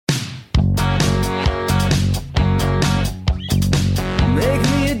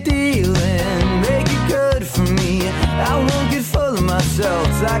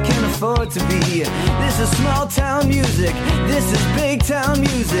want it to be. This is small town music, this is big town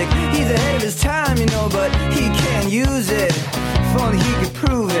music. He's ahead of his time, you know, but he can't use it. If only he could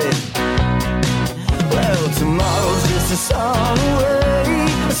prove it. Well, tomorrow's just a song away,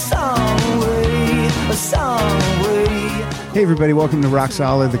 a song away, a song away. Hey everybody, welcome to Rock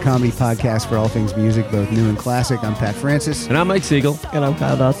Solid, the comedy podcast for all things music, both new and classic. I'm Pat Francis. And I'm Mike Siegel. And I'm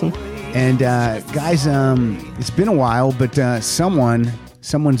Kyle Dawson. And guys, it's been a while, but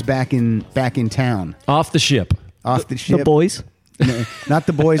someone's back in town. Off the ship. Off the ship. The boys. No, not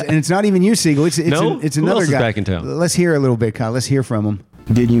the boys, and it's not even you, Siegel. It's No? it's Who another else is guy. back in town? Let's hear a little bit, Kyle. Let's hear from him.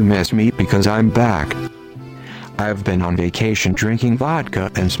 Did you miss me because I'm back? I've been on vacation drinking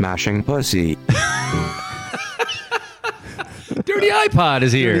vodka and smashing pussy. Dirty iPod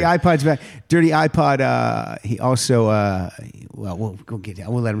is here. Dirty iPod's back. Dirty iPod. He also. We'll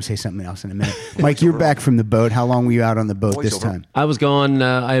let him say something else in a minute. Mike, you're back from the boat. How long were you out on the boat this time? I was gone.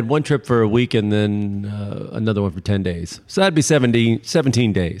 I had one trip for a week and then another one for 10 days. So that'd be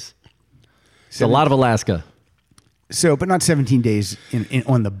 17 days. It's a lot of Alaska. So, but not 17 days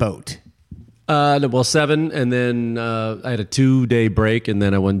on the boat. Well, 7, and then I had a 2-day break, and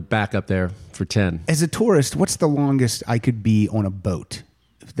then I went back up there for 10. As a tourist, what's the longest I could be on a boat?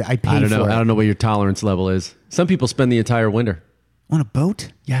 I pay I don't know. for it. I don't know what your tolerance level is. Some people spend the entire winter. On a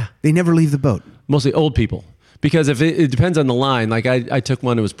boat? Yeah. They never leave the boat. Mostly old people. Because if it depends on the line. Like I took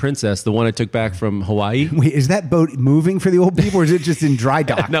one that was Princess, the one I took back from Hawaii. Wait, is that boat moving for the old people, or is it just in dry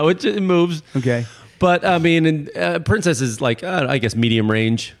dock? No, it moves. Okay. But I mean, Princess is like I guess medium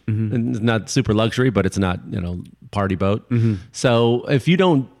range, and it's not super luxury, but it's not party boat. So if you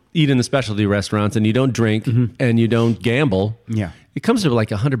don't eat in the specialty restaurants and you don't drink and you don't gamble, Yeah. it comes to like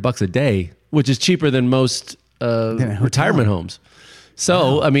 $100 a day, which is cheaper than most retirement homes.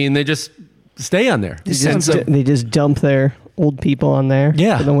 So I mean, they just stay on there. They just dump their old people on there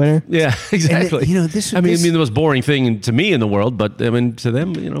for the winter. Yeah, exactly. And I mean, the most boring thing to me in the world, but I mean, to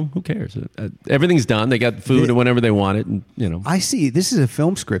them, who cares? Everything's done. They got food and whenever they want it, and I see. This is a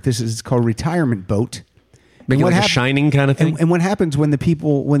film script. It's called Retirement Boat. make it what like a Shining kind of thing. And what happens when the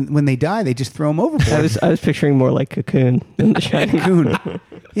people, when they die, they just throw them overboard. I was picturing more like Cocoon than The Shining. Cocoon.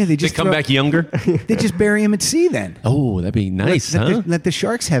 Yeah, they They just come back younger. They just bury him at sea then. Oh, that'd be nice, huh? Let the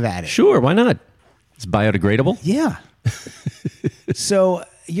sharks have at it. Sure, why not? It's biodegradable. Yeah. So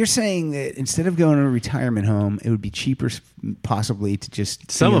you're saying that instead of going to a retirement home, it would be cheaper possibly to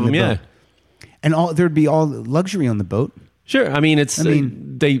just Some be of on them, the yeah. boat. And there'd be all luxury on the boat. Sure. I mean,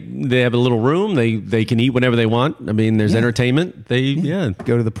 they have a little room. They can eat whenever they want. I mean, there's entertainment. They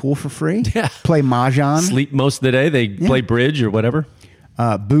Go to the pool for free. Yeah. Play mahjong. sleep most of the day. They play bridge or whatever.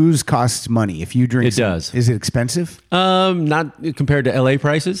 Booze costs money. If you drink, It does. Is it expensive? Not compared to LA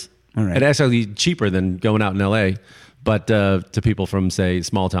prices. All right. It's actually cheaper than going out in LA. But to people from, say,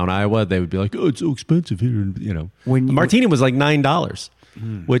 small town Iowa, they would be like, "Oh, it's so expensive here." When a martini was like $9,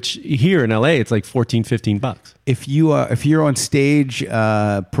 which here in LA it's like $14-15. If you're on stage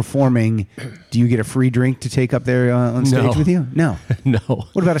performing, do you get a free drink to take up there on stage No. with you? No. No.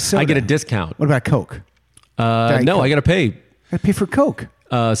 What about a soda? I get a discount. What about Coke? Diet No, Coke. I got to pay. I pay for Coke.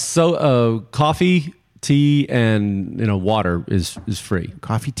 Coffee, tea, and water is free.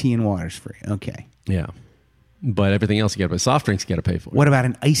 Coffee, tea, and water's free. Okay. Yeah, but everything else you got to pay. Soft drinks you got to pay for. What about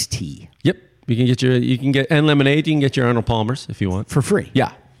an iced tea Yep, you can get and lemonade. You can get your Arnold Palmer's if you want for free?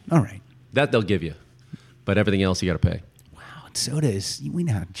 Yeah, All right. that they'll give you, but everything else you got to pay. Wow. And soda is. We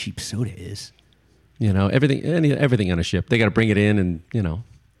know how cheap soda is. Everything on a ship, they got to bring it in, and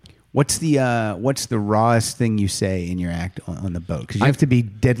What's the rawest thing you say in your act on the boat? Because you have to be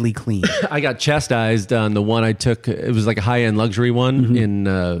deadly clean. I got chastised on the one I took. It was like a high end luxury one in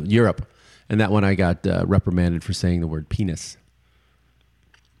Europe, and that one I got reprimanded for saying the word penis.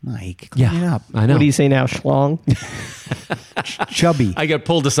 Mike, clean it up. I know. What do you say now, schlong? Chubby. I got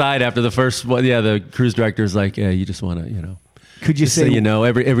pulled aside after the first one. Yeah, the cruise director's like, "Yeah, you just want to, Could you Just say so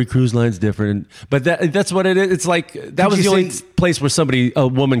every cruise line's different." But that's what it is. It's like that was you the only say- place where an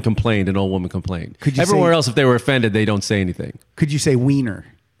old woman complained. An old woman complained. Could you Everywhere say- else, if they were offended, they don't say anything. Could you say wiener,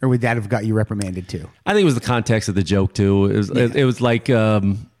 or would that have got you reprimanded too? I think it was the context of the joke too. It was like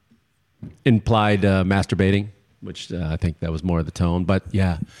implied masturbating, which I think that was more of the tone. But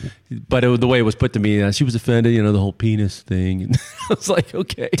yeah, but the way it was put to me, she was offended. The whole penis thing. And I was like,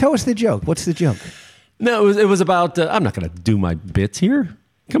 okay. Tell us the joke. What's the joke? No, it was about. I'm not going to do my bits here.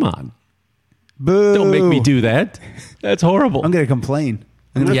 Come on, Boo! don't make me do that. That's horrible. I'm going to complain.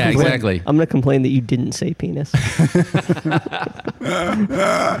 Yeah, exactly. I'm going to complain that you didn't say penis. But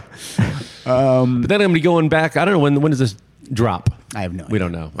then I'm going to be going back. I don't know when does this drop? I have no idea. We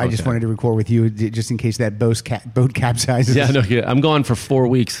don't know. I just Okay. wanted to record with you just in case that boat capsizes. Yeah, no, yeah. I'm gone for 4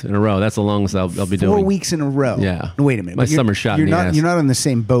 weeks in a row. That's the longest I'll be doing. 4 weeks in a row. Yeah. No, wait a minute. My But you're- summer shot You're in the not. ass. You're not on the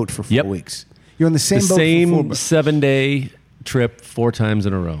same boat for 4 Yep. weeks. You're on the same The boat for 4 same weeks. 7-day trip 4 times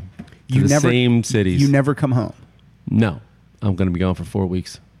in a row. To the same cities. You never come home. No, I'm going to be gone for 4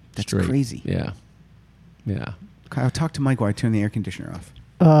 weeks. That's straight. crazy. Yeah. Yeah. Kyle, talk to Mike while I turn the air conditioner off.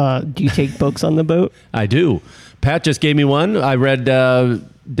 Do you take books on the boat? I do. Pat just gave me one. I read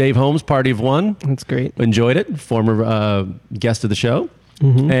Dave Holmes' Party of One. That's great. Enjoyed it. Former guest of the show.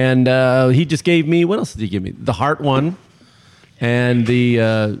 Mm-hmm. And he just gave me, what else did he give me? The Heart one and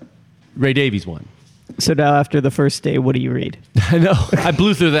the Ray Davies one. So now after the first day, what do you read? I know. I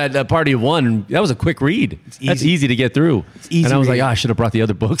blew through that Party of One. That was a quick read. That's easy to get through. easy and I was like, read. I should have brought the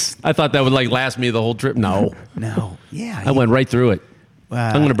other books. I thought that would like last me the whole trip. No. No. Yeah. I went right through it.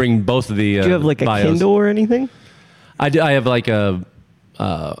 I'm going to bring both of the Do you have like a bios. Kindle or anything? I do. I have like a,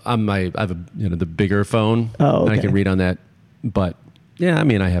 I have a, the bigger phone. Oh, And I okay. can read on that. But yeah, I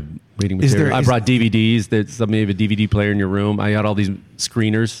mean, I have reading Is material. there- I is- brought DVDs. That somebody have a DVD player in your room. I got all these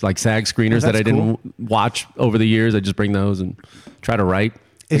screeners, like SAG screeners that that's I didn't watch over the years. I just bring those and try to write.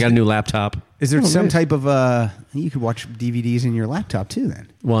 I Is got it- a new laptop. Is there some nice. type of you could watch DVDs in your laptop too? Then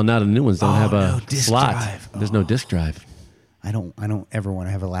Well, now the new ones don't have no a disk slot. drive. There's no disk drive. I don't ever want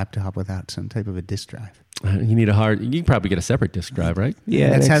to have a laptop without some type of a disk drive. You need a hard. You can probably get a separate disk drive, right? Yeah,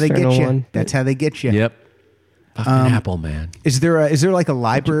 That's an how they get external you. one. That's how they get you. Yep. Fucking Apple, man. Is there like a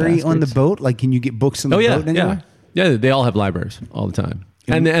library on the bastards. boat? Like, can you get books on the Oh yeah, boat anywhere? yeah. They all have libraries all the time.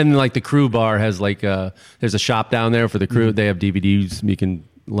 And like the crew bar has like there's a shop down there for the crew. They have DVDs you can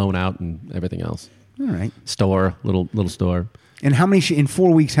loan out and everything else. All right. Store, little store. And how many in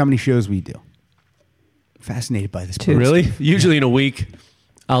 4 weeks? How many shows we do? Fascinated by this. Two. boat. Really? Usually in a week,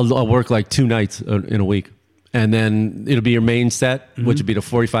 I'll work like 2 nights in a week. And then it'll be your main set, which would be the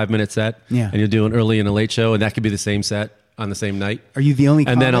 45-minute set. Yeah. And you'll do an early and a late show, and that could be the same set on the same night. Are you the only?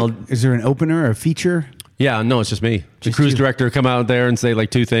 And then comic? Is there an opener or a feature? Yeah, no, it's just me. The Just cruise you. director come out there and say like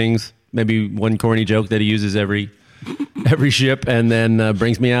 2 things, maybe one corny joke that he uses every ship, and then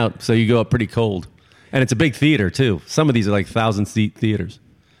brings me out. So you go up pretty cold, and it's a big theater too. Some of these are like 1,000-seat theaters.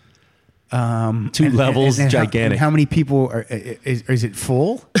 2 levels, and gigantic. How many people are? Is it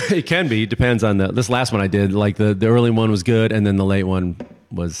full? It can be. Depends on this last one I did. Like the early one was good, and then the late one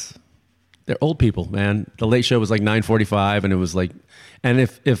was. They're old people, man. The late show was like 9:45, and it was like, and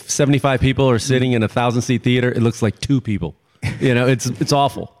if 75 people are sitting in a 1,000-seat theater, it looks like 2 people. It's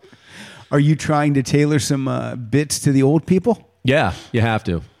awful. Are you trying to tailor some bits to the old people? Yeah, you have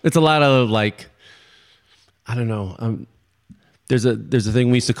to. It's a lot of like, I don't know. There's a thing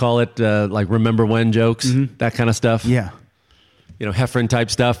we used to call it like remember when jokes, that kind of stuff. Yeah. Heffron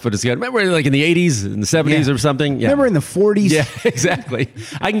type stuff. But it's got remember like in the 80s, in the 70s Yeah. or something. Yeah. Remember in the 40s? Yeah, exactly.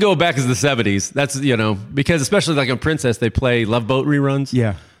 I can go back as the 70s. That's because especially like on Princess, they play Love Boat reruns.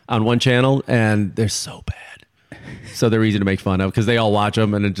 Yeah. On one channel, and they're so bad. So they're easy to make fun of because they all watch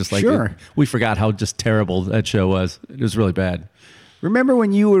them, and it just like Sure. we forgot how just terrible that show was. It was really bad. Remember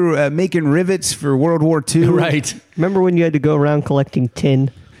when you were making rivets for World War II? Right. Remember when you had to go around collecting tin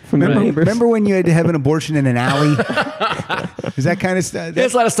from your neighbors? Remember when you had to have an abortion in an alley? Is that kind of stuff?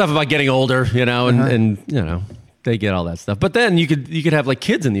 There's a lot of stuff about getting older, and they get all that stuff. But then you could have like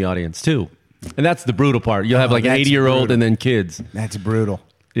kids in the audience too, and that's the brutal part. You'll have like an that's 80-year-old brutal. and then kids. That's brutal.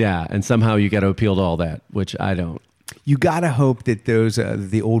 Yeah, and somehow you got to appeal to all that, which I don't. You gotta hope that those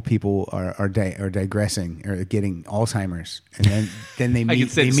the old people are digressing or getting Alzheimer's, and then they meet. I can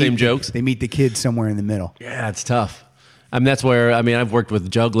say they the meet same jokes. They meet the kids somewhere in the middle. Yeah, it's tough. I mean, that's where I've worked with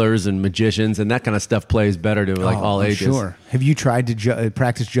jugglers and magicians, and that kind of stuff plays better to like all I'm ages. Sure. Have you tried to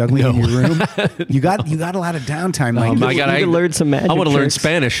practice juggling in your room? You got a lot of downtime. Mike. I You could learn some magic I want to learn tricks.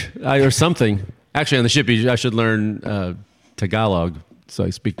 Spanish or something. Actually, on the ship, I should learn Tagalog, so I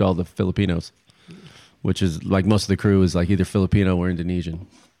speak to all the Filipinos, which is like most of the crew is like either Filipino or Indonesian,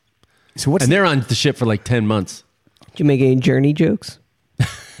 So what's and they're on the ship for like 10 months. Did you make any journey jokes?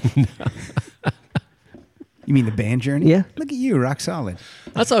 you mean the band Journey? Yeah. Look at you, rock solid.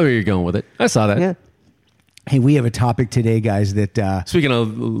 That's how you're going with it. I saw that. Yeah. Hey, we have a topic today, guys. That Speaking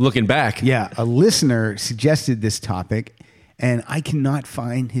of looking back, a listener suggested this topic, and I cannot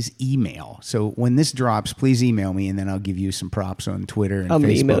find his email. So when this drops, please email me, and then I'll give you some props on Twitter and I'm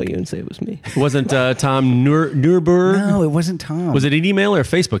going Facebook. to email you and say it was me. wasn't Tom Nurburg? No, it wasn't Tom. Was it an email or a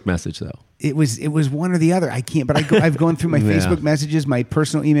Facebook message though? It was one or the other. I can't. But I've gone through my Yeah. Facebook messages, my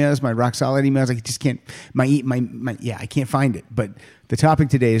personal emails, my rock solid emails. I just can't. I can't find it. But the topic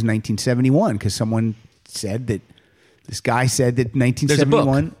today is 1971 because someone said that this guy said that There's a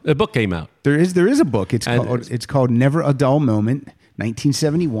 1971. book. A book came out. There is a book. And It's called Never a Dull Moment.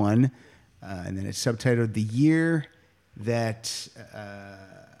 1971, and then it's subtitled "The Year That."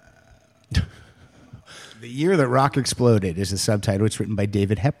 The Year That Rock Exploded is the subtitle. It's written by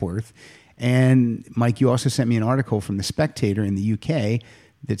David Hepworth. And Mike, you also sent me an article from The Spectator in the UK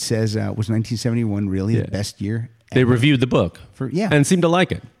that says, was 1971 really the best year? They reviewed the book and seemed to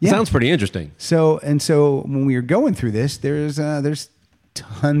like it. Yeah. Sounds pretty interesting. So when we were going through this, there's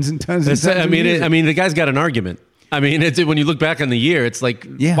tons and tons of I mean, the guy's got an argument. I mean, when you look back on the year, it's like,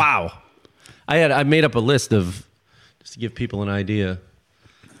 wow. I made up a list of, just to give people an idea.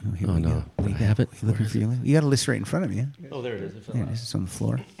 Oh no! I have it. You got a list right in front of you. Oh, there it is. There it is. It's on the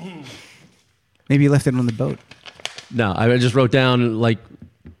floor. Maybe you left it on the boat. No, I just wrote down like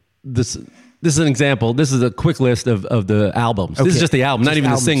this. This is an example. This is a quick list of the albums. Okay. This is just the album, not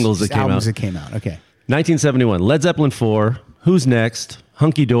even the singles that came out. Albums that came out. Okay. 1971, Led Zeppelin 4. Who's Next?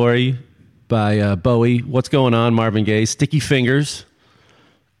 Hunky Dory by Bowie. What's Going On? Marvin Gaye. Sticky Fingers.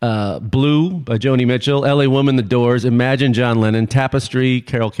 Blue by Joni Mitchell, LA Woman, The Doors, Imagine, John Lennon, Tapestry,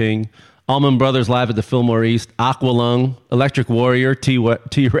 Carole King, Allman Brothers Live at the Fillmore East, Aqualung, Electric Warrior,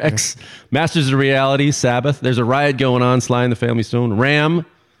 T-Rex, Masters of Reality, Sabbath, There's a Riot Going On, Sly and the Family Stone, Ram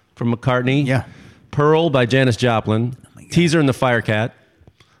from McCartney, Pearl by Janis Joplin, Teaser and the Firecat,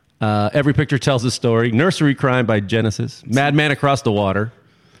 Every Picture Tells a Story, Nursery Crime by Genesis, Madman Across the Water.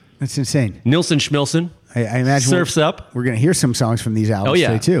 That's insane. Nilsson Schmilsson. I imagine Surf's Up. We're going to hear some songs from these albums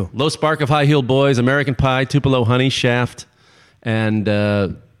today, too. Low Spark of High Heeled Boys, American Pie, Tupelo Honey, Shaft, and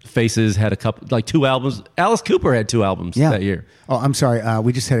Faces had two albums. Alice Cooper had 2 albums that year. Oh, I'm sorry.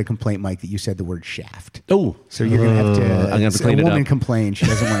 We just had a complaint, Mike, that you said the word shaft. Oh. So you're going to have to... I'm going to have to clean it up. A woman complained. She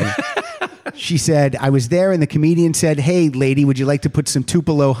doesn't want to... She said, I was there and the comedian said, hey, lady, would you like to put some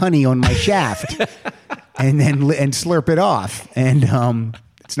Tupelo honey on my shaft? and slurp it off. And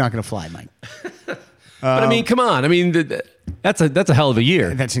it's not going to fly, Mike. But I mean, come on. I mean, that's a hell of a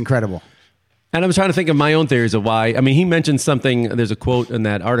year. That's incredible. And I was trying to think of my own theories of why. I mean, he mentioned something. There's a quote in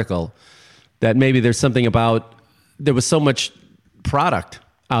that article that maybe there's something about there was so much product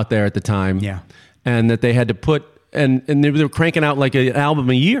out there at the time, and that they had to put and they were cranking out like an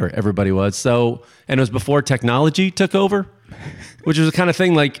album a year. Everybody was so, and it was before technology took over, which was the kind of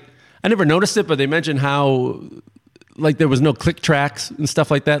thing like I never noticed it, but they mentioned how. Like there was no click tracks and stuff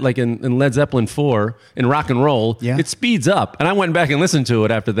like that. Like in Led Zeppelin 4 in rock and roll, it speeds up. And I went back and listened to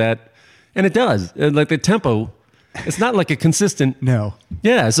it after that, and it does. And like the tempo, it's not like a consistent. No.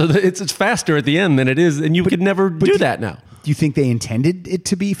 Yeah, so it's faster at the end than it is, and you could never do that now. Do you think they intended it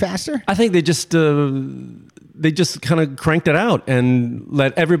to be faster? I think they just kind of cranked it out and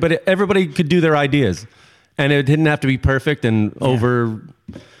let everybody could do their ideas, and it didn't have to be perfect and over.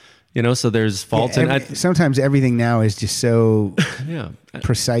 You know, so there's faults. Sometimes everything now is just so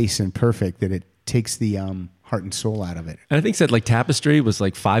precise and perfect that it takes the heart and soul out of it. And I think said like Tapestry was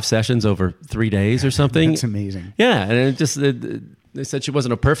like 5 sessions over 3 days or something. That's amazing. Yeah, and they said she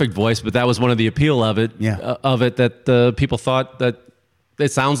wasn't a perfect voice, but that was one of the appeal of it. That people thought that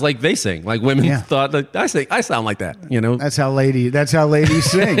it sounds like they sing. Like women thought that I sound like that. You know, that's how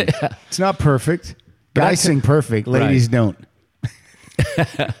ladies sing. It's not perfect. Guys sing perfect. Ladies don't.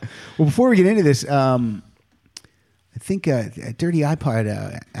 Well, before we get into this, I think Dirty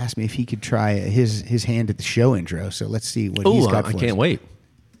iPod asked me if he could try his hand at the show intro. So let's see what he's got for us. I can't wait.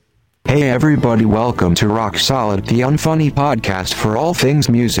 Hey everybody, welcome to Rock Solid, the unfunny podcast for all things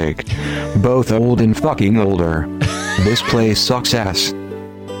music. Both old and fucking older. This place sucks ass.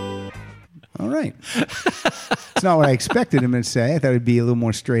 All right. It's not what I expected him to say. I thought it'd be a little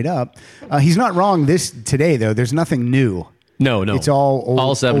more straight up. He's not wrong today, though. There's nothing new. No. It's all old,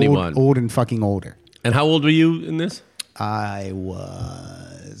 all 71. Old and fucking older. And how old were you in this? I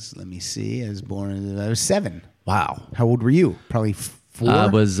was, let me see, I was 7. Wow. How old were you? Probably 4? I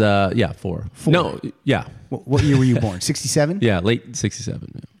was, 4. No, yeah. What year were you born? 67? Yeah, late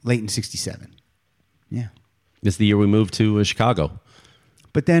 67. Yeah. Late in 67. Yeah. It's the year we moved to Chicago.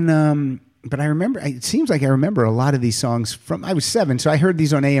 But then, but I remember, it seems like I remember a lot of these songs I was 7, so I heard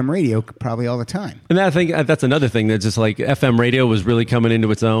these on AM radio probably all the time. And I think that's another thing that's just like FM radio was really coming into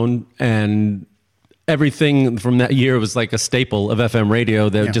its own, and everything from that year was like a staple of FM radio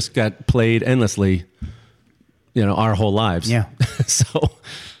that just got played endlessly, our whole lives. Yeah. So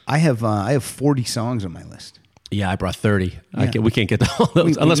I have 40 songs on my list. Yeah, I brought 30. Yeah. We can't get to all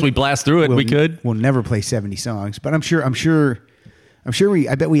those unless we blast through it. We could. We'll never play 70 songs, but I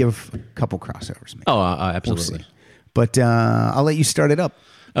bet we have a couple crossovers. Maybe. Oh, absolutely. We'll but I'll let you start it up.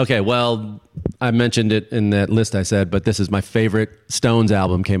 Okay, well, I mentioned it in that list I said, but this is my favorite Stones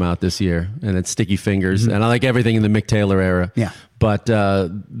album came out this year, and it's Sticky Fingers, and I like everything in the Mick Taylor era. Yeah. But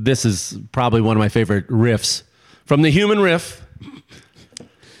this is probably one of my favorite riffs. From the Human Riff,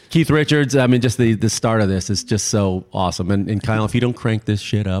 Keith Richards. I mean, just the start of this is just so awesome. And Kyle, if you don't crank this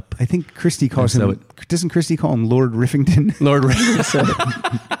shit up, I think Christy calls him. Doesn't Christy call him Lord Riffington? Lord Riffington.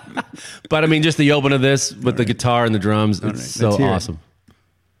 But I mean, just the open of this with the guitar and the drums, it's so awesome.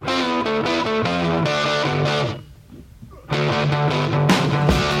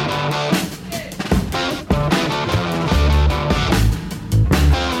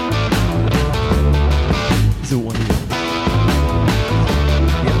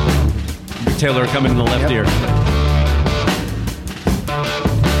 Taylor coming in the left ear.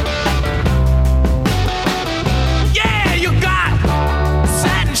 Yeah, you got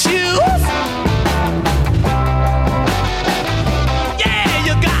satin shoes. Yeah,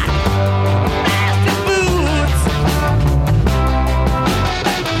 you got nasty boots.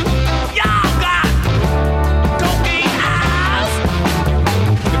 Y'all got cocaine eyes.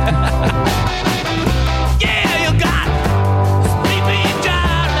 Yeah, you got sleepy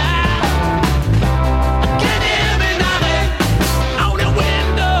giant.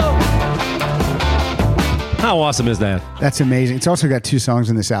 How awesome is that? That's amazing. It's also got 2 songs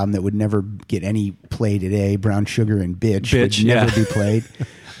on this album that would never get any play today. Brown Sugar and Bitch would never be played.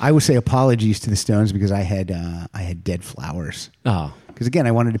 I would say apologies to the Stones because I had Dead Flowers. Oh. Because again,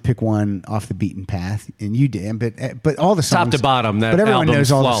 I wanted to pick one off the beaten path, and you did. But all the songs, top to bottom, that but everyone album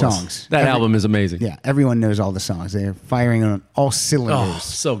knows all flawless. the songs. That album is amazing. Yeah, everyone knows all the songs. They're firing on all cylinders. Oh,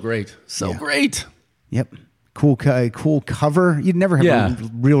 so great, so great. Yep. Cool cover. You'd never have a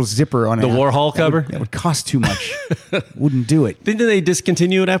real zipper on the Warhol cover. That would cost too much. Wouldn't do it. Didn't they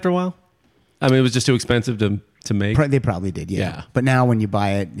discontinue it after a while? I mean, it was just too expensive to make. They probably did. Yeah. But now when you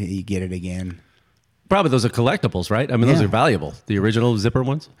buy it, you get it again. Probably those are collectibles, right? I mean, those are valuable. The original zipper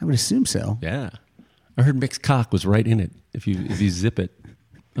ones. I would assume so. Yeah. I heard Mick's cock was right in it. If you zip it,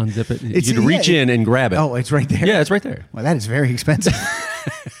 unzip it, you'd reach in and grab it. Oh, it's right there. Yeah, it's right there. Well, that is very expensive.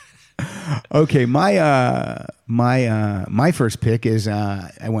 Okay, my first pick is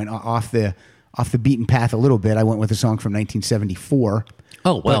I went off the beaten path a little bit. I went with a song from 1974.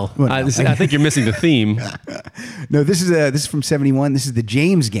 Oh well, I think you're missing the theme. No, this is from '71. This is the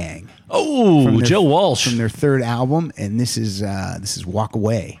James Gang. Oh, Joe Walsh from their 3rd album, and this is Walk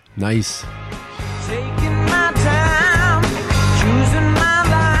Away. Nice. Taking my time, choosing my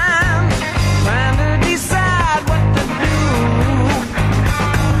line, trying to decide what to do.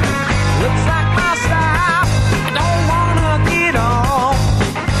 Looks like my style, I don't wanna get off.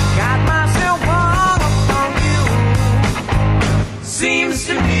 Got myself hung up on you. Seems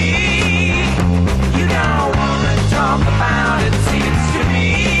to me you don't wanna talk about it. Seems to me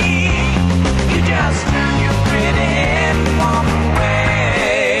you just turn your pretty head and walk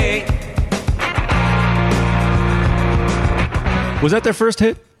away. Was that their first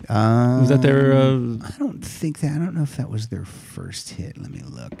hit? Was that their? I don't know if that was their first hit. Let me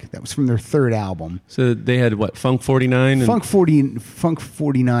look. That was from their 3rd album. So they had what? Funk 49. Funk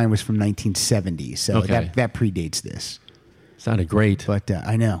 49 was from 1970. So Okay. that predates this. Sounded great. But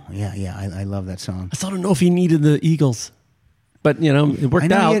I know. Yeah. I love that song. I still don't know if he needed the Eagles, but it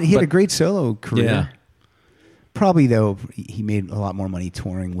worked out. He had a great solo career. Yeah. Probably though, he made a lot more money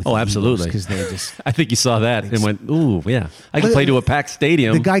touring with. Oh, absolutely. Because they just. I think you saw that and went, "Ooh, yeah, I can play to a packed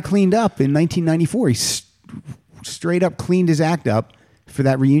stadium." The guy cleaned up in 1994. He straight up cleaned his act up for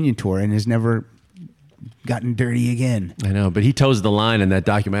that reunion tour and has never gotten dirty again. I know, but he toes the line in that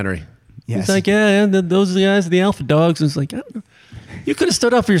documentary. Yes. It's like, those are the guys, the Alpha Dogs. And it's like, I don't know. You could have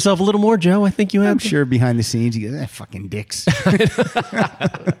stood up for yourself a little more, Joe. I think you have. I'm sure behind the scenes, he goes, fucking dicks.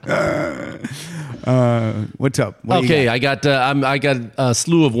 What's up? What do you got? I got a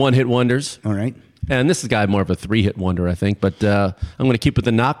slew of one-hit wonders. All right. And this is a guy more of a 3-hit wonder, I think. But I'm going to keep with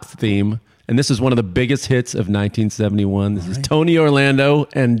the knock theme. And this is one of the biggest hits of 1971. This is Tony Orlando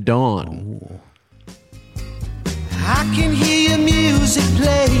and Dawn. Oh. I can hear your music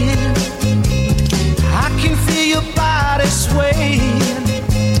playing. I can feel your body swaying.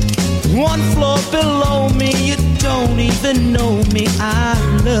 One floor below me, you don't even know me. I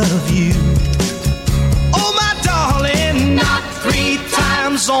love you. Oh, my darling, not 3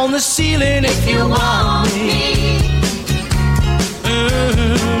 times on the ceiling if you want me.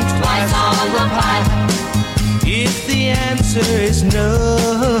 Twice on the pipe if the answer is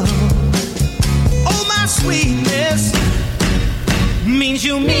no. Oh, my sweetness means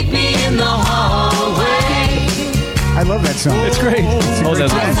you meet me in the hallway. I love that song. It's great. Oh,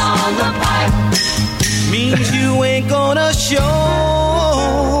 that's Twice on the pipe means you ain't gonna show.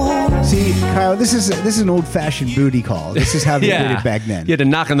 See, Kyle, No, this is an old-fashioned booty call. This is how they did it back then. You had to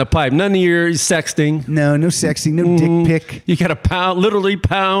knock on the pipe. None of your sexting. No sexing, no dick pic. You got to literally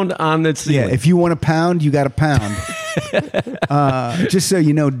pound on the Yeah, ceiling. if you want to pound, you got to pound. Just so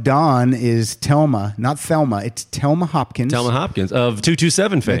you know, Dawn is Thelma, not Thelma. It's Thelma Hopkins. Thelma Hopkins of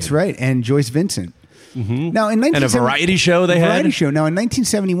 227 fame. That's right, and Joyce Vincent. Now, in And a variety show they had. Variety show. Now, in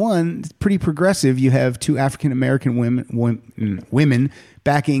 1971, it's pretty progressive. You have two African American women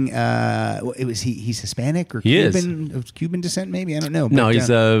backing. He's Hispanic or He is. Cuban of Cuban descent, maybe, I don't know. No,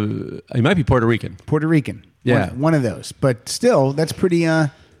 But, he might be Puerto Rican. Puerto Rican. Yeah. one of those. But still, that's pretty.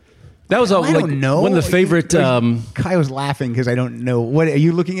 That was I don't know. one of the favorite. Kai was laughing because I don't know. What are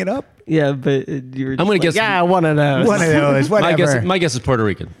you looking it up? Yeah, but you're. I'm gonna guess- Yeah, one of those. One of those. Whatever. my guess is Puerto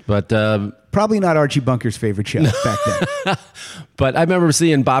Rican, but Probably not Archie Bunker's favorite show back then. but I remember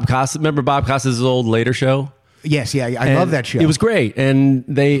seeing Bob Costas. Remember Bob Costas' old Later show? Yes, yeah, I love that show. It was great, and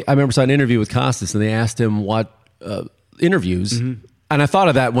I remember saw an interview with Costas, and they asked him what interviews. Mm-hmm. And I thought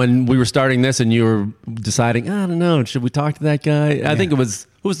of that when we were starting this, and you were deciding, I don't know, should we talk to that guy? I think it was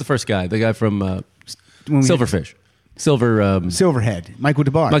who was the first guy? The guy from Silverfish, Silverhead, Michael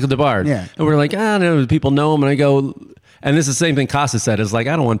DeBar. Michael DeBar. Yeah. And we're like, I don't know, people know him, and I go, and this is the same thing Costas said. Is like,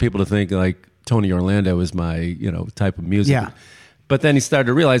 I don't want people to think like Tony Orlando is my type of music. Yeah. But then he started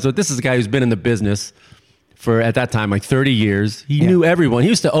to realize, well, this is a guy who's been in the business for, at that time, like 30 years. He knew everyone. He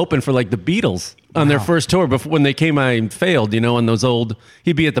used to open for like the Beatles on their first tour before when they came out and failed, on those old,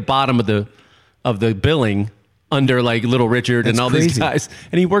 he'd be at the bottom of the billing under like Little Richard That's and all crazy. these guys.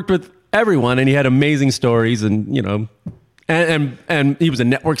 And he worked with everyone and he had amazing stories and, and he was a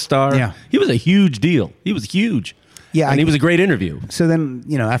network star. Yeah. He was a huge deal. He was huge. Yeah, And he was a great interview. So then,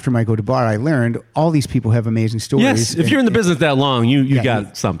 after Michael DeBar, I learned all these people have amazing stories. Yes. If you're in the business that long, you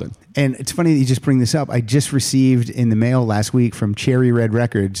got something. And it's funny that you just bring this up. I just received in the mail last week from Cherry Red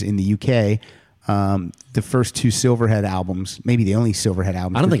Records in the UK the first two Silverhead albums, maybe the only Silverhead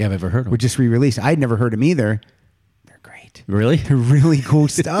albums. I don't think I've ever heard of Were them. just re-released. I'd never heard them either. They're great. Really? They're really cool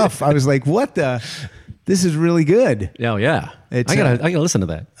stuff. I was like, what the? This is really good. Oh, yeah. It's, I gotta listen to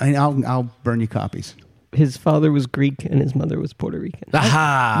that. I'll burn you copies. His father was Greek and his mother was Puerto Rican.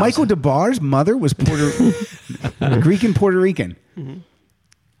 Aha! Michael DeBar's mother was Greek and Puerto Rican.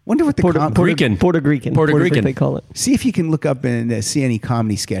 Wonder what the Puerto Rican. Puerto Rican. Puerto That's what Rican. they call it. See if you can look up and see any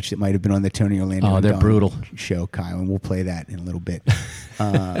comedy sketch that might have been on the Tony Orlando. Oh, and they're Dawn brutal. show, Kyle, and we'll play that in a little bit.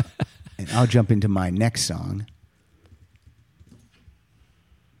 And I'll jump into my next song.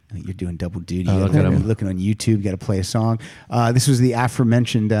 You're doing double duty. Oh, look at him. Looking on YouTube, got to play a song. This was the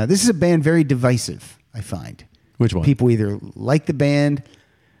aforementioned. This is a band very divisive, I find. Which one? People either like the band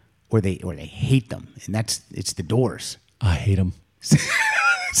or they hate them, and it's the Doors. I hate him. See?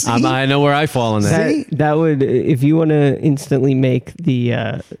 I know where I fall on that. See? That would, if you want to instantly make the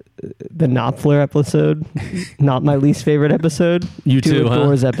Knopfler episode not my least favorite episode, You do too, a huh?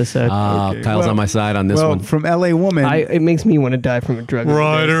 Doors episode. Kyle's Well- on my side on this Well, one. from L.A. Woman. It makes me want to die from a drug overdose.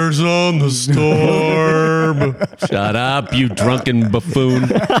 Riders on the storm. Shut up, you drunken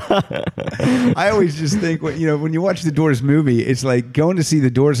buffoon. I always just think when you watch the Doors movie, it's like going to see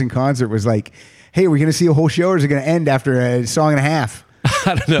the Doors in concert was like, hey, we're going to see a whole show, or is it going to end after a song and a half?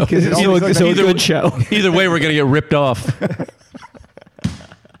 I don't know. Because it always looks So like a good show. Either way, we're going to get ripped off.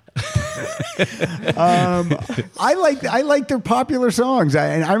 I like their popular songs.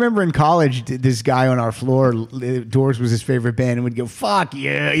 I remember in college, this guy on our floor, Doors was his favorite band, and would go, "Fuck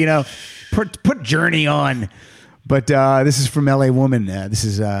yeah," put Journey on. But this is from L.A. Woman. This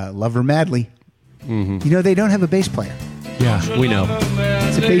is Love Her Madly. Mm-hmm. They don't have a bass player. Yeah, we know.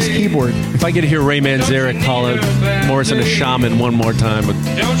 It's a bass keyboard. If I get to hear Ray Manzarek call it Morrison a shaman one more time, but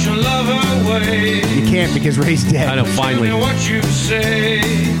Don't you love her way? You can't because Ray's dead. I know finally. Tell me what you say.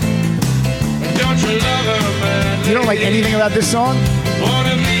 Don't you love her, man? You don't like anything about this song?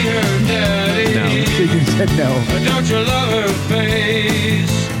 Wanna be her daddy? No. You said no. Don't you love her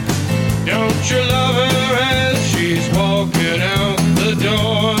face? Don't you love her as she's walking out the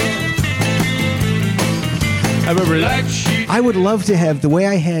door? I remember Like she I would love to have the way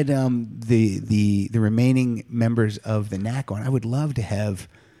I had the remaining members of the Knack on. I would love to have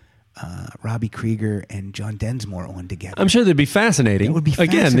Robbie Krieger and John Densmore on together. I'm sure they'd be fascinating. It would be Again,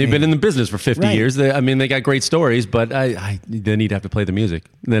 they've fascinating. been in the business for 50 Right. years. They got great stories, but then he'd have to play the music.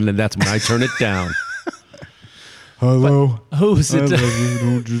 Then that's when I turn it down. Hello, Who's it? you.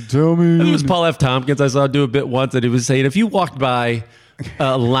 Don't you tell I think it me? was Paul F. Tompkins. I saw do a bit once that he was saying if you walked by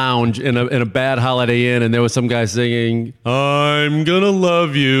a lounge in a bad Holiday Inn and there was some guy singing "I'm gonna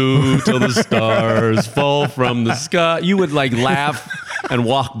love you till the stars fall from the sky," you would like laugh and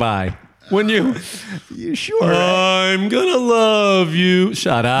walk by. When you, Sure. I'm gonna love you.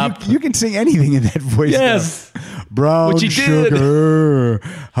 Shut up. You can sing anything in that voice. Yes. though. Brown Which he did. sugar.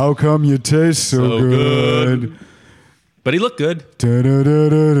 How come you taste so, So good? good. But he looked good. Did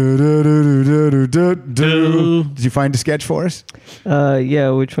you find a sketch for us? Yeah,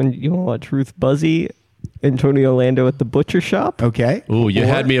 which one you want to watch? Ruth Buzzy and Tony Orlando at the butcher shop? Okay. Ooh, you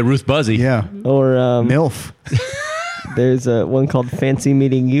had me at Ruth Buzzy. Yeah. Or MILF. there's one called Fancy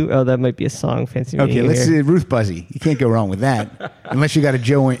Meeting You. Oh, that might be a song, Fancy Meeting Okay, You. let's here. see Ruth Buzzy. You can't go wrong with that. Unless you got a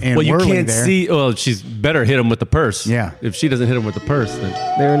Joe and Well, you Whirling can't there. see. Well, she's better hit him with the purse. Yeah. If she doesn't hit him with the purse, then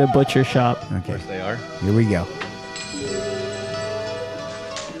They're in a butcher shop. Okay, they are. here we go.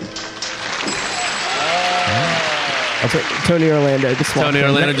 Tony Orlando just walked Tony in.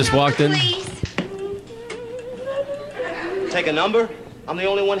 Orlando just walked in. Take a number. I'm the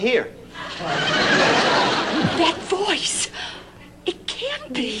only one here. That voice. It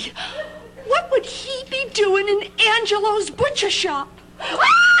can't be. What would he be doing in Angelo's butcher shop?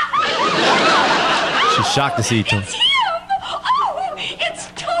 She's shocked to see Tony. It's him! Oh, it's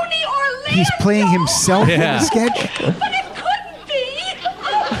Tony Orlando! He's playing himself in Yeah. the sketch? But it couldn't be!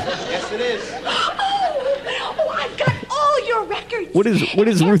 Yes, it is. Oh, I've got all your records. What is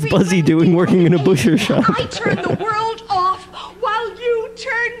Ruth Every Buzzy doing working in a butcher shop? I turn the world off while you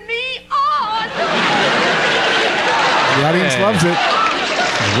turn me on. The audience loves it.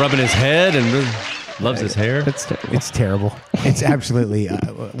 He's rubbing his head and really loves his hair. That's terrible. It's terrible. It's absolutely.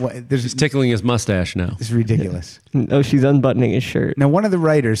 There's Tickling his mustache now. It's ridiculous. Oh, she's unbuttoning his shirt. Now, one of the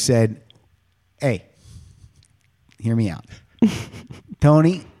writers said, "Hey, hear me out,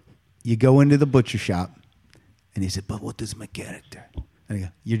 Tony. You go into the butcher shop," and he said, "But what is my character?" And I go,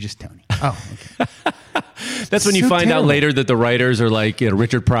 "You're just Tony." Oh, okay. That's when you So find out terrible. later that the writers are like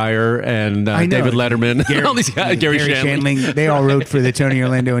Richard Pryor and I know. David Letterman. all these guys, Gary Shandling. They all wrote for the Tony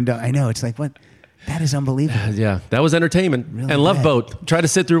Orlando and I know. It's like, what? That is unbelievable. Yeah, that was entertainment. Really and Love bad. Boat. Try to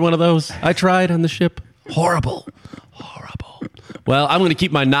sit through one of those. I tried on the ship. Horrible. Horrible. Well, I'm going to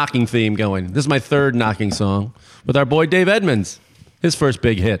keep my knocking theme going. This is my third knocking song with our boy Dave Edmunds. His first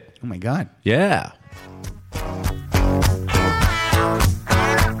big hit. Oh my God. Yeah.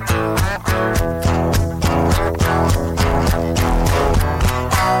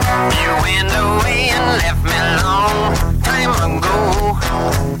 You went away and left me long time ago.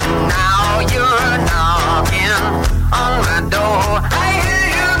 Now you're knocking on my door. I hear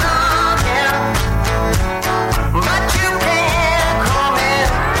you knocking, but you can't come in.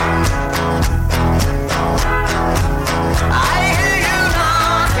 I hear you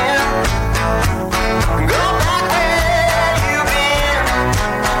knocking. Go back where you've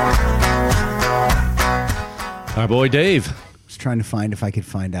been. Our boy Dave. I was trying to find if I could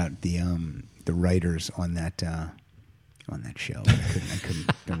find out the writers on that show. I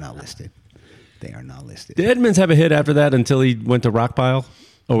couldn't. They're not listed. They are not listed. Did Edmunds have a hit after that until he went to Rockpile?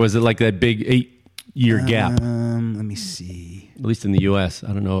 Or was it like that big 8-year gap? Let me see. At least in the U.S. I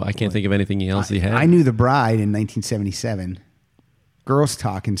don't know. I can't think of anything else he had. I knew The Bride in 1977, Girls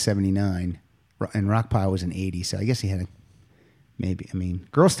Talk in 79, and Rockpile was in 80. So I guess he had maybe. I mean,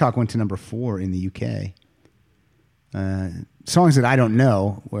 Girls Talk went to number 4 in the UK. Songs that I don't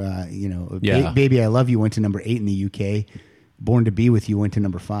know, Yeah. Baby I Love You went to number 8 in the UK. Born to Be With You went to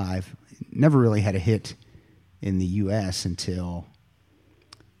number 5. Never really had a hit in the US until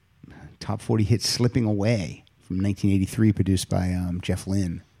Top 40 hit Slipping Away from 1983, produced by Jeff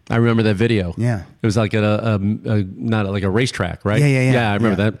Lynne. I remember that video. Yeah. It was like not like a racetrack, right? Yeah. Yeah, I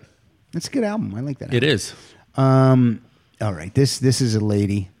remember Yeah. that. That's a good album. I like that. It album. is. All right. This is a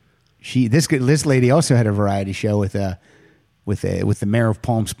lady. This lady also had a variety show with the mayor of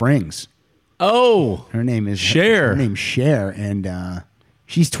Palm Springs. Oh, Her name is Cher. Her name's Cher, and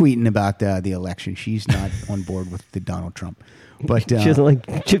she's tweeting about the election. She's not on board with the Donald Trump, but She doesn't like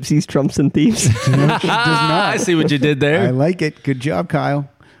gypsies, trumps, and thieves. she does not. I see what you did there. I like it. Good job, Kyle.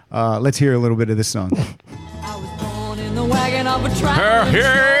 Let's hear a little bit of this song. I was born in the wagon of a traveling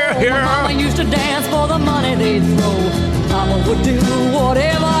Here, show. here. My mama used to dance for the money they'd throw. Mama would do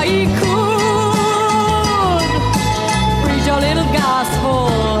whatever he could. Preach a little gospel.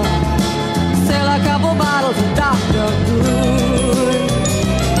 Sell a couple bottles of Dr. Good.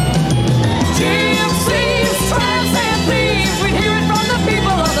 GMC's tramps and thieves. We'd hear it from the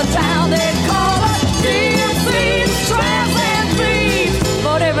people of the town. They'd call us GMC's tramps and thieves.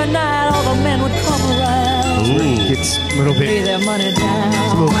 But every night all the men would come around. It's a little Lay bit, their money a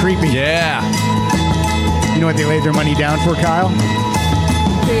down. little creepy. Yeah. You know what they laid their money down for, Kyle?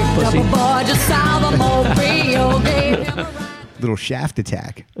 Picked up a boy just south of Mobile. Gave him a Little shaft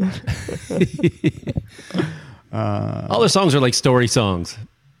attack. All their songs are like story songs.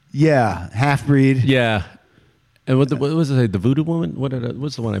 Yeah, Half Breed. Yeah. And what was it? The Voodoo Woman?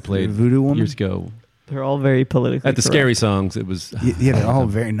 What's the one I played? The Voodoo Woman? Years ago. They're all very politically At the correct. Scary Songs, it was. Yeah, they're all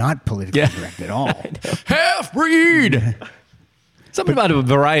very not politically correct at all. Half Breed. Something about a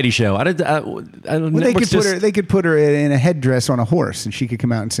variety show. I don't Well, know. they could put her in a headdress on a horse, and she could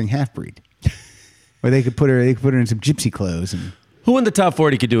come out and sing Half Breed. Or they could put her in some gypsy clothes. And Who in the top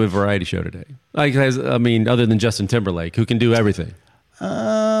 40 could do a variety show today? Like, I mean, other than Justin Timberlake, who can do everything?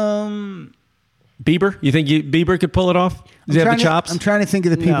 Bieber? You think Bieber could pull it off? Does he have the chops? I'm trying to think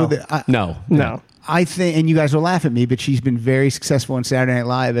of the people No. that. No. I think, and you guys will laugh at me, but she's been very successful on Saturday Night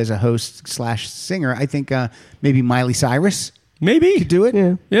Live as a host / singer. I think maybe Miley Cyrus Maybe. could do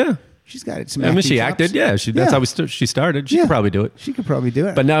it. Yeah. She's got it. Some I mean, acting she chops. acted. Yeah. That's how she started. She could probably do it. She could probably do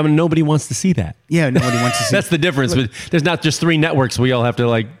it. But now nobody wants to see that. Yeah, nobody wants to see That's the difference. There's not just 3 networks we all have to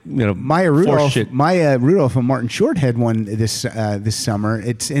Maya force Rudolph, shit. Maya Rudolph and Martin Short had one this summer.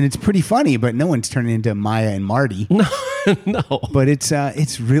 It's pretty funny, but no one's turning into Maya and Marty. No. But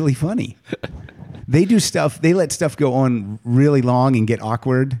it's really funny. They do stuff. They let stuff go on really long and get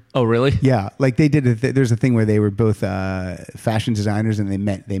awkward. Oh, really? Yeah, like they did. There's a thing where they were both fashion designers, and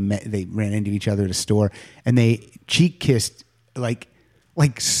they ran into each other at a store, and they cheek kissed like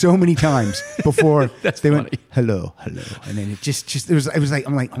so many times before they went hello, and then it was like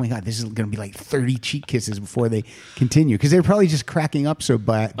I'm like, oh my god, this is going to be like 30 cheek kisses before they continue, because they're probably just cracking up so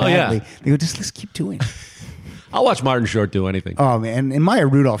badly. Oh, yeah. They go, just let's keep doing it. I'll watch Martin Short do anything. Oh man, and Maya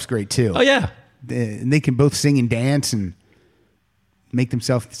Rudolph's great too. Oh yeah. And they can both sing and dance and make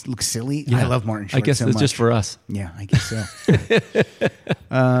themselves look silly. Yeah. I love Martin Short. I guess so it's much. just for us. Yeah, I guess so.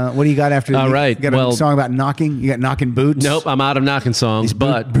 What do you got after? All right, You got a song about knocking. You got knocking boots. Nope, I'm out of knocking songs.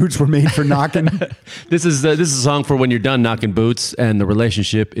 But boots were made for knocking. this is a song for when you're done knocking boots and the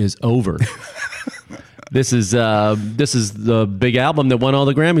relationship is over. This is the big album that won all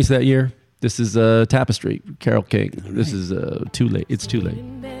the Grammys that year. This is Tapestry, Carole King. This is Too Late. It's Too Late.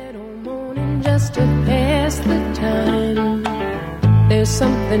 Just to pass the time. There's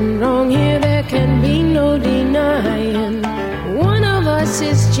something wrong here, there can be no denying. One of us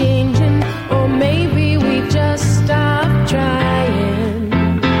is changing, or maybe we just stopped trying.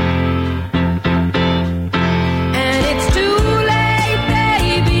 And it's too late,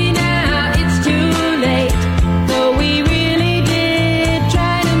 baby, now it's too late. Though we really did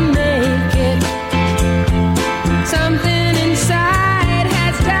try to make it. Something inside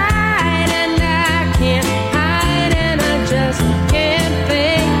has died, and I can't hide, and I just can't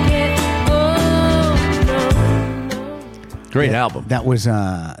fake it. Oh, no. Great album. That was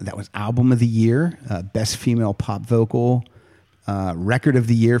album of the year, best female pop vocal, record of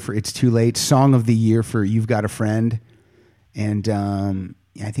the year for It's Too Late, song of the year for You've Got a Friend, and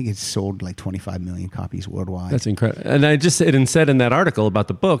I think it's sold like 25 million copies worldwide. That's incredible. And it said in that article about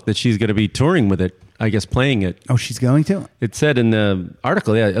the book that she's going to be touring with it, I guess playing it. Oh, she's going to? It said in the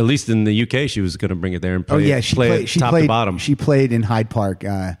article, yeah, at least in the UK, she was going to bring it there and play, she play it top to bottom. She played in Hyde Park.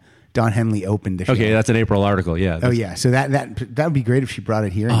 Don Henley opened the show. Okay, that's an April article, yeah. Oh yeah, so that would be great if she brought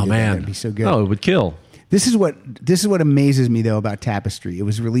it here. And Oh did man, that'd be so good. Oh, it would kill. This is what amazes me though about Tapestry. It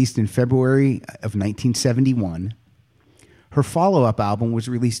was released in February of 1971. Her follow-up album was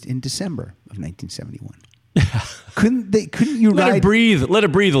released in December of 1971. Couldn't you Let ride? it breathe. Let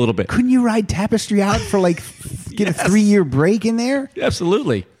it breathe a little bit. Couldn't you ride Tapestry out for like get a 3-year break in there?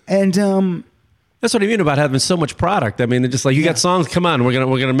 Absolutely. And that's what I mean about having so much product. I mean, they're just like, you got songs. Come on, we're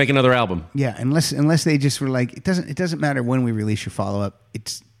gonna make another album. yeah, unless they just were like, it doesn't matter when we release your follow-up.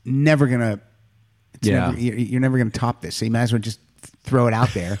 It's never gonna. You're never gonna top this. So you might as well just throw it out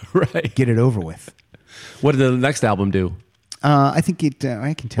there. Right. Get it over with. What did the next album do? I think it.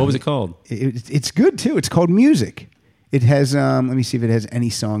 I can tell. What was you. it called? It's good too. It's called Music. It has. Let me see if it has any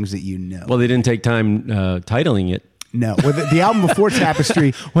songs that you know. Well, they didn't take time titling it. No. Well, the album before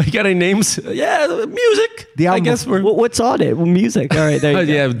Tapestry. Well, you got any names? Yeah, Music. The album. I guess we're. What's on it? Well, music. All right, there you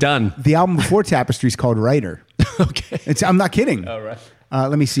go. Yeah, done. The album before Tapestry is called Writer. Okay. I'm not kidding. All right.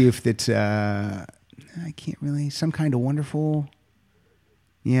 Let me see if it's. I can't really. Some Kind of Wonderful.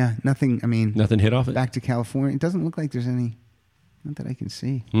 Yeah, nothing. I mean, Nothing hit off it. Back to California. It doesn't look like there's any. Not that I can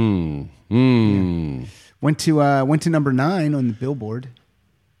see. Yeah. Went to number 9 on the Billboard.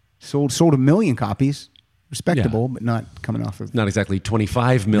 Sold 1 million copies. Respectable, but not coming off of. Not exactly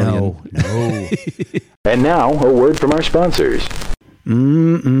 25 million. No. And now, a word from our sponsors.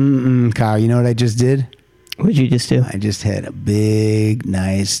 Kyle, you know what I just did? What'd you just do? I just had a big,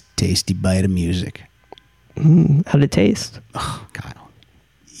 nice, tasty bite of music. How'd it taste? Oh, Kyle,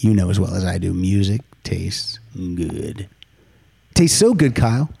 you know as well as I do, music tastes good. Tastes so good,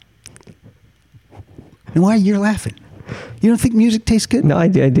 Kyle. And why you're laughing? You don't think music tastes good? No, I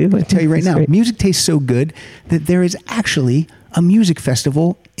do. I'll tell you right now, music tastes so good that there is actually a music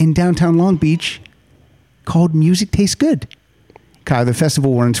festival in downtown Long Beach called Music Tastes Good. Kyle, the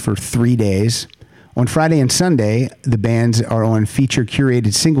festival runs for 3 days. On Friday and Sunday, the bands are on feature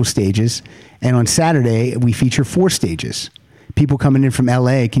curated single stages. And on Saturday, we feature 4 stages. People coming in from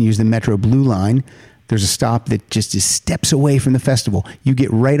LA can use the Metro Blue Line. There's a stop that just is steps away from the festival. You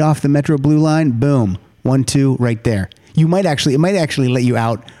get right off the Metro Blue Line, boom, 1, 2, right there. It might actually let you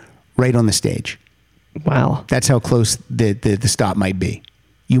out right on the stage. Wow. That's how close the stop might be.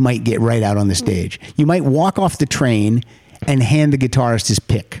 You might get right out on the stage. You might walk off the train and hand the guitarist his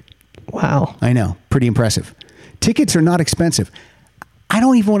pick. Wow. I know. Pretty impressive. Tickets are not expensive. I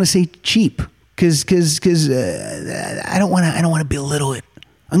don't even want to say cheap because I don't want to belittle it.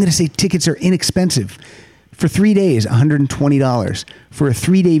 I'm going to say tickets are inexpensive. For 3 days, $120. For a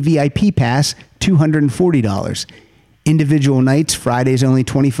 3-day VIP pass, $240. Individual nights, Fridays only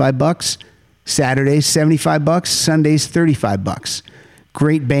 $25. Saturdays, $75. Sundays, $35.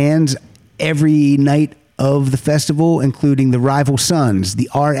 Great bands every night of the festival, including the Rival Sons, the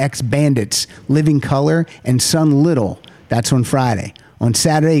RX Bandits, Living Color, and Sun Little. That's on Friday. On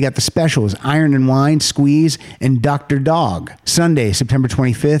Saturday, you got the specials, Iron and Wine, Squeeze, and Dr. Dog. Sunday, September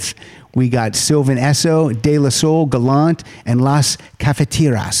 25th, we got Sylvan Esso, De La Soul, Gallant, and Las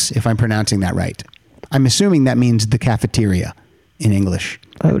Cafeteras, if I'm pronouncing that right. I'm assuming that means the cafeteria in English.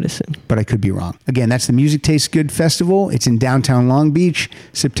 I would assume. But I could be wrong. Again, that's the Music Tastes Good Festival. It's in downtown Long Beach,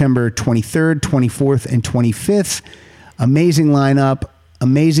 September 23rd, 24th, and 25th. Amazing lineup,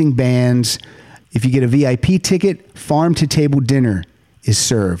 amazing bands. If you get a VIP ticket, farm-to-table dinner is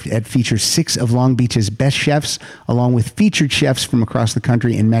served. It features 6 of Long Beach's best chefs, along with featured chefs from across the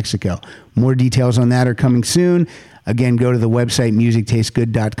country and Mexico. More details on that are coming soon. Again, go to the website,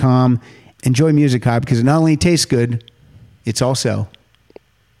 musictastesgood.com. Enjoy music, Kyle, because it not only tastes good, it's also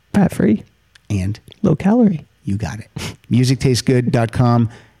fat-free and low calorie. You got it. musictastesgood.com.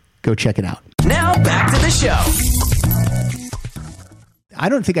 Go check it out. Now back to the show. I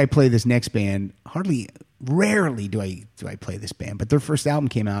don't think I play this next band. Rarely do I play this band, but their first album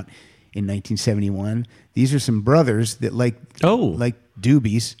came out in 1971. These are some brothers that like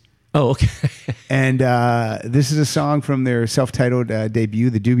Doobies. Oh, okay. And this is a song from their self-titled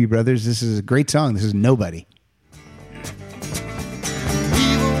debut, the Doobie Brothers. This is a great song. This is Nobody.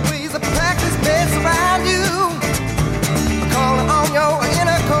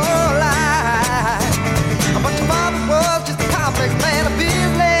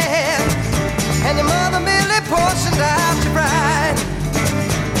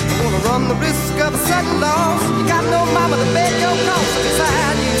 Run the risk of a sudden loss. You got no mama to beg your cross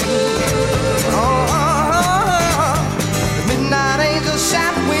beside you. The midnight angels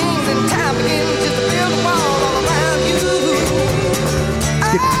shine wings and time begins just to build a wall all around you.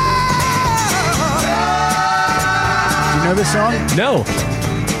 You know this song? No.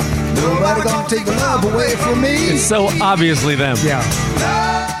 Nobody gonna take the love away from me. It's so obviously them. Yeah.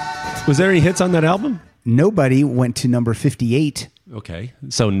 Was there any hits on that album? Nobody went to number 58. Okay,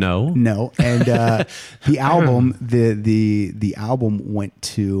 so no, and the album, the album went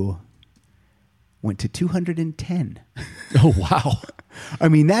to 210. Oh wow! I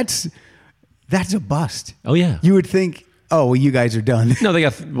mean that's a bust. Oh yeah, you would think. Oh well, you guys are done. No, they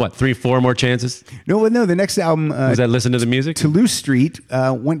got what 3-4 more chances. No, the next album was that Listen to the Music. Toulouse Street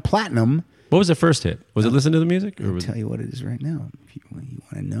went platinum. What was the first hit? Was it Listen to the Music? I'll tell you what it is right now. If you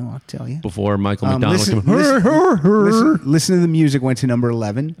want to know, I'll tell you. Before Michael McDonald Listen to the Music went to number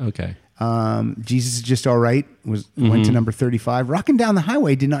 11. Okay. Jesus Is Just All Right went to number 35. Rockin' Down the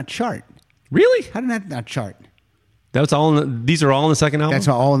Highway did not chart. Really? How did that not chart? That's all. These are all in the second album? That's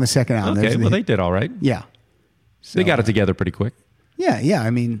all in the second album. Okay, well, they did all right. Yeah. So, they got it together pretty quick. Yeah.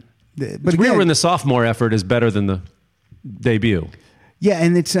 I mean, but We Were in the Sophomore effort is better than the debut. Yeah,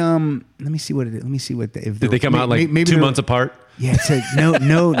 and it's let me see what it is. Let me see what did they come out like maybe 2 months apart? Yeah, it's like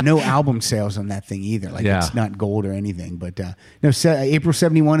no album sales on that thing either. Like it's not gold or anything. But April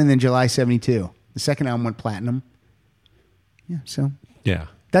 71 and then July 72. The second album went platinum. Yeah, so yeah,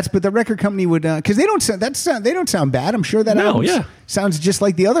 but the record company would because they don't sound bad. I'm sure that album sounds just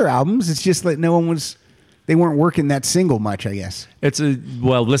like the other albums. It's just that they weren't working that single much. I guess it's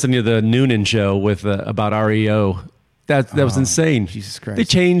listening to the Noonan show with about REO. That was insane. Jesus Christ. They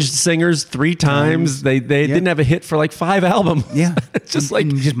changed singers 3 times. They didn't have a hit for like 5 albums. Yeah. It's just like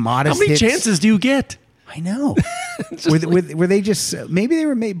just modest how many hits. chances do you get? I know. Were they just maybe they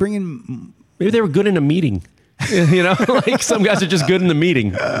were bringing maybe they were good in a meeting. You know, like some guys are just good in the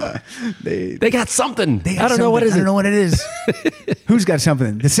meeting. They got something. I don't know what is I it. don't know what it is. Who's got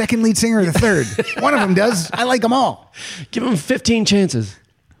something? The second lead singer or the third? One of them does. I like them all. Give them 15 chances.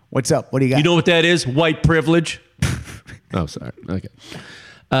 What's up? What do you got? You know what that is? White privilege. Oh, sorry. Okay.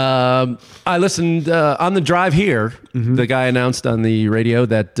 I listened on the drive here. The guy announced on the radio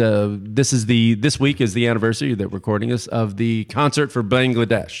that this week is the anniversary that we're recording this of the concert for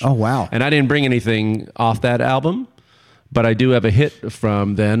Bangladesh. Oh, wow. And I didn't bring anything off that album, but I do have a hit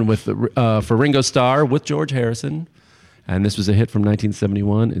from then with for Ringo Starr with George Harrison. And this was a hit from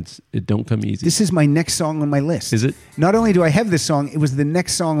 1971. It Don't Come Easy. This is my next song on my list. Is it? Not only do I have this song, it was the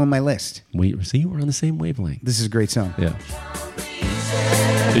next song on my list. See, we're on the same wavelength. This is a great song. Yeah.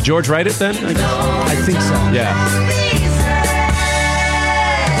 Did George write it then? I think so. Yeah.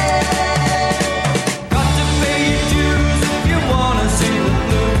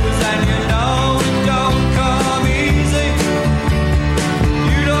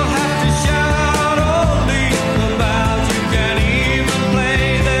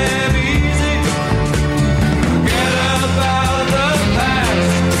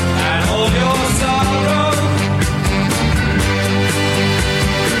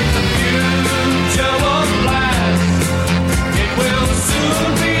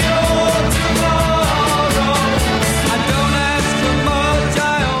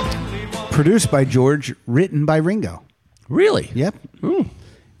 Produced by George, written by Ringo. Really? Yep.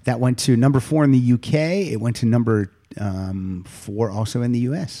 That went to number 4 in the UK. It went to number 4 also in the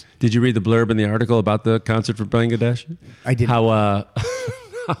US. Did you read the blurb in the article about the concert for Bangladesh? I did. How I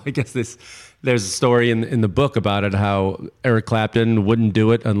guess there's a story in the book about it. How Eric Clapton wouldn't do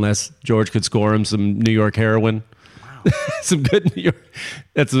it unless George could score him some New York heroin. Wow. Some good New York.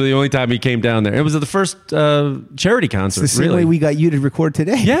 That's the only time he came down there. It was the first charity concert. It's the same really. way we got you to record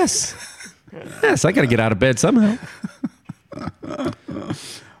today. Yes. Yes, I got to get out of bed somehow.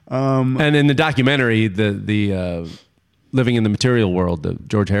 And in the documentary, the Living in the Material World, the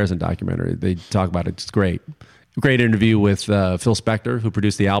George Harrison documentary, they talk about it. It's great. Great interview with Phil Spector, who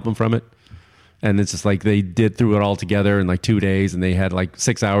produced the album from it. And it's just like they threw it all together in like 2 days, and they had like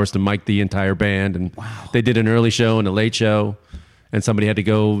 6 hours to mic the entire band. And they did an early show and a late show. And somebody had to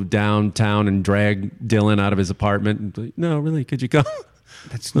go downtown and drag Dylan out of his apartment. And be like, no, really, could you go?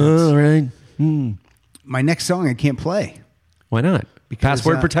 That's nuts. All right. My next song I can't play. Why not? Because,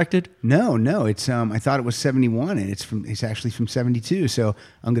 Password protected? No. It's I thought it was 71, and it's actually from 72. So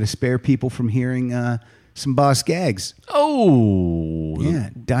I'm going to spare people from hearing some Boss Gags. Oh, yeah,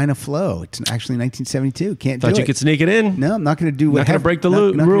 Dinah Flow. It's actually 1972. Can't do it. Thought you could sneak it in. No, I'm not going to do what Not gonna break the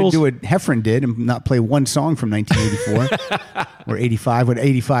not gonna rules. do what Heffron did and not play one song from 1984 or 85. What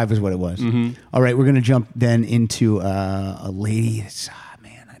 85 is what it was. All right, we're going to jump then into a lady.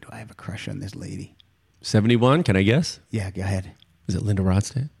 I have a crush on this lady. 71, can I guess? Yeah, go ahead. Is it Linda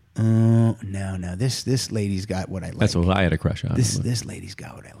Ronstadt? No. This lady's got what I like. That's what I had a crush on. This lady's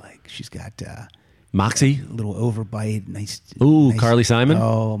got what I like. She's got Moxie? a little overbite, nice. Ooh, nice, Carly Simon?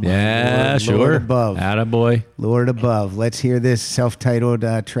 Oh, my yeah, Lord, sure. Lord above. Attaboy. Lord above. Let's hear this self-titled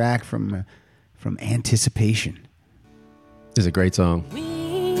track from Anticipation. This is a great song.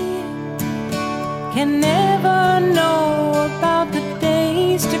 Can never know about the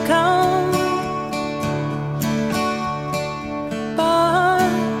days to come, but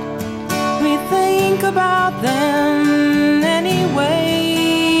we think about them anyway.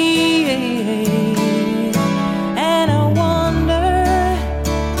 And I wonder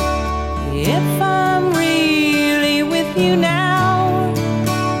if I'm really with you now,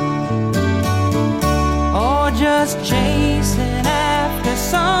 or just chasing after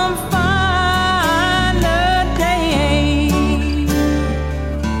some finer day.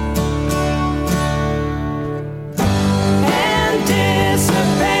 Anticipation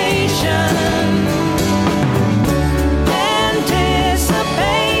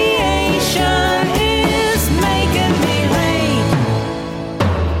is making me late.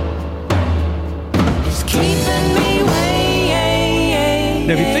 It's keeping me waiting.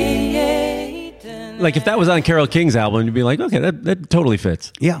 Now, if you think, like, if that was on Carole King's album, you'd be like, okay, that totally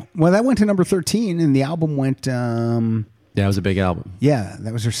fits. Yeah. Well, that went to number 13, and the album went. Yeah, it was a big album. Yeah,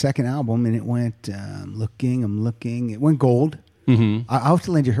 that was her second album, and it went. I'm looking. It went gold. Mm-hmm. I'll have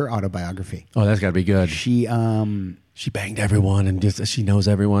to lend you her autobiography. Oh, that's got to be good. She banged everyone, and just she knows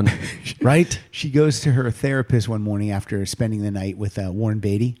everyone, right? She goes to her therapist one morning after spending the night with Warren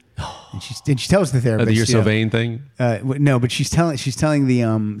Beatty, and she tells the therapist, The You're So Vain thing. No, but she's telling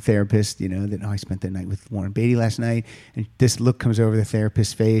the therapist, that I spent the night with Warren Beatty last night, and this look comes over the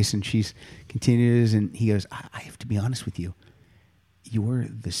therapist's face, and she continues, and he goes, I have to be honest with you, you're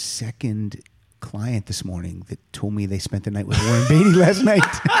the second client this morning that told me they spent the night with Warren Beatty last night.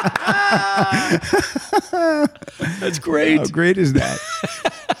 That's great. How great is that?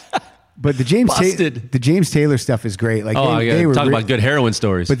 But the James Taylor stuff is great. Like they were talking about good heroin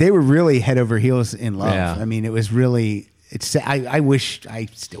stories. But they were really head over heels in love. Yeah. I mean, it was really. I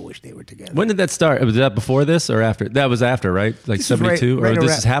still wish they were together. When did that start? Was that before this or after? That was after, right? Like This was 72, right or around-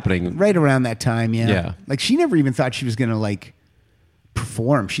 this is happening right around that time. Yeah. Yeah. Like she never even thought she was gonna like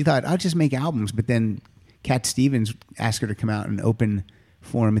perform. She thought I'll just make albums. But then Cat Stevens asked her to come out and open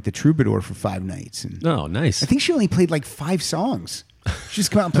for him at the Troubadour for 5 nights. And Oh, nice. I think she only played like 5 songs. She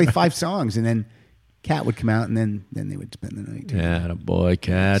just come out and play 5 songs, and then Cat would come out, and then they would spend the night. Yeah, the boy,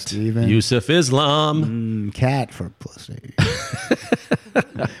 Cat. Steven. Yusuf Islam. Cat for pussy.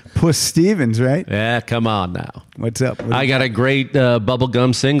 Puss Stevens, right? Yeah, come on now. What's up? I got a great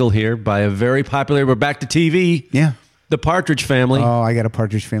bubblegum single here by a very popular, we're back to TV. Yeah. The Partridge Family. Oh, I got a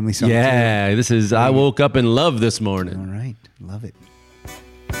Partridge Family song. Yeah, this is I Woke Up in Love This Morning. All right. Love it.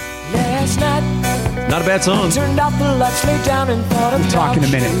 Last night, Not a bad song. turned out the lights, lay down and thought about We'll talk in a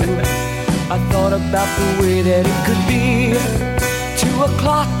minute. you. I thought about the way that it could be 2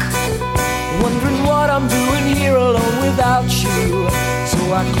 o'clock, wondering what I'm doing here alone without you. So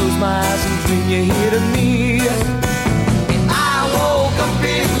I close my eyes and dream you're here to me. And I woke up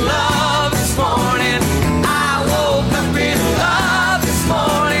in love this morning. I woke up in love this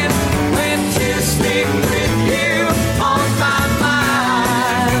morning. Went to sleep with you on my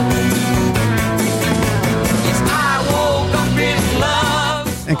mind. Yes, I woke up in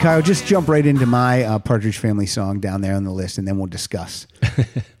love. And Kyle, just jump right into my Partridge Family song down there on the list, and then we'll discuss.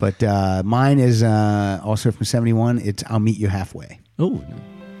 But mine is also from 71. It's I'll Meet You Halfway. Oh,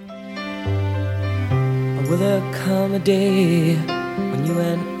 Will there come a day when you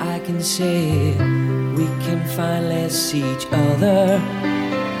and I can say we can finally see each other?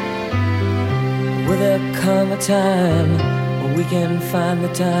 Will there come a time when we can find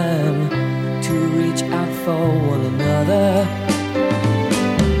the time to reach out for one another?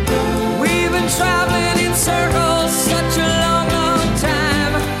 We've been traveling in circles such a long, long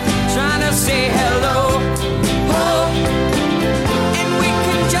time, trying to say hello. Oh, and we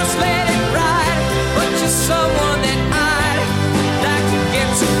can just let it ride, but you're someone that I'd like to get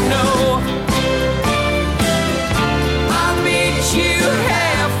to know. I'll meet you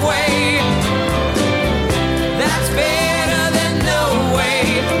halfway. That's better than no way.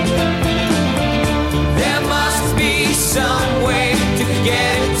 There must be some way to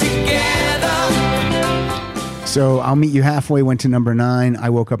get it together. So I'll Meet You Halfway went to number 9. I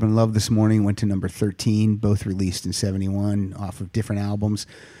Woke Up in Love This Morning went to number 13. Both released in 71 off of different albums.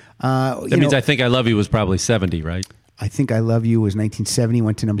 that means I Think I Love You was probably 70, right? I Think I Love You was 1970,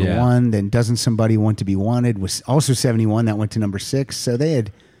 went to number Yeah. 1. Then Doesn't Somebody Want to Be Wanted was also 71. That went to number 6. So they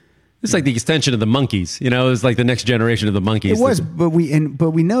had. It's like the extension of the Monkees. You know, it was like the next generation of the Monkees. It was, but we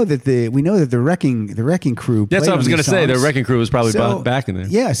know that the Wrecking Crew. That's played what I was on going these to say. The songs. Wrecking Crew was probably So, back in there.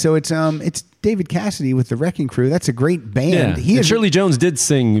 Yeah, so it's David Cassidy with the Wrecking Crew. That's a great band. Yeah. And Shirley Jones did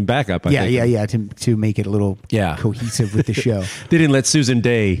sing backup. I think. Yeah, to make it a little cohesive with the show. They didn't let Susan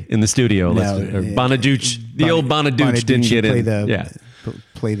Day in the studio. No, Bonaduce, the old Bonaduce didn't get in.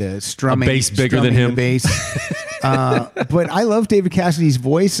 Play the strumming, A bass bigger than strumming him. the bass. But I love David Cassidy's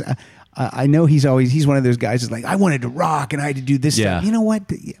voice. I know he's one of those guys that's like, I wanted to rock and I had to do this Yeah. stuff. You know what?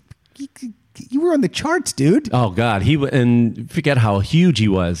 You were on the charts, dude. Oh God, and forget how huge he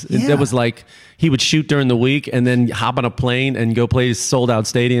was. Yeah. That was like he would shoot during the week and then hop on a plane and go play sold out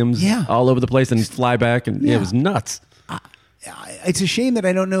stadiums all over the place and fly back, and it was nuts. It's a shame that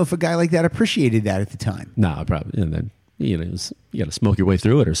I don't know if a guy like that appreciated that at the time. No, probably. And then you got to smoke your way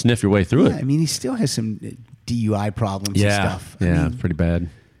through it or sniff your way through Yeah, it. I mean, he still has some DUI problems and stuff. I Yeah, mean, pretty bad.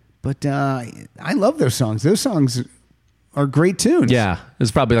 but I love those songs. Those songs are great tunes. Yeah,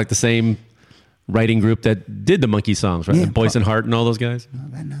 it's probably like the same writing group that did the Monkey songs, right? Yeah, Boyce and Hart and all those guys.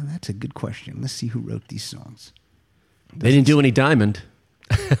 No, that's a good question. Let's see who wrote these songs. They didn't do any Diamond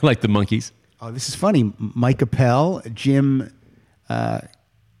like the Monkees. Oh, this is funny. Mike Appel, Jim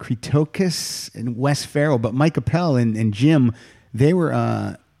Kretokis, and Wes Farrell. But Mike Appel and Jim, they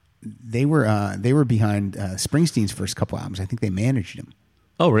were behind Springsteen's first couple albums. I think they managed him.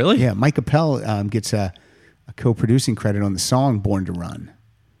 Oh, really? Yeah, Mike Appel gets a co-producing credit on the song "Born to Run."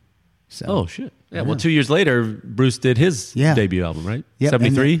 So, Oh shit! Yeah. Well, 2 years later, Bruce did his debut album, right? Yep,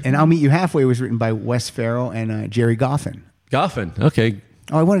 73. And "I'll Meet You Halfway" was written by Wes Farrell and Jerry Goffin. Goffin. Okay.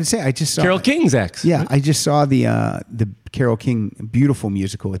 Oh, I wanted to say I just saw Carole King's ex. Yeah, I just saw the Carole King beautiful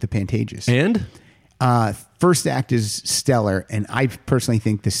musical at the Pantages. And first act is stellar, and I personally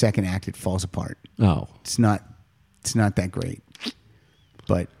think the second act it falls apart. Oh, it's not that great,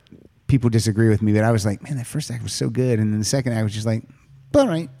 but people disagree with me, but I was like, man, that first act was so good, and then the second act was just like, all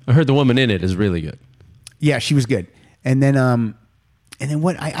right. I heard the woman in it is really good. Yeah, she was good. And then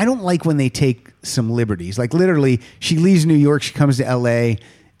what I don't like when they take some liberties. Like literally, she leaves New York, she comes to L.A.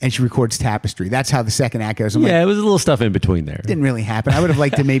 and she records Tapestry. That's how the second act goes. I'm Yeah, like, it was a little stuff in between there. didn't really happen. I would have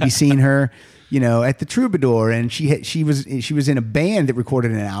liked to maybe seen her, at the Troubadour, and she was in a band that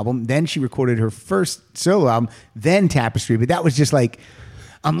recorded an album. Then she recorded her first solo album, then Tapestry. But that was just like,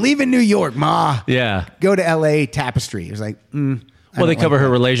 I'm leaving New York, Ma. Yeah. Go to L.A. Tapestry. It was like, Well, they cover her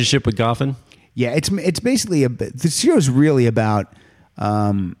relationship with Goffin. Yeah, it's basically the show's really about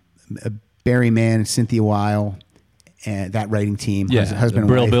Barry Mann and Cynthia Weil and that writing team. Yeah, husband and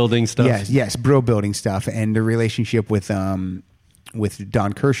Brill wife. building stuff. Yes, Brill building stuff, and the relationship with Don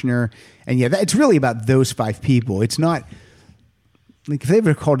Kirshner, and it's really about those 5 people. It's not like if they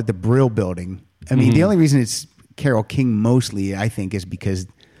ever called it the Brill building. I mean, the only reason it's Carole King mostly, I think, is because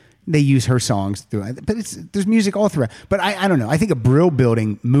they use her songs throughout, but there's music all throughout. But I don't know. I think a Brill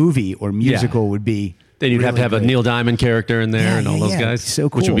building movie or musical would be. Then you'd really have to have great. a Neil Diamond character in there and all those guys. So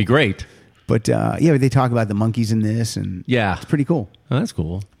cool. Which would be great. But they talk about the monkeys in this, and it's pretty cool. Oh, that's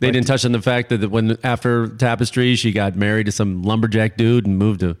cool. They didn't touch on the fact that when after Tapestry, she got married to some lumberjack dude and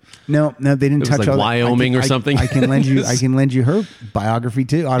moved to. No, they didn't touch like all that. Wyoming or something. I can lend you her biography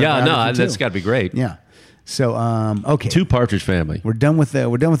too. Yeah, no, that's got to be great. Yeah. So okay, 2 Partridge Family. We're done with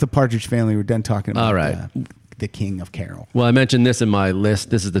the Partridge Family. We're done talking about all right. The King of Carol. Well, I mentioned this in my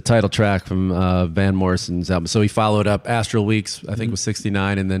list. This is the title track from Van Morrison's album. So he followed up Astral Weeks, I think it was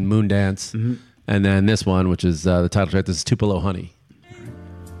 69, and then Moondance, and then this one, which is the title track. This is Tupelo Honey.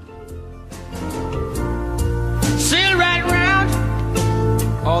 Sail right round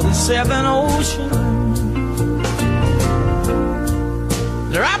all the 7 oceans.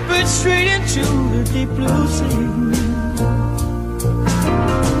 Drop it straight into the deep blue sea.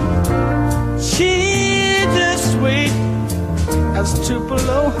 She's as sweet as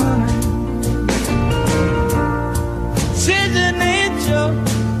Tupelo honey. She's an angel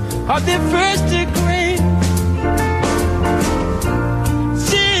of the first degree.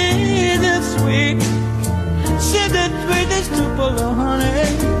 She's as sweet. She's as sweet as Tupelo honey.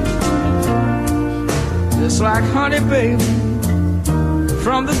 Just like honey, baby,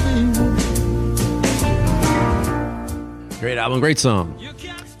 from the bee. Great album, great song.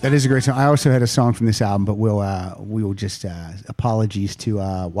 That is a great song. I also had a song from this album, but we will just apologies to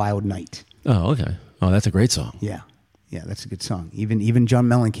Wild Night. Oh, okay. Oh, that's a great song. Yeah, that's a good song. Even John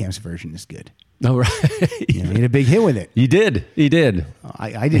Mellencamp's version is good. Oh, right. He had a big hit with it. He did.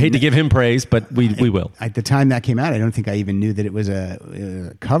 I hate to give him praise, but we will. At the time that came out, I don't think I even knew that it was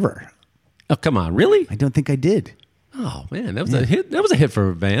a cover. Oh, come on, really? I don't think I did. Oh man, that was a hit. That was a hit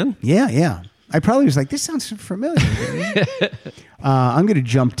for Van. Yeah. I probably was like, this sounds familiar. I'm going to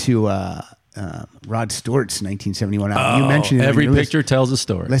jump to Rod Stewart's 1971 album. You mentioned it. Every picture tells a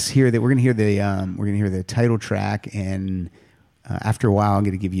story. Let's hear that. We're going to hear the title track, and after a while, I'm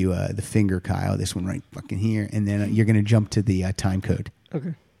going to give you the finger, Kyle. This one right fucking here, and then you're going to jump to the time code.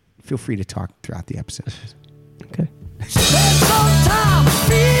 Okay. Feel free to talk throughout the episode. Okay. Spend some time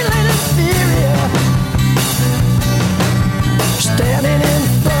feeling inferior, standing in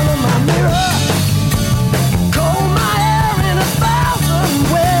front of my mirror, comb my hair in 1,000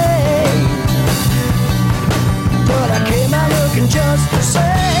 ways, but I came out looking just the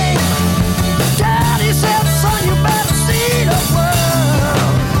same. Daddy said, son, you better see the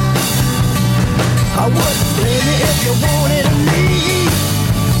world. I wouldn't blame you if you wanted to leave,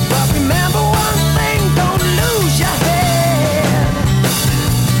 but remember one thing, don't lose your head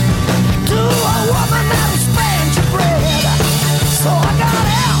to a woman that'll spend your bread. So I got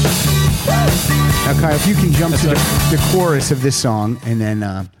out. Now, Kyle, if you can jump to the chorus of this song, and then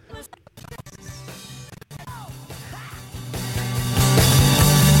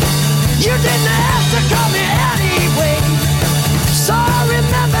You didn't have to come here anyway. So I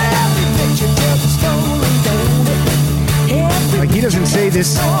remember every picture tells a story, don't it? like he doesn't say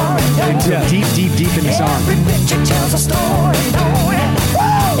this until deep in the song. Every picture tells a story, don't it?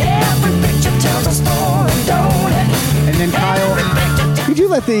 Every picture tells a story, don't it? And then Kyle, could you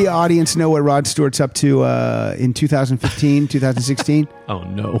let the audience know what Rod Stewart's up to in 2015, 2016? Oh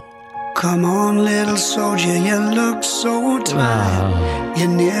no. Come on, little soldier, you look so tired. You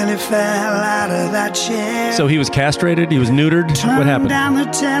nearly fell out of that chair. So he was castrated? He was neutered? What happened? Turn down the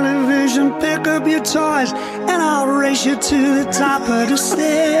television, pick up your toys, and I'll race you to the top of the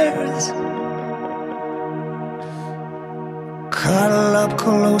stairs. Cuddle up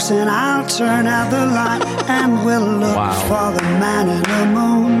close and I'll turn out the light, and we'll look for the man in the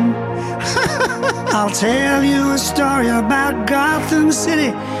moon. I'll tell you a story about Gotham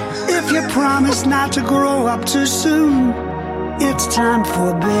City, If you promise not to grow up too soon, it's time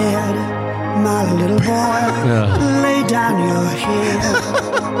for bed. My little boy, lay down your head.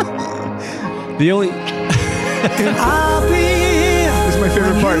 The only... And I'll be here. This is my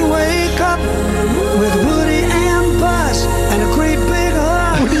favorite when part. you wake up with Woody and Buzz and a great big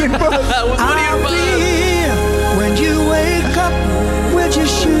hug. Woody and Buzz. I'll be here when you wake up with your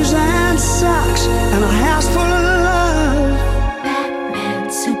shoes and socks and a house full of love. Batman,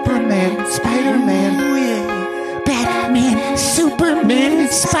 Superman, Spider-Man. Oh, yeah. Batman, Superman,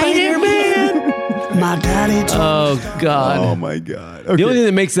 Spider-Man. My daddy told Oh, God. Oh, my God. The only thing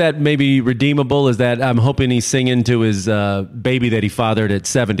that makes that maybe redeemable is that I'm hoping he's singing to his baby that he fathered at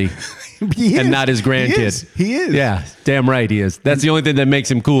 70 and not his grandkid. He is. Yeah, damn right he is. That's the only thing that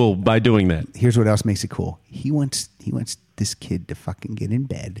makes him cool by doing that. Here's what else makes it cool. He wants this kid to fucking get in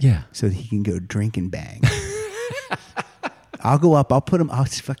bed. Yeah. So that he can go drink and bang. I'll go up. I'll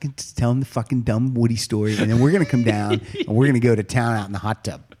just fucking tell him the fucking dumb Woody story, and then we're gonna come down and we're gonna go to town out in the hot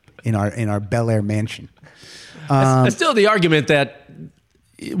tub in our Bel Air mansion. I still the argument that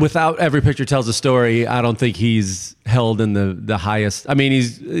without Every Picture Tells a Story, I don't think he's held in the highest. I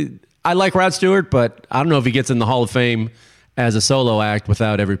mean, I like Rod Stewart, but I don't know if he gets in the Hall of Fame as a solo act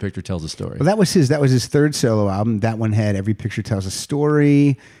without Every Picture Tells a Story. Well, that was his third solo album. That one had Every Picture Tells a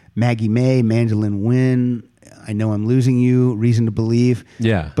Story, Maggie May, Mandolin Wind, I Know I'm Losing You, Reason to Believe.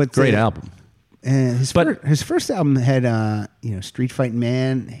 Yeah, but great album. And his first album had Street Fighting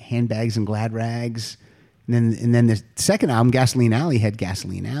Man, Handbags and Glad Rags, and then the second album, Gasoline Alley, had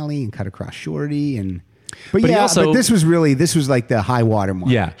Gasoline Alley and Cut Across Shorty, but this was like the high water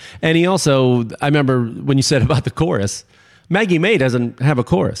mark. Yeah, and he also, I remember when you said about the chorus, Maggie May doesn't have a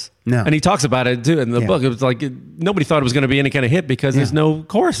chorus. No. And he talks about it too in the book. It was like nobody thought it was going to be any kind of hit because there's no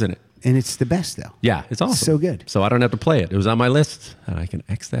chorus in it. And it's the best, though. Yeah, it's awesome. So good. So I don't have to play it. It was on my list, and I can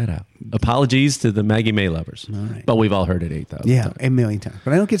X that out. Apologies to the Maggie May lovers. All right. But we've all heard it 8,000 Yeah, times. 1 million times.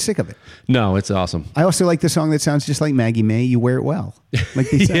 But I don't get sick of it. No, it's awesome. I also like the song that sounds just like Maggie May, You Wear It Well.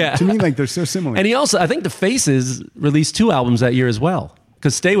 Like they sound, Yeah. To me, like they're so similar. And he also, I think the Faces released 2 albums that year as well.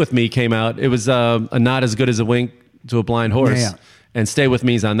 Because Stay With Me came out. It was a Not As Good As a Wink to a Blind Horse. Yeah. And Stay With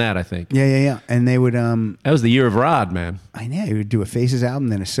Me's on that, I think. Yeah. And they would... that was the year of Rod, man. I know. He would do a Faces album,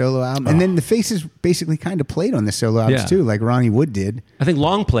 then a solo album. And then the Faces basically kind of played on the solo albums, too, like Ronnie Wood did. I think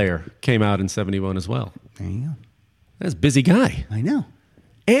Long Player came out in 71 as well. There you go. That's a busy guy. I know.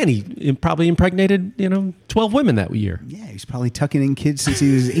 And he probably impregnated, 12 women that year. Yeah, he's probably tucking in kids since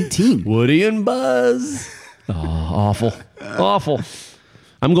he was 18. Woody and Buzz. Oh, awful. Awful.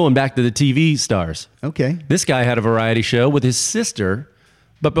 I'm going back to the TV stars. Okay. This guy had a variety show with his sister,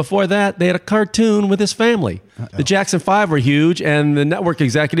 but before that, they had a cartoon with his family. Uh-oh. The Jackson 5 were huge, and the network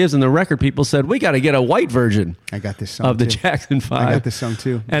executives and the record people said, we got to get a white version I got this song of the too. Jackson 5. I got this song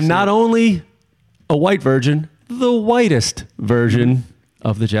too. And not only a white version, the whitest version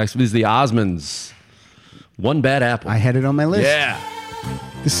of the Jackson. This is the Osmonds. One Bad Apple. I had it on my list. Yeah.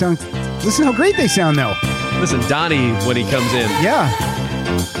 This song, listen how great they sound, though. Listen, Donnie, when he comes in. Yeah.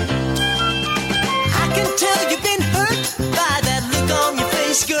 I can tell you've been hurt by that look on your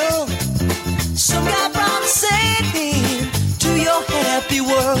face, girl. Some guy brought Satan to your happy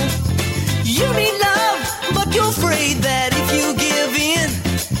world. You need love, but you're afraid that if you give in,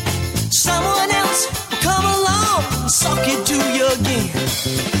 someone else will come along and suck it to you again.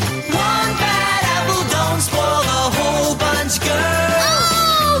 One bad apple don't spoil the whole bunch, girl.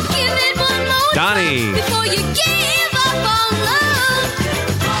 Oh, give it one more Donnie. time before you give up on love.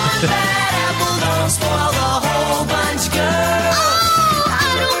 One bad apple don't spoil the whole bunch, girl. Oh,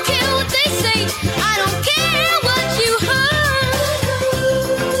 I don't care what they say. I don't care what you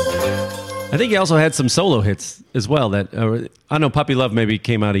heard. I think he also had some solo hits as well. That I know Puppy Love maybe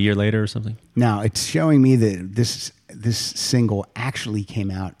came out a year later or something. Now, it's showing me that this single actually came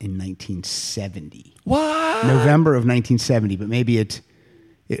out in 1970. What? November of 1970, but maybe it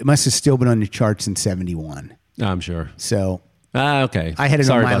must have still been on the charts in 71. I'm sure. So okay. I had it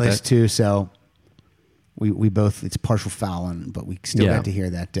Sorry on my about list that. too. So we both, it's partial foul, but we still Yeah. got to hear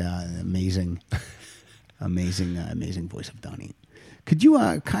that amazing voice of Donnie. Could you,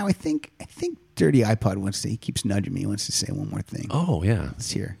 Kyle? I think Dirty iPod wants to. He keeps nudging me. He wants to say one more thing. Oh yeah.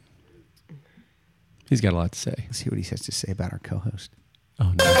 Let's hear. He's got a lot to say. Let's hear what he has to say about our co-host.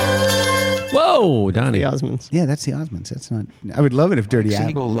 Oh no! Whoa, Donnie. The Osmonds. Yeah, that's the Osmonds. That's not. I would love it if Dirty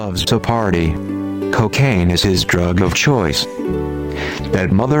Siegel loves to party. Cocaine is his drug of choice. That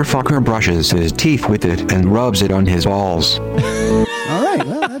motherfucker brushes his teeth with it and rubs it on his balls. All right.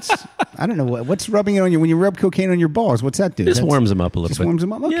 Well, that's. I don't know what's rubbing it on you when you rub cocaine on your balls. What's that do? Just warms them up a little just bit. warms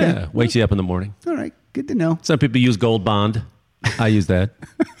them up. Okay. Yeah, wakes you up in the morning. All right. Good to know. Some people use Gold Bond. I use that.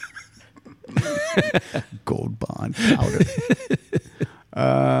 Gold Bond powder.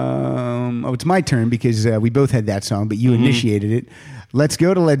 It's my turn because we both had that song, but you initiated it. Let's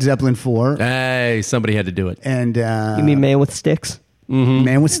go to Led Zeppelin 4. Hey, somebody had to do it. And you mean Man with Sticks?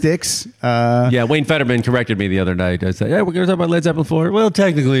 Man with Sticks. Yeah, Wayne Fetterman corrected me the other night. I said, "Yeah, we're going to talk about Led Zeppelin 4." Well,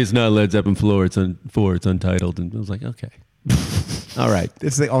 technically, it's not Led Zeppelin 4. It's untitled. And I was like, okay. All right.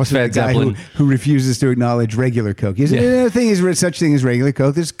 It's also Fed the guy Zeppelin. who refuses to acknowledge regular Coke. The thing is, such thing as regular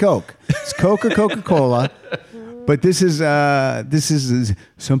Coke. There's Coke. It's Coke or Coca-Cola. But this is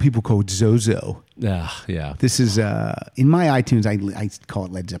some people call it Zozo. Yeah. This is in my iTunes. I call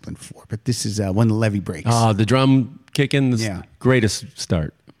it Led Zeppelin 4, but this is when the levee breaks. Oh, the drum kicking. Yeah, greatest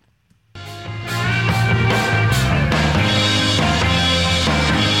start.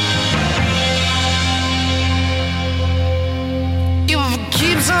 If it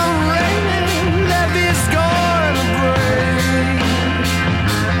keeps on raining, levee's gonna break.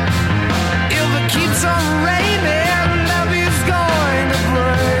 If it keeps on raining, levee's going to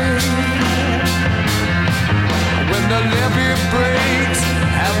break. When the levee breaks,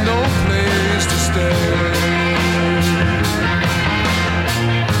 have no place to stay.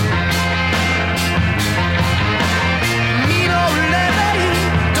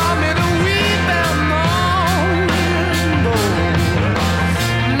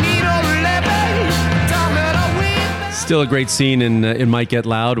 Still a great scene in Might Get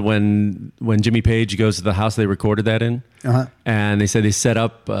Loud when Jimmy Page goes to the house they recorded that in. Uh-huh. And they said they set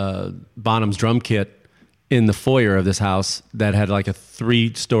up Bonham's drum kit in the foyer of this house that had like a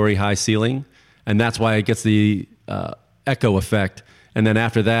 3-story high ceiling. And that's why it gets the echo effect. And then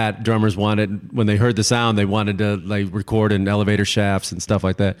after that, drummers wanted, when they heard the sound, they wanted to like record in elevator shafts and stuff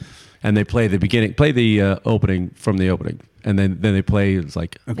like that. And they play the opening from the opening. And then they play, it's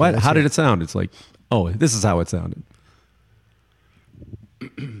like, Okay, what? let's How hear did it sound? It's like, oh, this is how it sounded.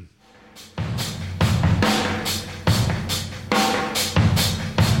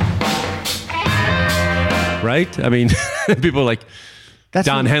 Right? I mean, people are like,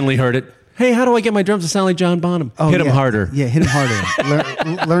 Don Henley heard it. Hey, how do I get my drums to sound like John Bonham? Hit him harder. Yeah, hit him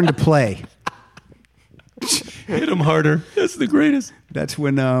harder. Learn to play. Hit him harder. That's the greatest. That's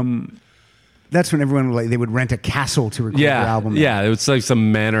when everyone they would rent a castle to record their album. Yeah, it was like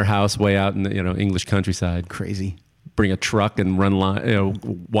some manor house way out in the English countryside. Crazy. Bring a truck and run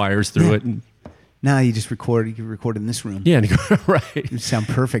wires through it. And, now you just record. You can record in this room. yeah, right. It would sound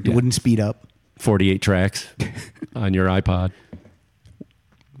perfect. It wouldn't speed up. 48 tracks on your iPod.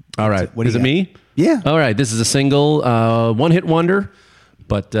 All right. What do Is you it got? me? Yeah. All right. This is a single, one-hit wonder,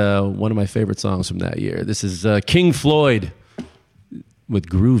 but one of my favorite songs from that year. This is King Floyd with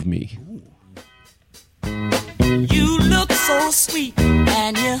Groove Me. You look so sweet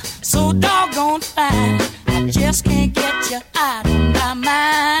and you're so doggone fine. I just can't get you out of my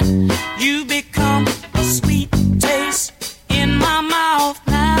mind. You become a sweet taste in my mouth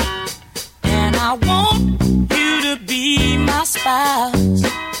now. And I want you to be my spouse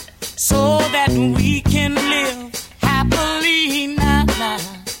so that we can live happily now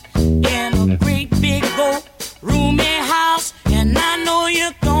in a great big old roomy house. And I know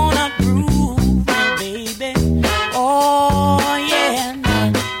you're gonna groove me, baby. Oh yeah,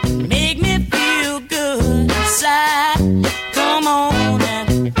 now make me feel good inside. Come on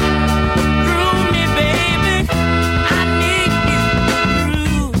and groove me, baby. I need you to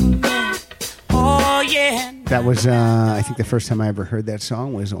groove me. Oh yeah. That was, I think, the first time I ever heard that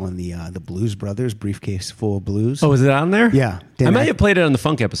song was on the Blues Brothers Briefcase Full of Blues. Oh, is it on there? Yeah. I might have played it on the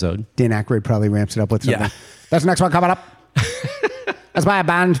Funk episode. Dan Aykroyd probably ramps it up with something. Yeah. That's the next one coming up. That's by a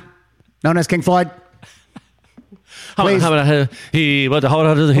band known as King Floyd. Please enjoy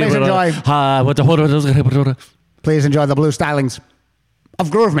the blue stylings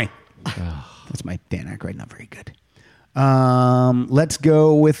of Groove Me. That's my Dan Aykroyd, not very good. Let's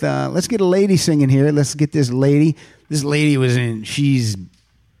go with let's get a lady singing here. Let's get this lady. This lady was in. She's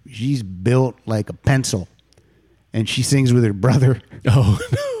built like a pencil, and she sings with her brother. Oh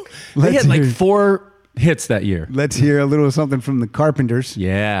no! They had like 4 hits that year. Let's hear a little something from the Carpenters.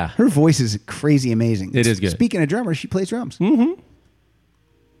 Yeah, her voice is crazy amazing. It is good. Speaking of drummers, she plays drums. Mm-hmm.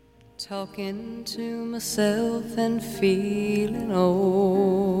 Talking to myself and feeling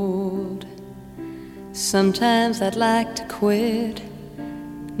old. Sometimes I'd like to quit.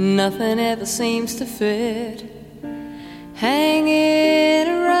 Nothing ever seems to fit. Hanging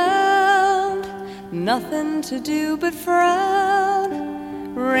around, nothing to do but frown.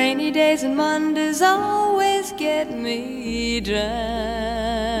 Rainy days and Mondays always get me down.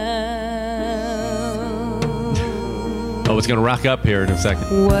 Oh, it's gonna rock up here in a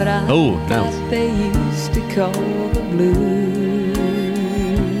second. What I bounce. they used to call the blues.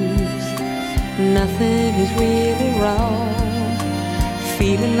 nothing is really wrong.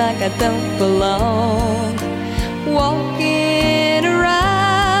 Feeling like I don't belong. Walking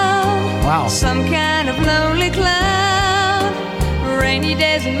around. Wow. Some kind of lonely clown. Rainy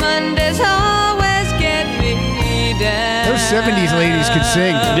days and Mondays always get me down. Those 70s ladies could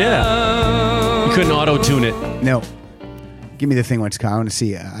sing. Yeah. You couldn't auto-tune it. No. Give me the thing once, Kyle. I want to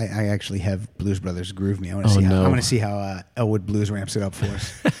see. I actually have Blues Brothers Groove Me. I want to see. no. I want to see how Elwood Blues ramps it up for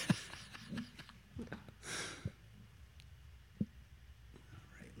us.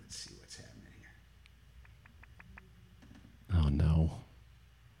 Oh, no.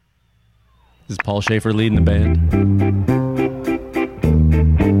 Is Paul Schaefer leading the band?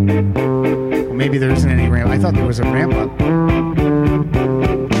 Well, maybe there isn't any ramp. I thought there was a ramp up.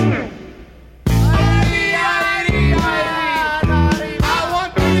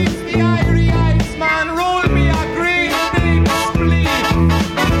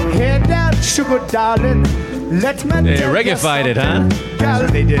 Sugar darling, let me They reggae-fied it, huh? That's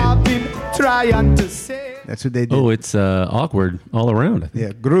what they did. That's what they did. Oh, it's awkward all around.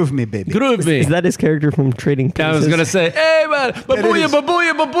 Yeah, groove me, baby. Groove me. Is that his character from Trading Places? I was going to say, hey, man, babuya,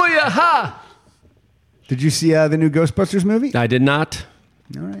 babuya, babuya, ha! Did you see the new Ghostbusters movie? I did not.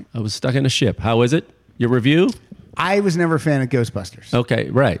 All right. I was stuck in a ship. How is it? Your review? I was never a fan of Ghostbusters. Okay,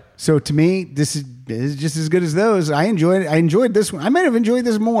 right. So to me, this is just as good as those. I enjoyed this one. I might have enjoyed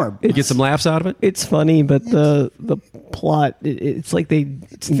this more. You get some laughs out of it? It's funny, but the plot, it's like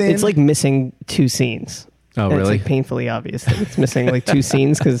it's like missing two scenes. Oh, And really? It's like painfully obvious that it's missing like two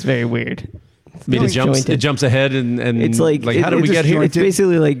scenes because it's very weird. I mean, it jumps ahead and it's like how did we get here? It's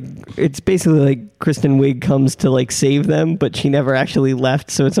basically like Kristen Wiig comes to like save them, but she never actually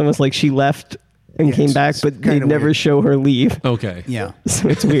left. So it's almost like she left and came back, but they never weird. show her leave. Okay. Yeah. So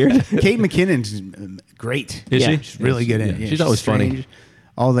it's weird. Kate McKinnon's great. Is she? She's really good at it. Yeah, Yeah, she's always funny.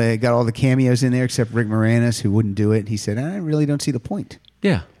 Got all the cameos in there except Rick Moranis, who wouldn't do it. He said, I really don't see the point.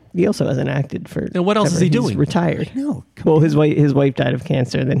 Yeah. He also hasn't acted for. And what else ever. is he He's doing? Retired. No. Well, his wife died of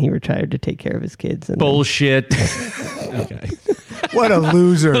cancer, and then he retired to take care of his kids. And Bullshit. Okay. What a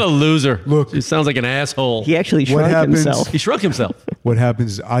loser. What a loser. Look. He sounds like an asshole. He actually shrunk himself. He shrunk himself. What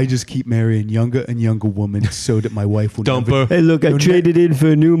happens is I just keep marrying younger and younger women so that my wife will Dump never... her. Hey, look, I No, traded in for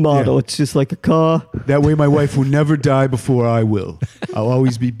a new model. Yeah. It's just like a car. That way my wife will never die before I will. I'll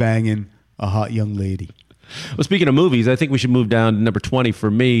always be banging a hot young lady. Well, speaking of movies, I think we should move down to number 20 for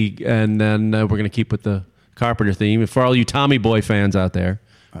me, and then we're going to keep with the Carpenter theme. For all you Tommy Boy fans out there,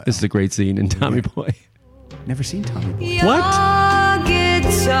 this is a great scene in Tommy Boy. Never seen Tommy Boy. Your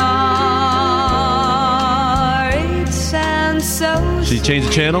guitar, it sounds so Should you change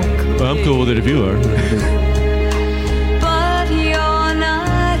the channel? Well, I'm cool with it if you are. but you're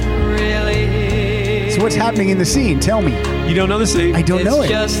not really. So what's happening in the scene? Tell me. You don't know the scene? I don't know it.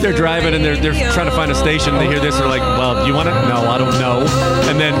 They're driving and they're trying to find a station. They hear this. They're like, well, do you want it? No, I don't know.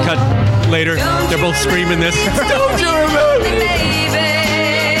 And then cut later. They're both screaming this. Don't you remember?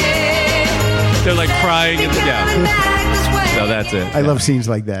 They're like crying. And, yeah. No, that's it. I love scenes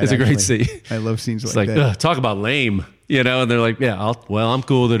like that. It's a great actually. scene. I love scenes It's like like, that. ugh, talk about lame. You know, and they're like, yeah, I'm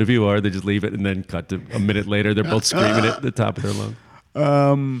cool with it if you are. They just leave it and then cut to a minute later. They're both screaming at the top of their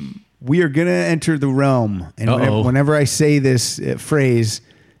lungs. We are going to enter the realm. And whenever I say this phrase,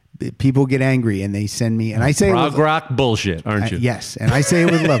 people get angry and they send me. And I say Prog rock bullshit, aren't you? Yes. And I say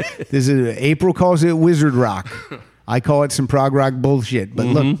it with love. April calls it wizard rock. I call it some prog rock bullshit. But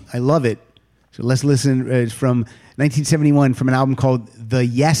look, I love it. So let's listen. It's from 1971 from an album called The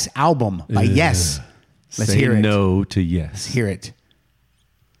Yes Album by Yes. Let's Say hear it. no to yes. Let's hear it.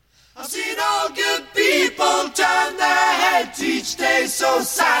 I've seen all good people turn their heads each day, so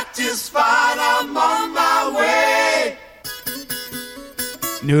satisfied I'm on my way.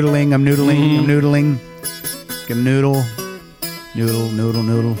 Noodling, I'm noodling, I'm noodling. Gonna noodle.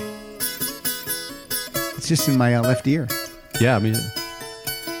 Noodle. It's just in my left ear. Yeah, I mean,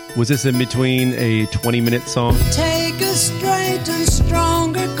 was this in between a 20-minute song? Take a straight and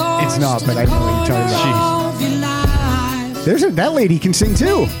stronger course. It's not, but I know what you're talking about. Of your life. That lady can sing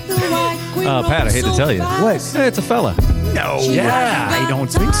too. Pat, I hate to tell you. What? It's a fella. No. Yeah. I don't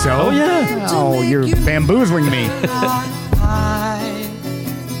think so. Oh, yeah. Oh, you're bamboozling me.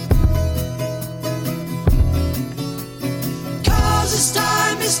 Cause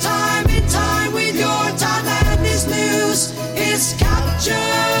it's time in time with your time and this news is captured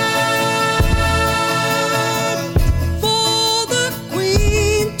for the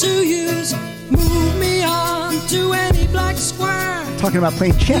queen to use. Move me on to any black square. Talking about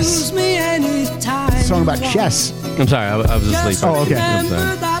playing chess. Use me anytime. Song about chess. I'm sorry, I was asleep. Oh, okay. I'm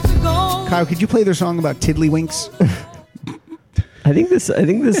sorry. Kyle, could you play their song about tiddlywinks? I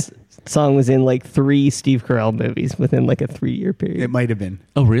think this song was in like 3 Steve Carell movies within like a 3-year period. It might have been.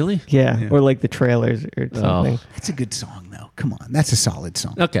 Oh, really? Yeah, or like the trailers or something. That's a good song, though. Come on, that's a solid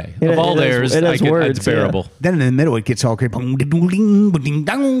song. Okay, It- of all it has- theirs, it has words, it's bearable. Then in the middle, it gets all great. Yeah, Yeah,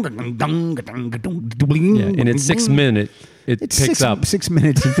 and in 6 minutes, it It's picks up. 6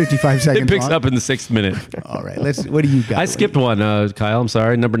 minutes and 55 seconds. It picks long. up in the 6th minute. All right, what do you got? I skipped one, Kyle. I'm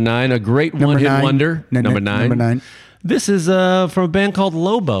sorry. Number 9, a great Number one-hit 9. wonder. Number 9. Number 9. This is from a band called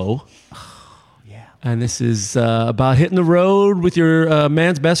Lobo. And this is about hitting the road with your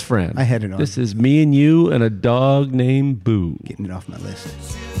man's best friend. I had it on. This is Me and You and a Dog Named Boo. Getting it off my list.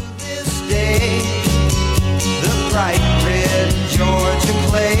 This day, the bright red Georgia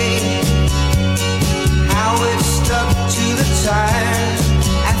clay, how it stuck to the tires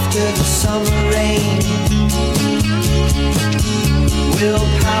after the summer rain, will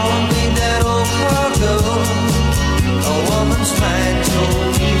power me that old cargo. A woman's mind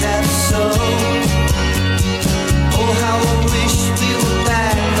told me that's so. Oh, how I wish we were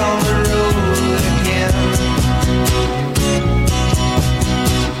back on the road again.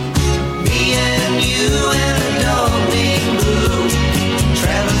 Me and you and a dog named Blue,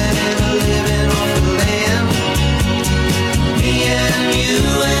 traveling and living off the land. Me and you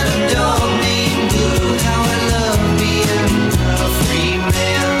and a dog named Blue, how I love being a free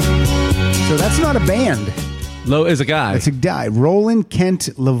man. So that's not a band. Lo is a guy. It's a guy, Roland Kent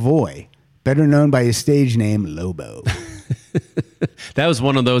Lavoie, better known by his stage name Lobo. That was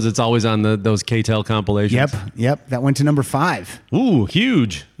one of those that's always on those K-Tel compilations. Yep. That went to number 5. Ooh,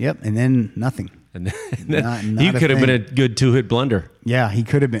 huge. Yep, and then nothing. And then Not he a could have been a thing. good 2-hit blunder. Yeah, he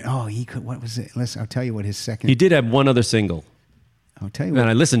could have been. Oh, he could. What was it? I'll tell you what his second. He did have one other single. I'll tell you And what.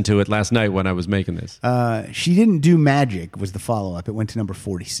 I listened to it last night when I was making this. She Didn't Do Magic was the follow-up. It went to number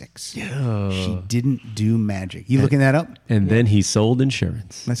 46. She Didn't Do Magic. You looking that up? And then he sold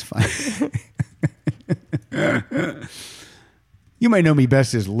insurance. That's fine. You might know me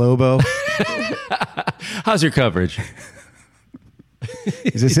best as Lobo. How's your coverage?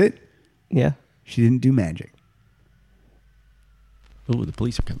 Is this it? Yeah. She Didn't Do Magic. Oh, the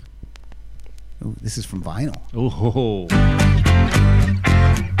police are coming. Oh, this is from vinyl. Oh.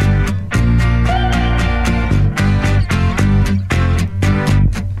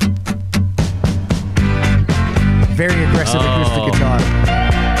 Very aggressive acoustic guitar.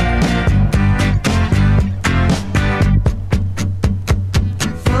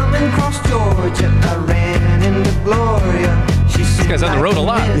 Thumbing across Georgia, I ran into Gloria. She This guy's on the road a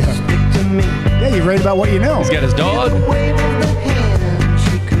lot. Yeah, you write about what you know. He's got his dog. Wave of the hand,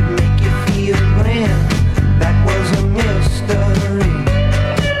 she could make you feel grand. That was a mystery.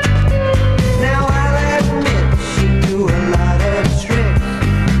 Now I'll admit she knew a lot of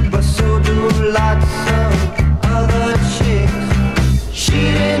tricks, but so do lots of other chicks. She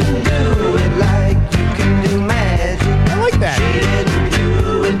didn't do it like you can do magic. I like that. She didn't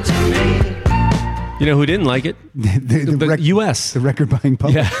do it to me. You know who didn't like it? The U.S. The record buying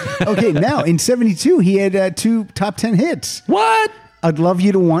public. Yeah. Okay, now in 72, he had 2 top 10 hits. What? I'd Love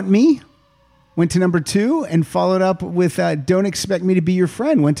You to Want Me went to number 2 and followed up with Don't Expect Me to Be Your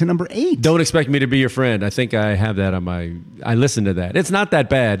Friend went to number 8. Don't Expect Me to Be Your Friend. I think I have that on my... I listened to that. It's not that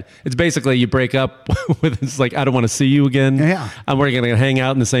bad. It's basically you break up with... It's like, I don't want to see you again. Yeah. We're going to hang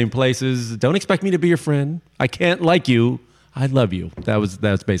out in the same places. Don't expect me to be your friend. I can't like you. I love you.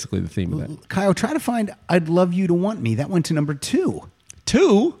 That's basically the theme of that. Kyle, try to find I'd Love You to Want Me. That went to number 2.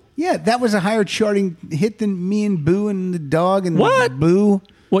 2? Yeah, that was a higher charting hit than Me and Boo and the Dog and What? Boo.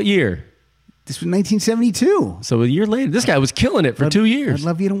 What year? This was 1972. So a year later. This guy was killing it for 2 years. I'd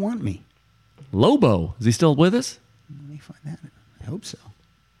Love You to Want Me. Lobo. Is he still with us? Let me find that. I hope so.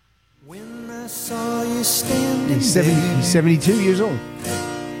 When I saw you standing He's 72 years old.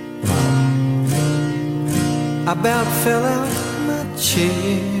 I about fell out my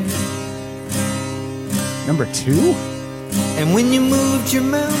chair. Number 2? And when you moved your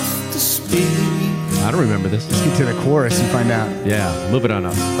mouth to speak, I don't remember this. Let's get to the chorus and find out. Yeah, move it on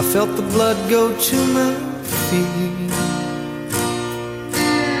up. I felt the blood go to my feet.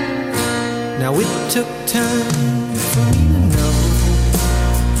 Now it took time for me to know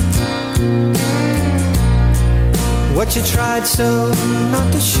what you tried so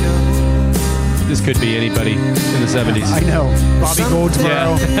not to show. This could be anybody in the 70s. I know. Bobby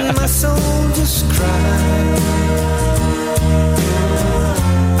Goldsboro. Yeah. My soul just cried.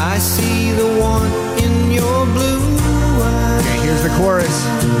 I see the one in your blue eyes. Okay, here's the chorus.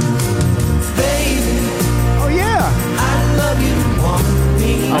 Baby, Oh, yeah. I love you, want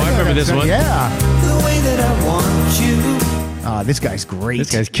me. Oh, I remember this one. Yeah. The way that I want you. This guy's great.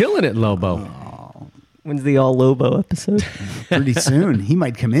 This guy's killing it, Lobo. When's the All Lobo episode? pretty soon. He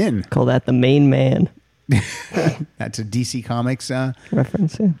might come in. Call that the main man. That's a DC Comics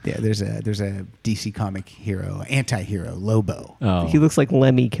reference. Yeah. Yeah, there's a DC comic hero, anti-hero, Lobo. Oh. He looks like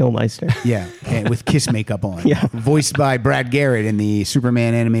Lemmy Kilmister. Yeah, and with Kiss makeup on. Yeah. Voiced by Brad Garrett in the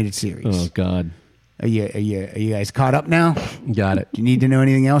Superman animated series. Oh God. Are you guys caught up now? Got it. Do you need to know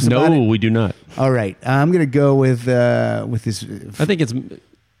anything else about it? No, we do not. All right. I'm going to go with this. I think it's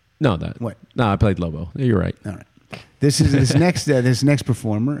What? No, I played Lobo. You're right. All right. This next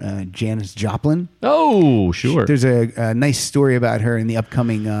performer, Janis Joplin. Oh, sure. There's a nice story about her in the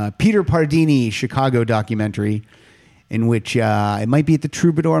upcoming Peter Pardini Chicago documentary, in which it might be at the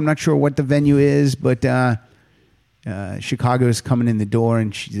Troubadour. I'm not sure what the venue is, but Chicago's coming in the door,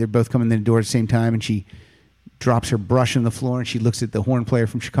 and they're both coming in the door at the same time, and she drops her brush on the floor, and she looks at the horn player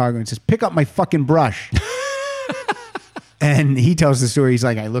from Chicago and says, "Pick up my fucking brush." And he tells the story. He's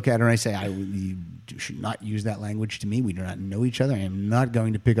like, I look at her and I say, you should not use that language to me. We do not know each other. I am not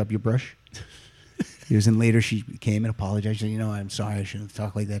going to pick up your brush. Years and later, she came and apologized. She said, I'm sorry. I shouldn't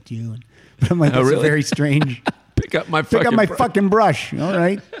talk like that to you. But I'm like, that's really? very strange. Pick up my fucking brush. All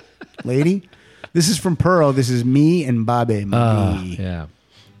right, lady. This is from Pearl. This is Me and Bobby Marie. Yeah.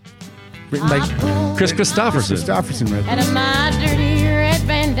 Written by Chris Christopherson. Wrote Out of my dirty red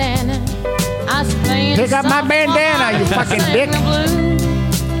bandana, I was playing Pick up my softball, bandana, you fucking sang dick. the blues.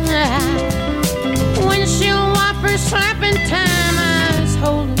 Windshield wipers slapping time, I was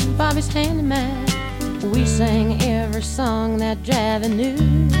holding Bobby's hand in mine. We sang every song that Javi knew.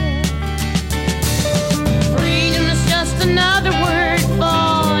 Freedom is just another word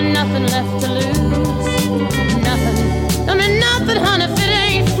for nothing left to lose. Nothing, don't mean nothing, honey, if it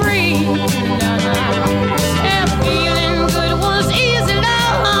ain't free. Yeah, feeling good was easy,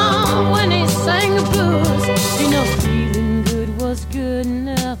 love, when he sang the blues. You know, feeling good was good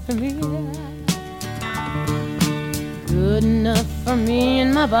enough for me. Good enough for me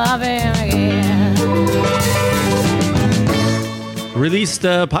and my Bobby, yeah. Released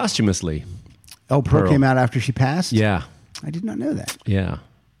posthumously. Oh, Pearl came out after she passed? Yeah. I did not know that. Yeah.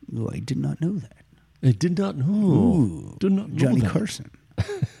 Ooh, I did not know that. I did not know. Ooh, Did not know Johnny that. Carson.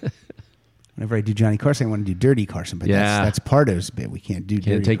 Whenever I do Johnny Carson, I want to do Dirty Carson, but Yeah. that's Pardo's bit. We can't do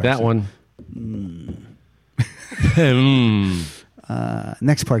Dirty Can't take that Carson. one.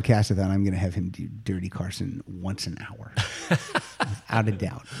 Next podcastathon, I'm going to have him do Dirty Carson once an hour, without a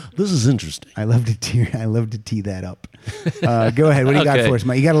doubt. This is interesting. I love to tee that up. Go ahead. What do you got Okay. for us,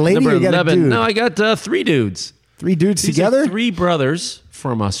 Mike? You got a lady Number or you got 11. a dude? No, I got three dudes. Three dudes These together? are three brothers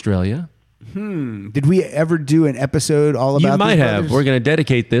from Australia. Did we ever do an episode all about You might these have. brothers? We're going to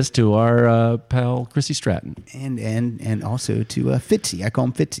dedicate this to our pal Chrissy Stratton. And also to Fitzy. I call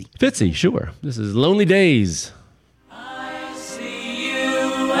him Fitzy. Fitzy, sure. This is Lonely Days.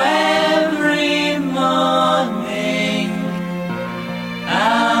 Every morning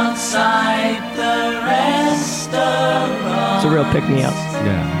outside the restaurant, It's a real pick-me-up.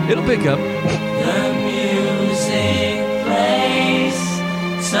 Yeah. It'll pick up. the music plays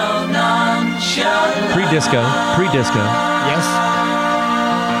so nonchalant. Pre-disco. Yes.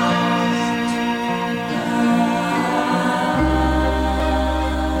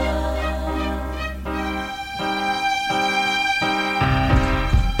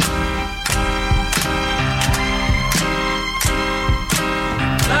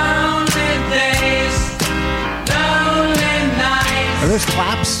 Lonely days, lonely nights. Are those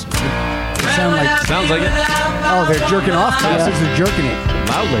claps? They sound like. Sounds like it. Oh, they're jerking off claps. They're jerking it.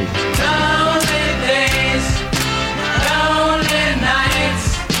 Loudly. Lonely days, lonely nights.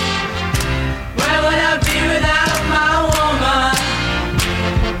 Where would I be without my woman?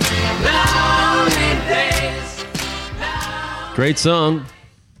 Lonely days. Great song.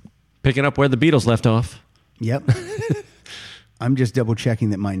 Picking up where the Beatles left off. Yep. I'm just double checking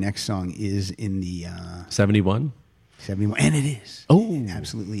that my next song is in the 71. 71, and it is. Oh, it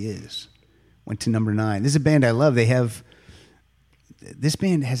absolutely is. Went to number 9. This is a band I love. This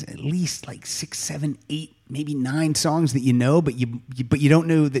band has at least like 6, 7, 8, maybe 9 songs that you know, but you don't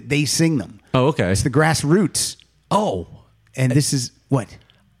know that they sing them. Oh, okay. It's the Grassroots. Oh, and this is what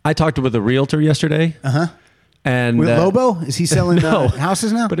I talked with a realtor yesterday. And with Lobo. Is he selling no,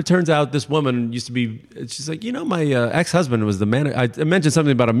 houses now? But it turns out this woman used to be. She's like, my ex-husband was the man. I mentioned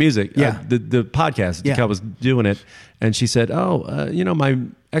something about a music. Yeah. The podcast. Yeah. I was doing it, and she said, my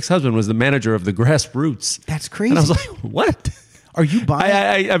ex-husband was the manager of the Grassroots. That's crazy. And I was like, what? Are you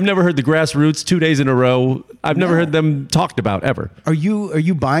buying? I've never heard the Grassroots 2 days in a row. I've never heard them talked about ever. Are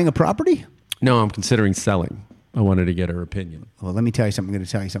you buying a property? No, I'm considering selling. I wanted to get her opinion. Well, let me tell you something. I'm going to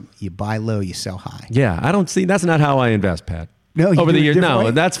tell you something. You buy low, you sell high. Yeah, I don't see. That's not how I invest, Pat. No, you over do the it years. different No,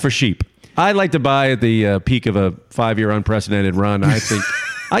 way? that's for sheep. I'd like to buy at the peak of a 5-year unprecedented run. I think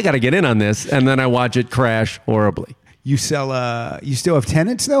I got to get in on this, and then I watch it crash horribly. You sell. You still have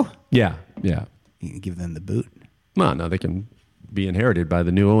tenants though. Yeah. You can give them the boot. Well, no, they can be inherited by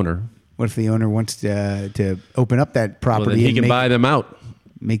the new owner. What if the owner wants to open up that property? Well, then he can buy them out.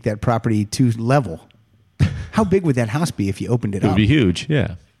 Make that property 2 level. How big would that house be if you opened it up? It would be huge.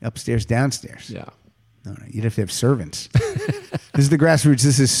 Yeah. Upstairs, downstairs. Yeah. No, you'd have to have servants. This is the Grassroots.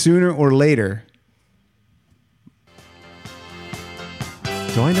 This is Sooner or Later.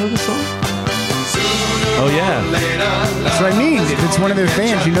 Do I know the song? Oh, yeah. That's what I mean. If it's one of their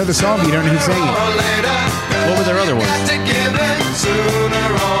fans, you know the song, but you don't know who's singing it. What were their other ones?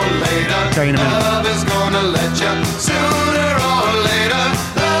 Tell you in a minute. Love is gonna let you. Sooner or later,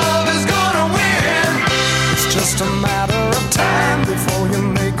 love is gonna win. It's just a matter of time before you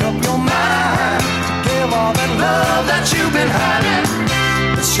make up your mind to give all that love that you've been hiding.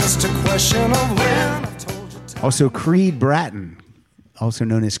 It's just a question of when. Also, Creed Bratton, also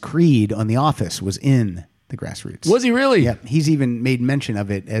known as Creed on The Office, was in the Grassroots. Was he really? Yeah. He's even made mention of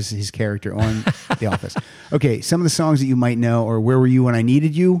it as his character on The Office. Okay, some of the songs that you might know are Where Were You When I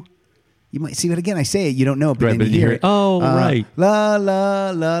Needed You? You might see, but again, I say it, you don't know it, but Right, then but you hear it. Oh, right. La, la,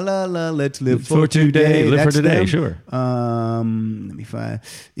 la, la, la, let's live for today. Live for That's today, them. sure. Let me find.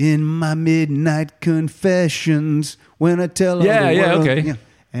 In my midnight confessions, when I tell all the world. okay. Yeah.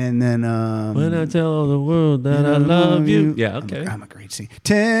 And then When I tell all the world that I love you. Yeah, okay. I'm a great singer.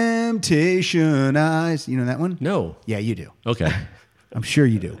 Temptation Eyes. You know that one? No. Yeah, you do. Okay. I'm sure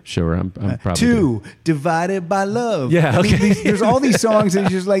you do. Sure, I'm probably 2, Divided by Love. Yeah, I mean, okay. there's all these songs and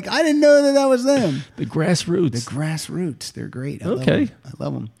you're just like, I didn't know that was them. The Grassroots. The Grassroots. They're great. I Okay.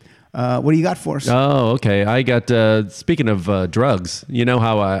 love them. What do you got for us? Oh, okay. I got, speaking of drugs, you know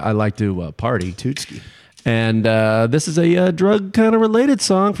how I like to party. Tootski. And this is a drug kind of related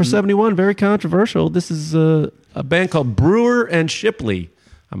song for 71, very controversial. This is a band called Brewer and Shipley.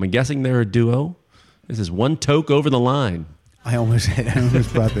 I'm guessing they're a duo. This is One Toke Over the Line. I almost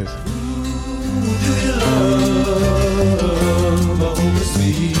brought this.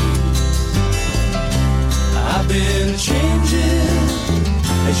 I've been changing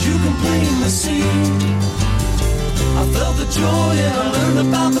as you can plainly see. I felt the joy and I learned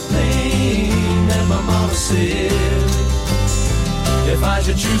about the pain that my mama said. If I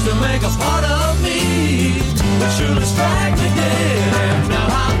should choose to make a part of me, it should have strike me dead. And now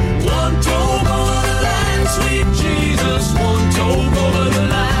I'm one toe over the line, sweet Jesus, one toe over the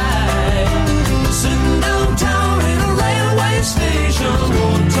line. Sitting downtown in a railway station,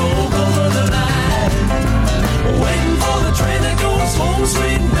 one toe over the line. Waiting for the train that goes home,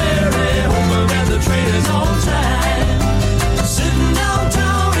 sweet Mary, hoping that the train is on time. Sitting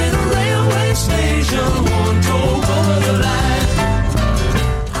downtown in a railway station, one toe over the line.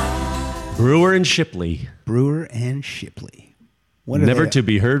 Brewer and Shipley. Brewer and Shipley. What are Never they, to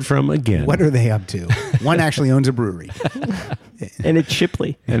be heard from again. What are they up to? One actually owns a brewery. And it's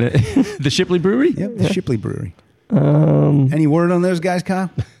Shipley. And the Shipley Brewery? Yep, the Shipley Brewery. Any word on those guys,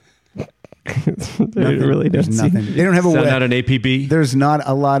 Kyle? They really don't There's nothing. They don't have a Is that web. not an APB? There's not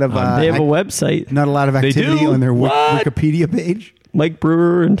a lot of. They have a website. Not a lot of They activity do? on their What? Wikipedia page. Mike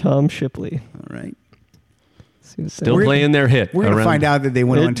Brewer and Tom Shipley. All right. Still playing their hit. We're going to around- find out that they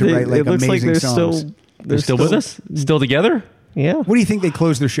went on to write like it looks amazing like they're songs. They're still with us? Still together? Yeah. What do you think they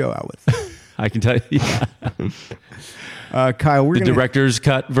closed their show out with? I can tell you. Kyle, we're The gonna, director's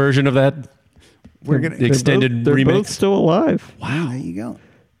cut version of that? We're gonna The extended They're remix? both still alive. Wow, there you go.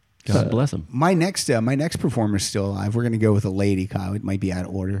 God bless them. My next performer is still alive. We're going to go with a lady, Kyle. It might be out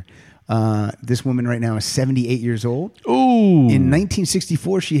of order. This woman right now is 78 years old. Ooh. In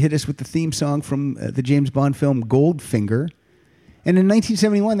 1964, she hit us with the theme song from the James Bond film Goldfinger. And in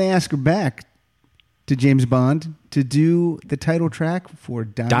 1971, they asked her back to James Bond to do the title track for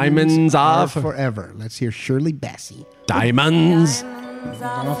Diamonds Are Are Forever. Let's hear Shirley Bassey. Diamonds.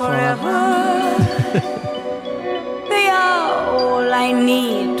 They are all I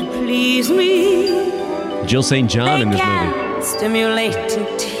need to please me. Jill St. John in this movie. Can stimulate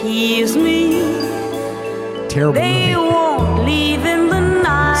and tease me. Terrible They movie. won't leave in the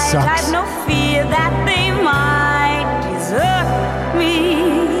night. Sucks. I've no fear that they might desert me.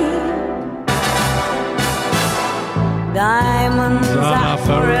 Diamonds are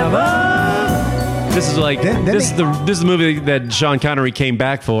forever. This is like this is the movie that Sean Connery came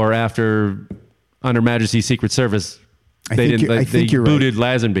back for after On Her Majesty's Secret Service. I They think didn't. you're- I They think you're right. booted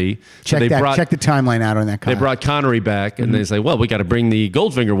Lazenby. So they brought Check the timeline out on that. Kyle. they brought Connery back, and Mhm. they say, "Well, we got to bring the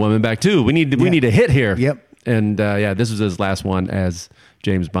Goldfinger woman back too. We need a hit here." Yep. And this was his last one as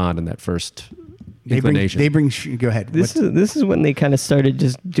James Bond in that first inclination. Go ahead. This is when they kind of started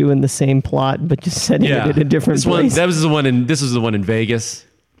just doing the same plot, but just setting it at a different place. This was the one in Vegas.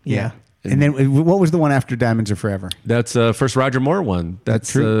 Yeah. And then what was the one after Diamonds Are Forever? That's first Roger Moore one.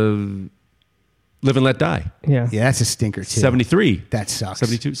 That's Live and Let Die. Yeah. Yeah, that's a stinker too. 73. That sucks.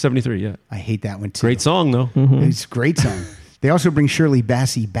 72, 73, yeah. I hate that one too. Great song though. Mm-hmm. It's a great song. They also bring Shirley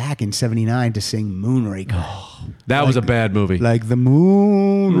Bassey back in 79 to sing Moonraker. That was a bad movie. Like the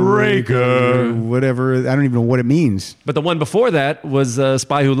Moonraker. Whatever. I don't even know what it means. But the one before that was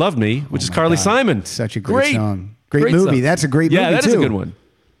Spy Who Loved Me, which is Carly Simon. Such a great song. Great movie. Song. That's a great movie Yeah, that too. is a good one.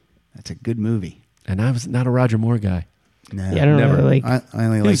 That's a good movie. And I was not a Roger Moore guy. No, I don't never. really like. I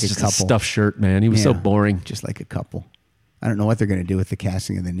only He like was a just couple. a stuffed shirt, man. He was so boring. Just like a couple. I don't know what they're going to do with the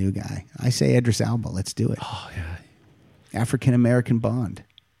casting of the new guy. I say Idris Elba. Let's do it. Oh, yeah. African American Bond.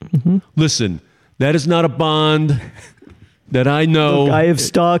 Listen, that is not a Bond that I know. Look, I have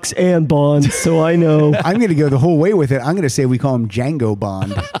stocks and bonds, so I know. I'm going to go the whole way with it. I'm going to say we call him Django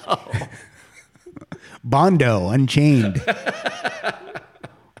Bond. Bondo, Unchained.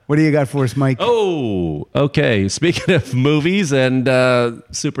 What do you got for us, Mike? Oh, okay. Speaking of movies and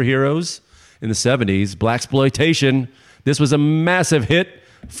superheroes in the 70s, Blaxploitation. This was a massive hit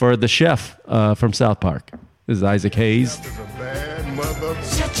for the chef from South Park. This is Isaac Hayes. Shut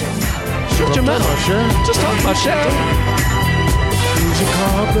your mouth, Chef. Just talk about Chef. He's a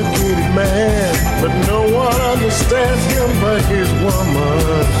complicated man, but no one understands him but his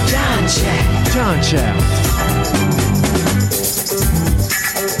woman. John Shaft.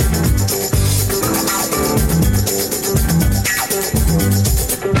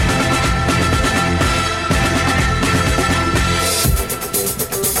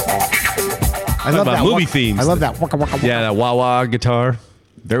 I love that movie themes. I love that. Waka, waka, waka. Yeah, that wah-wah guitar.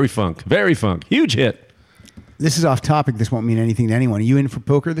 Very funk. Very funk. Huge hit. This is off topic. This won't mean anything to anyone. Are you in for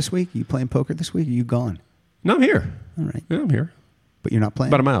poker this week? Are you playing poker this week? Or are you gone? No, I'm here. All right. Yeah, I'm here. But you're not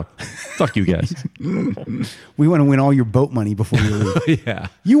playing? But I'm out. Fuck you guys. We want to win all your boat money before you leave. Yeah.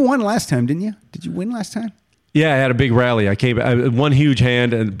 You won last time, didn't you? Did you win last time? Yeah, I had a big rally. I came, one huge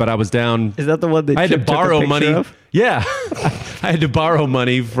hand, but I was down. Is that the one that I had Chip to took a borrow picture money? of? Yeah, I had to borrow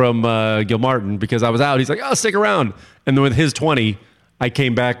money from Gilmartin because I was out. He's like, "Oh, stick around," and then with his 20, I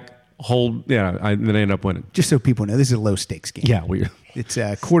came back. Then I ended up winning. Just so people know, this is a low stakes game. Yeah, it's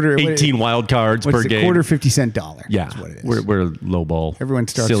a quarter. 18 wild cards per game. Quarter 50-cent dollar. Yeah, that's what it is. We're low ball. Everyone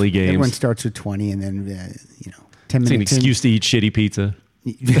starts silly games. Everyone starts with 20, and then 10 It's an minutes. excuse to eat shitty pizza.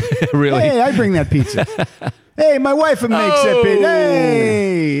 Really? Hey, I bring that pizza. Hey, my wife makes that pizza.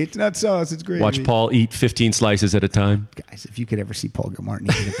 Hey, it's not sauce. It's great. Watch Paul eat 15 slices at a time. Guys, if you could ever see Paul Gilmartin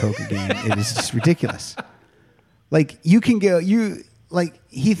eat a poker game, it is just ridiculous. Like you can go,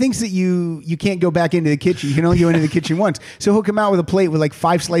 he thinks that you can't go back into the kitchen. You can only go into the kitchen once. So he'll come out with a plate with like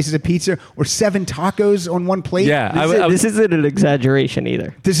 5 slices of pizza or 7 tacos on one plate. Yeah, This isn't an exaggeration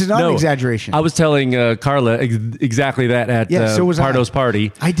either. This is not an exaggeration. I was telling Carla exactly that at so was Pardo's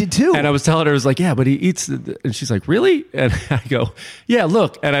party. I did too. And I was telling her, I was like, yeah, but he eats. And she's like, really? And I go, yeah,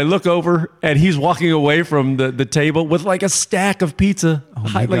 look. And I look over and he's walking away from the table with like a stack of pizza. Oh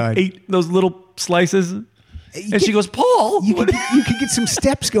my God. Like 8 those little slices. And she goes, Paul. You could get some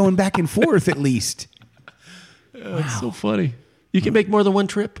steps going back and forth at least. It's so funny. You can make more than one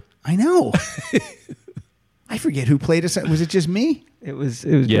trip. I know. I forget who played us. Was it just me? It was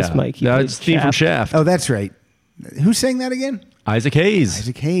just Mike. He That's played theme from Shaft. Shaft. Oh, that's right. Who sang that again? Isaac Hayes.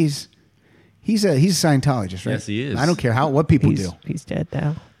 Isaac Hayes. He's a Scientologist, right? Yes, he is. I don't care what people do. He's dead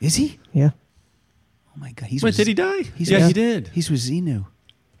now. Is he? Yeah. Oh my God. Wait, did he die? Yeah, he did. He's with Xenu.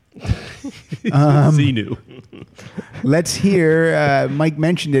 Xenu. Let's hear. Mike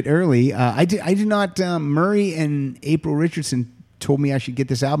mentioned it early. I did not. Murray and April Richardson told me I should get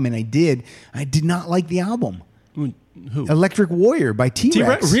this album, and I did. I did not like the album. Who? Electric Warrior by T-Rex.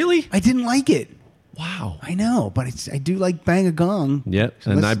 T-Rex? Really? I didn't like it. Wow. I know, but I do like Bang a Gong. Yep.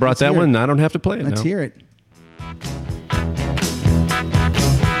 So And I brought that one. I don't have to play it Let's now. hear it.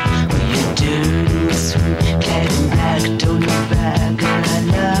 Dirty, sweet, getting back, don't look back, girl, I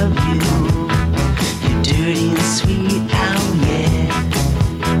love you. You're dirty and sweet, oh yeah.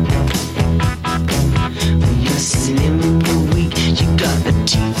 When you're slim and you're weak, you got the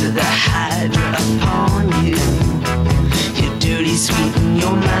teeth of the Hydra upon you. You're dirty, sweet, and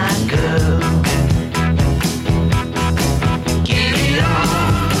you're my girl. Get it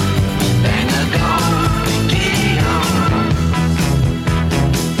on, bang a gong, get it on.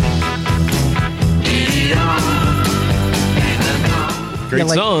 Great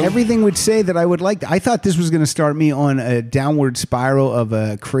good song. Everything would say that I would like that. I thought this was going to start me on a downward spiral of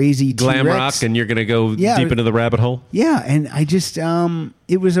a crazy Glam T-Rex. rock, and you're going to go deep into the rabbit hole. Yeah, and I just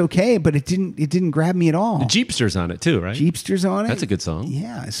it was okay, but it didn't grab me at all. The Jeepster's on it too, right? Jeepster's on it. That's a good song.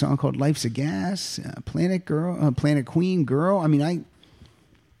 Yeah, a song called "Life's a Gas," Planet Queen, Girl. I mean,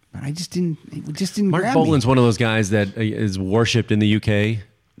 but I just didn't. It just didn't. Mark grab Bolan's me. one of those guys that is worshipped in the UK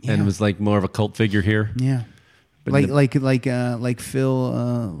and was like more of a cult figure here. Yeah, But like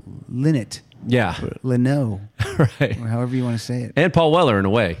Phil Lynott. Yeah, Leno, right, or however you want to say it. And Paul Weller in a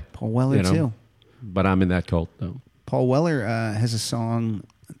way. Paul Weller too. But I'm in that cult though. Paul Weller has a song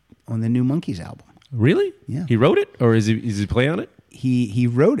on the new Monkees album. Really? Yeah. He wrote it, or is he play on it? He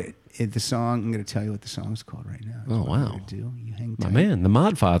wrote it. The song. I'm going to tell you what the song's called right now. Oh wow! You hang My tight. man, the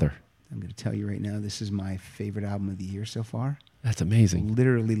Mod Father. I'm going to tell you right now. This is my favorite album of the year so far. That's amazing.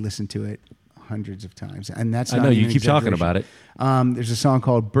 Literally listened to it hundreds of times, and that's. I not know even you keep talking about exaggeration. it. There's a song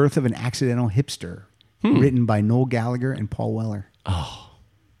called "Birth of an Accidental Hipster," written by Noel Gallagher and Paul Weller. Oh,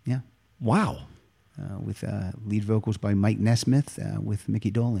 yeah! Wow. With lead vocals by Mike Nesmith, with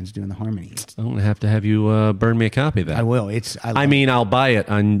Mickey Dolenz doing the harmonies. I'm gonna have to have you burn me a copy of that. I will. I'll buy it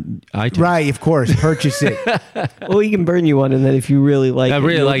on iTunes. Right, of course. Purchase it. Well, he can burn you one, and then if you really like, I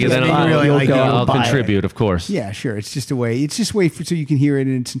really like it, then I'll buy contribute, of course. Yeah, sure. It's just a way. It's just a way so you can hear it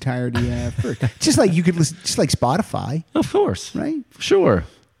in its entirety first. Just like you could listen, just like Spotify, of course. Right? Sure.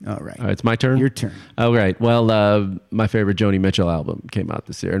 All right. All right, it's my turn. Your turn. All right. Well, my favorite Joni Mitchell album came out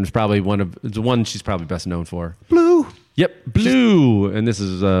this year, and it's probably it's the one she's probably best known for. Blue. Yep, Blue. And this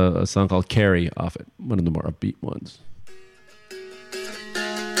is a song called "Carrie" off it. One of the more upbeat ones.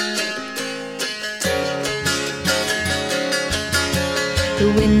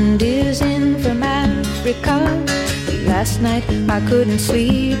 The wind is in from Africa. Last night I couldn't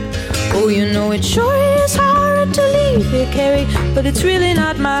sleep. Oh, you know it sure is hard to leave here, Carrie, but it's really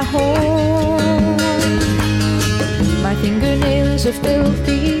not my home. My fingernails are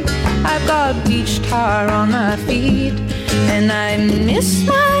filthy. I've got beach tar on my feet, and I miss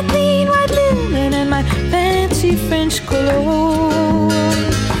my clean white linen and my fancy French cologne.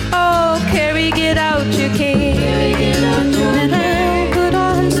 Oh, Carrie, get out your cane and I'll put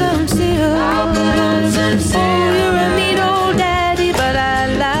on some silk. Oh, you're a mean old daddy, but I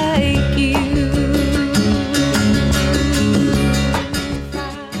like you.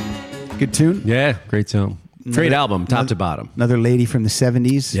 Good tune. Yeah, great song. Great album, top to bottom. Another lady from the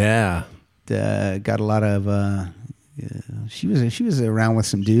 70s. Yeah. Got a lot of. She was around with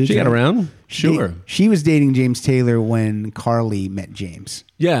some dudes. She got around? Sure. She was dating James Taylor when Carly met James.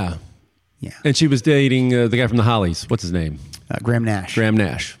 Yeah. Yeah. And she was dating the guy from the Hollies. What's his name? Graham Nash. Graham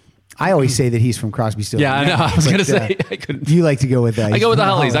Nash. I always say that he's from Crosby, Stills. Yeah, I know. I was going to say. I couldn't. You like to go with that. I go with the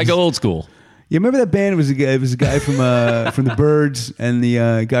Hollies. I go old school. You remember that band? It was a guy from from the Byrds and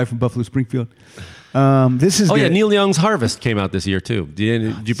the guy from Buffalo Springfield. This is yeah, Neil Young's Harvest came out this year too.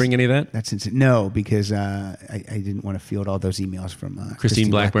 Did you bring any of that? That's insane. No, because I didn't want to field all those emails from Christine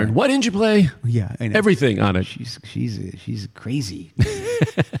Blackburn. Why didn't you play? Yeah, I know. Everything on it. She's crazy.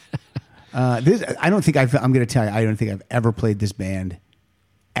 I'm going to tell you, I don't think I've ever played this band,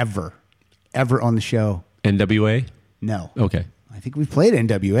 ever on the show. NWA? No. Okay. I think we've played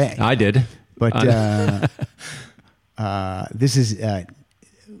NWA. I did, but this is.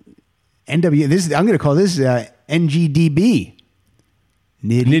 NW. I'm going to call this NGDB.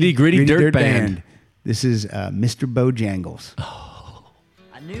 Nitty Gritty Dirt Band. This is Mr. Bojangles.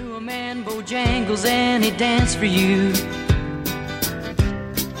 I knew a man, Bojangles, and he danced for you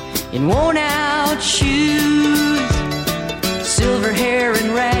in worn-out shoes, silver hair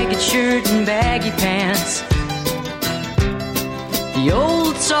and ragged shirt and baggy pants. The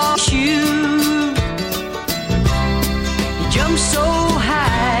old soft shoe. He jumped so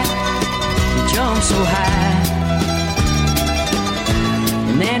high. Jumped so high,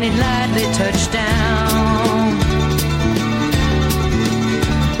 and then it lightly touched down.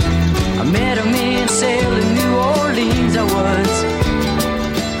 I met him in a sail in New Orleans. I was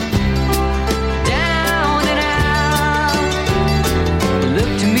down and out. It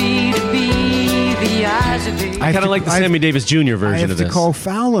looked to me to be the eyes of his. I kind of like the Sammy Davis Jr. version of this. I have to call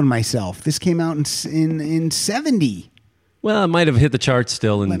foul on myself. This came out in 70. Well, it might have hit the charts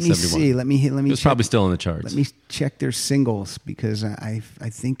still in 71. Let me see. Let me. It was check. probably still in the charts. Let me check their singles because I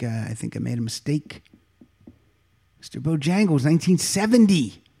think I made a mistake. Mr. Bojangles,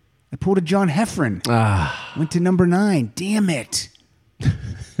 1970. I pulled a John Heffron. Went to number 9. Damn it.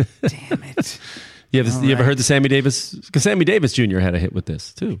 Damn it. You ever heard the Sammy Davis? Because Sammy Davis Jr. had a hit with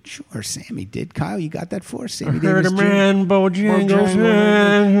this too. Sure, Sammy did. Kyle, you got that for us? Sammy I heard Davis a man, Bojangles,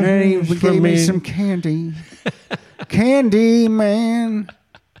 and he gave me some candy. Candy man.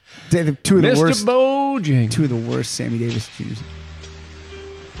 Two of the Mr. worst. Bojangles. Two of the worst Sammy Davis tunes.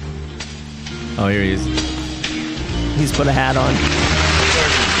 Oh, here he is. He's put a hat on.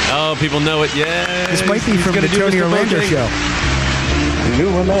 Oh, people know it. Yeah. This might be from the Tony Orlando show. I knew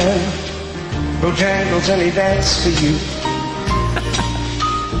a man, Bojangles, and he danced for you.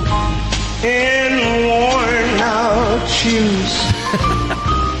 In worn out shoes,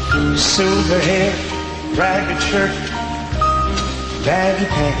 silver hair, ragged shirt, baggy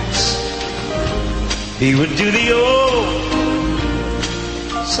pants. He would do the old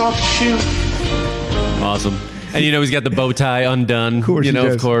soft shoe. Awesome. And you know he's got the bow tie undone. Of course you know, he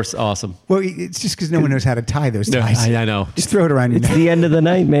of does. course, awesome. Well, it's just because no one knows how to tie those No, ties. I know. Just throw it around your It's neck. the end of the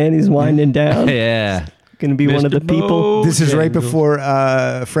night, man. He's winding down. Yeah. Going to be one of the people. This is right before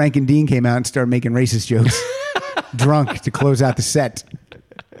Frank and Dean came out and started making racist jokes. Drunk to close out the set.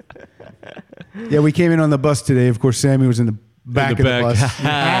 Yeah, we came in on the bus today. Of course, Sammy was in the back of the bus. Okay.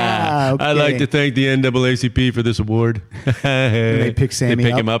 I'd like to thank the NAACP for this award. They pick Sammy They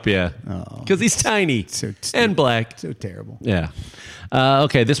pick up? him up, yeah. Because he's tiny and black. So terrible. Yeah.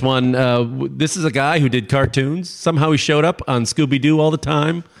 Okay, this one. This is a guy who did cartoons. Somehow he showed up on Scooby-Doo all the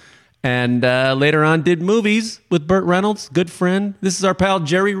time. And later on did movies with Burt Reynolds, good friend. This is our pal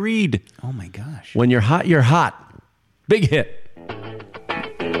Jerry Reed. Oh, my gosh. When you're hot, you're hot. Big hit.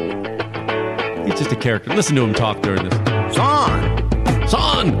 He's just a character. Listen to him talk during this.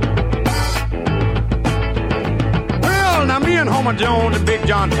 Son! Well, now me and Homer Jones and Big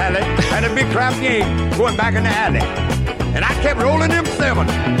John Talley had a big crap game going back in the alley. And I kept rolling them 7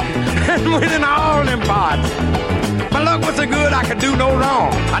 and winning all them pods. My luck was so good I could do no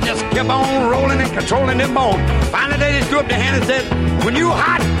wrong. I just kept on rolling and controlling them bones. Finally they just threw up their hand and said, when you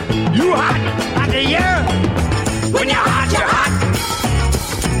hot, I said, yeah. When you're hot, you're hot.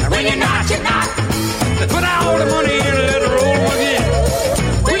 And when you're not, you're not. Let's put all the money in and let it roll again.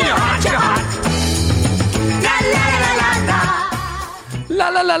 When you're hot, you're hot. La la la la la. La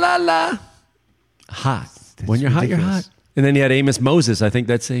la la la la. Hot. When you're hot, you're hot. And then you had Amos Moses, I think,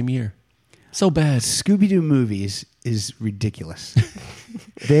 that same year. So bad. Scooby-Doo movies is ridiculous.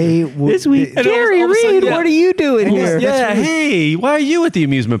 They would. This week, Jerry Reed, what are you doing here? Yeah, hey, why are you at the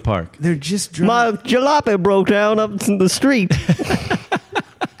amusement park? They're just My jalopy broke down up the street.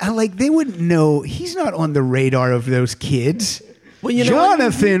 like they wouldn't know. He's not on the radar of those kids. Well, you know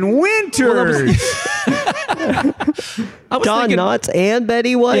Jonathan Winters. Don thinking- Knotts and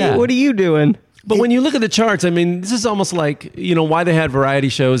Betty White. Yeah. What are you doing? But when you look at the charts, I mean, this is almost like, you know, why they had variety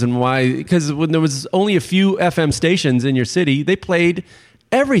shows and why, because when there was only a few FM stations in your city, they played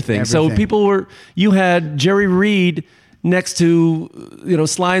everything. So people were, you had Jerry Reed next to, you know,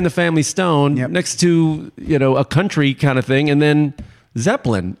 Sly and the Family Stone, next to, you know, a country kind of thing, and then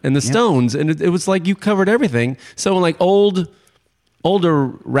Zeppelin and the Stones. And it was like you covered everything. So like older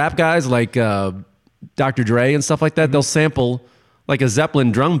rap guys like Dr. Dre and stuff like that, they'll sample like a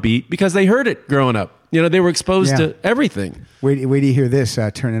Zeppelin drum beat because they heard it growing up. You know, they were exposed to everything. Wait till you hear this.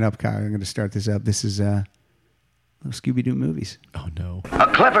 Turn it up, Kyle. I'm going to start this up. This is Scooby-Doo movies. Oh, no. A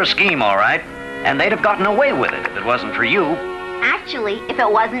clever scheme, all right. And they'd have gotten away with it if it wasn't for you. Actually, if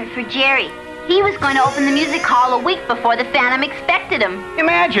it wasn't for Jerry. He was going to open the music hall a week before the Phantom expected him.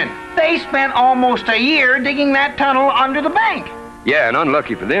 Imagine, they spent almost a year digging that tunnel under the bank. Yeah, and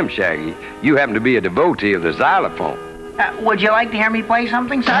unlucky for them, Shaggy, you happen to be a devotee of the xylophone. Would you like to hear me play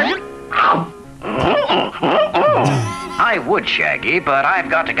something, Sergeant? I would, Shaggy, but I've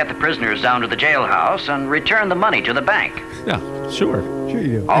got to get the prisoners down to the jailhouse and return the money to the bank. Yeah, sure. Sure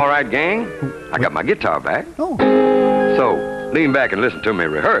you do. All right, gang, I got my guitar back. Oh. So, lean back and listen to me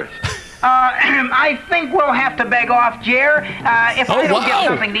rehearse. I think we'll have to beg off, Jer. If I don't get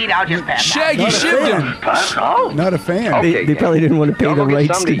something to eat, I'll just pass out. Not a fan. Okay, They probably didn't want to pay Y'all the go get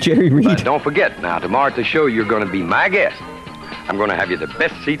rights something to eat. Jerry Reed. But don't forget, now, tomorrow at the show, you're going to be my guest. I'm going to have you the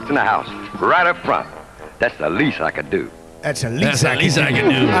best seats in the house, right up front. That's the least I could do. That's the least I can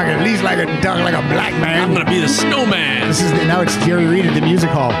do. I can at least like a duck, like a black man. I'm going to be the snowman. Now it's Jerry Reed at the music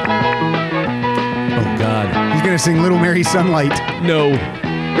hall. Oh, God. He's going to sing Little Mary Sunlight. No.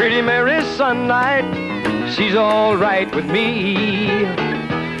 Pretty Mary Sunlight, she's all right with me.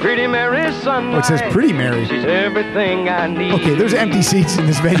 Pretty Mary Sunlight. Oh, it says Pretty Mary. She's everything I need. Okay, there's empty seats in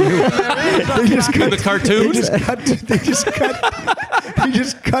this venue. They just cut the cartoons? They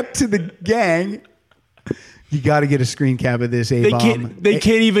just cut to the gang. You got to get a screen cap of this. They can't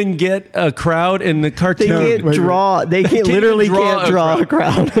even get a crowd in the cartoon. They can't draw. They can't literally can't draw a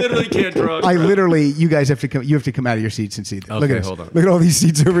crowd. Literally can't draw a crowd. You guys have to come. You have to come out of your seats and see this. Look Okay, at this. hold on. Look at all these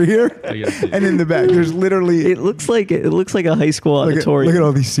seats over here, and in the back, there's literally. It looks like a high school auditorium. Look at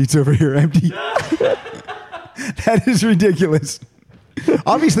all these seats over here, empty. That is ridiculous.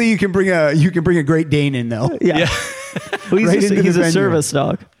 Obviously, you can bring a Great Dane in though. Yeah. Well, Right into he's the a venue. service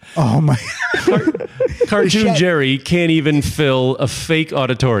dog. Oh my! Cartoon Jerry can't even fill a fake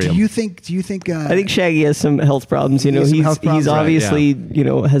auditorium. Do you think? I think Shaggy has some health problems. You know, He has some health problems, he's right, obviously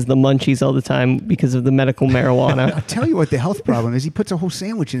has the munchies all the time because of the medical marijuana. I'll tell you what the health problem is. He puts a whole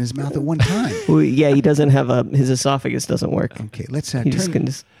sandwich in his mouth at one time. Well, yeah, he doesn't have his esophagus doesn't work. Okay, let's He just can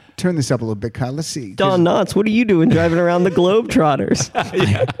just- turn this up a little bit, Kyle. Let's see. Don Knotts, what are you doing driving around the Globetrotters?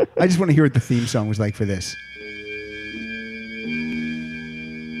 I just want to hear what the theme song was like for this.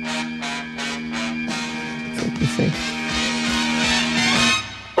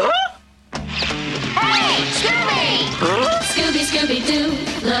 Scooby, Scooby-Doo,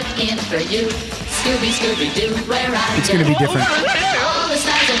 looking for you. Scooby, Scooby-Doo, where are It's going to be different all the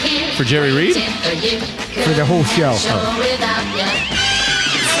stars are here. For Jerry Reed? For you. for the whole show. Without you.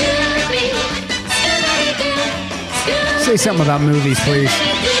 Scooby, Scooby-Doo, Say something about movies, please.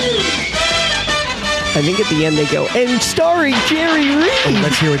 I think at the end they go, and starring Jerry Reed. Oh,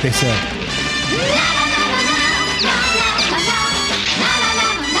 let's hear what they say.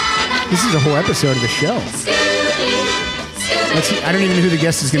 This is a whole episode of the show. Let's see. I don't even know who the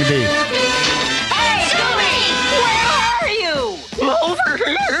guest is going to be. Hey, Scooby, where are you? Over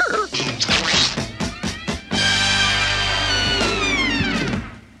here.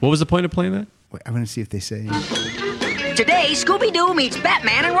 What was the point of playing that? Wait, I want to see if they say. Today, Scooby-Doo meets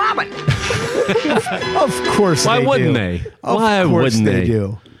Batman and Robin. Of course Why they wouldn't do. they? Of Why course wouldn't they?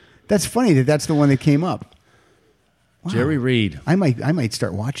 do. That's funny that's the one that came up. Wow. Jerry Reed. I might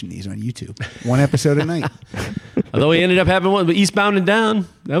start watching these on YouTube. One episode a night. Although he ended up having one, but Eastbound and Down.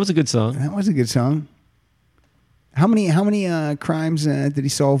 That was a good song. That was a good song. How many crimes did he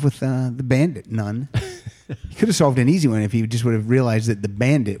solve with the Bandit? None. He could have solved an easy one if he just would have realized that the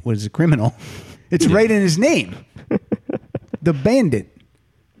Bandit was a criminal. It's right in his name. The Bandit.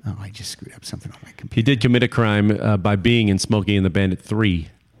 Oh, I just screwed up something on my computer. He did commit a crime by being in Smokey and the Bandit 3.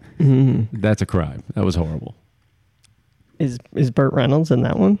 Mm-hmm. That's a crime. That was horrible. Is Burt Reynolds in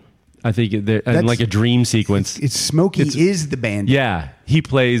that one? I think in like a dream sequence. It's Smokey is the Bandit. Yeah, he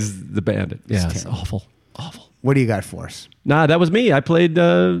plays the Bandit. Yeah, it's terrible. awful. What do you got for us? Nah, that was me. I played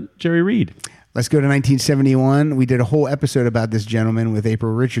Jerry Reed. Let's go to 1971. We did a whole episode about this gentleman with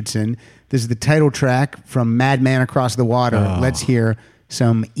April Richardson. This is the title track from Madman Across the Water. Oh. Let's hear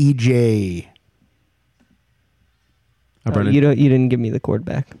some EJ. You didn't give me the chord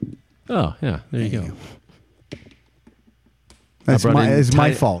back. Oh, yeah. There you go. That's it's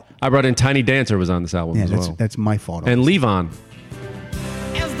my fault. I brought in Tiny Dancer was on this album Yeah, as well. that's my fault. And Levon.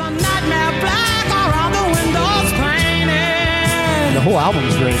 The whole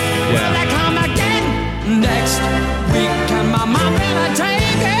album's great. Yeah. Come again next week, and my mom will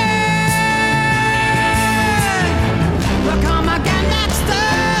take it. We'll come again next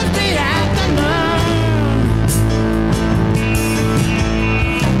Thursday afternoon.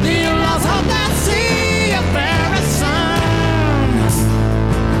 The lost hope that see you very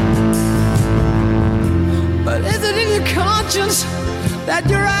soon. But is it in your conscience that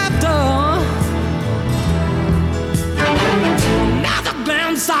you're after? Now the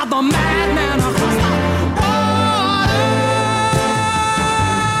glance of the madman across the water.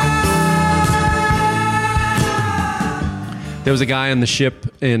 There was a guy on the ship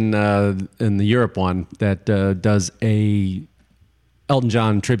in the Europe one that does a Elton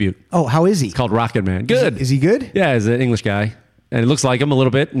John tribute. Oh, how is he? It's called Rocket Man. Good. Is he good? Yeah, he's an English guy. And it looks like him a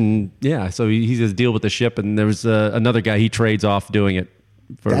little bit. And yeah, so he has a deal with the ship. And there was another guy he trades off doing it.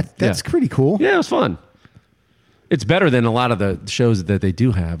 That's pretty cool. Yeah, it was fun. It's better than a lot of the shows that they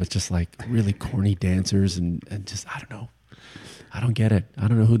do have. It's just like really corny dancers and just, I don't know. I don't get it. I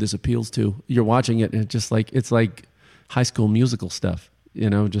don't know who this appeals to. You're watching it and it's like High School Musical stuff,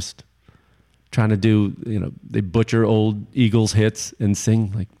 just trying to do, they butcher old Eagles hits and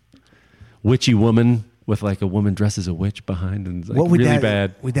sing like Witchy Woman with like a woman dressed as a witch behind and like What would really that,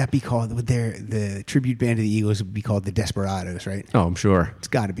 bad. Would that be called? Would the tribute band to the Eagles would be called the Desperados, right? Oh, I'm sure. It's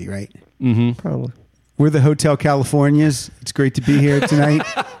got to be, right? Mm-hmm. Probably. We're the Hotel Californias. It's great to be here tonight.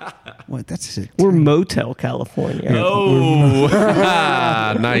 What? That's it. We're Motel California. Oh,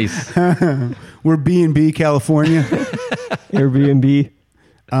 nice. We're B&B California. Airbnb.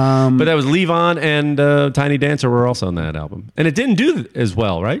 But that was Levon and Tiny Dancer were also on that album, and it didn't do as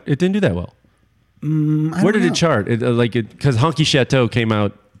well, right? It didn't do that well. Where did it chart? Because Honky Chateau came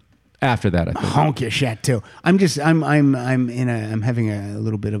out after that, I think. Honky Chateau. I'm having a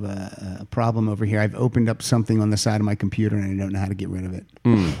little bit of a problem over here. I've opened up something on the side of my computer and I don't know how to get rid of it.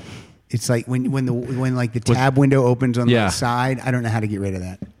 Mm. It's like when the tab window opens on the side, I don't know how to get rid of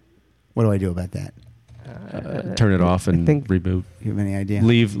that. What do I do about that? turn it off and reboot. You have any idea?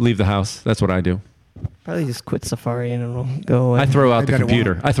 Leave the house. That's what I do. Probably just quit Safari and it'll go away. I throw out the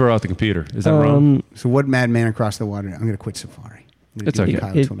computer. I throw out the computer. Is that wrong? So what Madman Across the Water? I'm going to quit Safari. It's okay.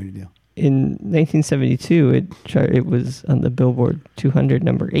 Kyle told me to do. In 1972, it was on the Billboard 200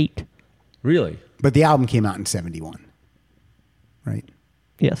 number 8. Really? But the album came out in 71, right?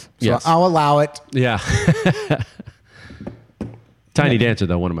 Yes. So Yes. I'll allow it. Yeah. Tiny Dancer,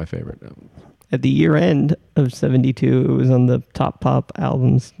 though, one of my favorite. At the year end of 72, it was on the Top Pop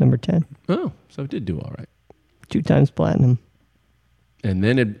albums number 10. Oh, so it did do all right. 2 times platinum. And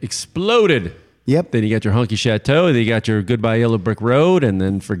then it exploded. Yep. Then you got your Hunky Chateau. Then you got your Goodbye Yellow Brick Road, and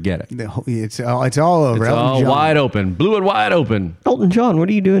then forget it. It's all over. It's Elton all John. wide open. Blew it wide open. Elton John, what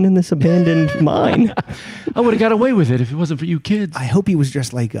are you doing in this abandoned mine? I would have got away with it if it wasn't for you kids. I hope he was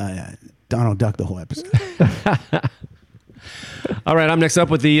just like Donald Duck the whole episode. All right, I'm next up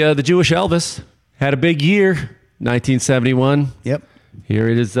with the Jewish Elvis. Had a big year, 1971. Yep. Here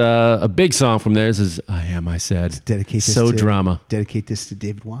it is, a big song from there. This is I Am, I Said. Dedicate this so to, drama. Dedicate this to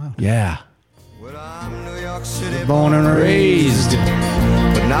David Wilde. Yeah. Born and raised.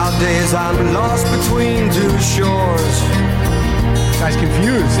 But nowadays I'm lost between two shores. Guy's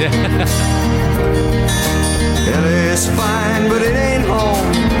confused. LA's fine, but it ain't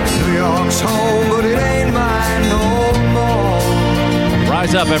home. New York's home, but it ain't mine no more.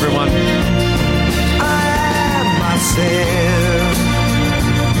 Rise up, everyone. I am myself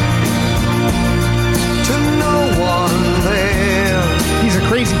to no one there. He's a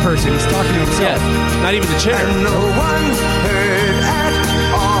crazy person. He's talking to himself. Yeah, not even the chair. And no one heard at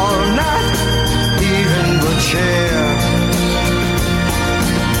all, not even the chair.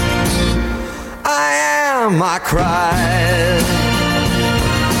 I am, I cried.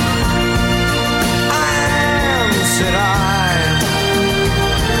 I am, said I.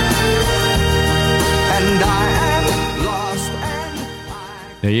 And I am lost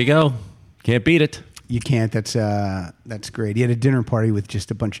and There you go. Can't beat it. You can't. That's great. He had a dinner party with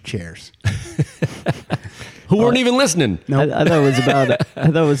just a bunch of chairs. Who weren't even listening. No, I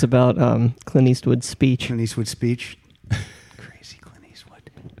thought it was about Clint Eastwood's speech. Clint Eastwood's speech.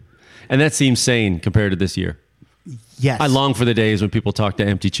 And that seems sane compared to this year. Yes. I long for the days when people talk to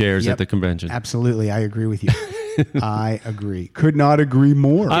empty chairs Yep. at the convention. Absolutely. I agree with you. I agree. Could not agree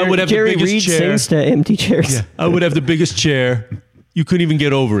more. I would have Jerry the biggest Reed chair. sings to empty chairs. Yeah. I would have the biggest chair. You couldn't even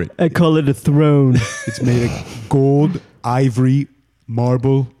get over it. I call it a throne. It's made of gold, ivory,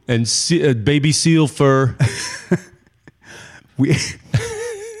 marble, and baby seal fur. I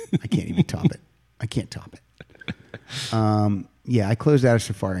can't even top it. I can't top it. Yeah, I closed out of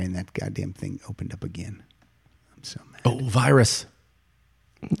Safari and that goddamn thing opened up again. I'm so mad. Oh, virus.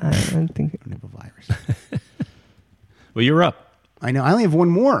 I don't think I don't have a virus. Well, you're up. I know. I only have one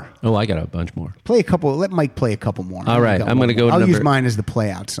more. Oh, I got a bunch more. Play a couple. Let Mike play a couple more. All right, I'm gonna go to I'll use number- mine as the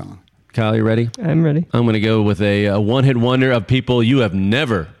play out song. Kyle, you ready? I'm ready. I'm going to go with a one-hit wonder of people you have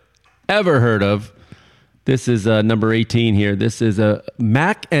never, ever heard of. This is number 18 here. This is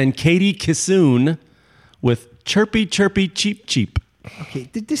Mac and Katie Kissoon with Chirpy Chirpy Cheep Cheep. Okay,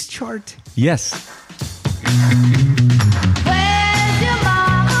 did this chart? Yes.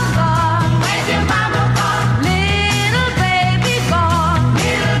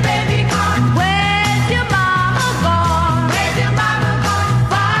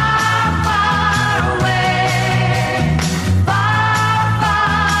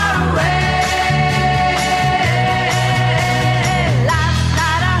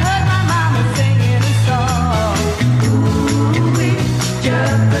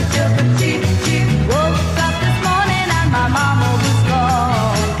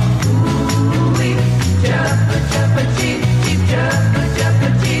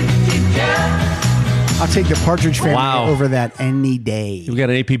 I'll take the Partridge Family Wow. over that any day. We got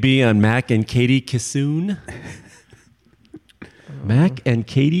an APB on Mac and Katie Kissoon. Mac and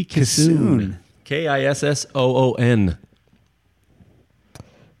Katie Kissoon. Kissoon.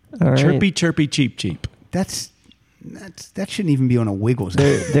 All right. Chirpy Chirpy Cheep Cheep. That shouldn't even be on a Wiggles.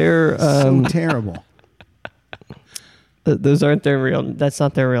 They're so terrible. Those aren't their real. That's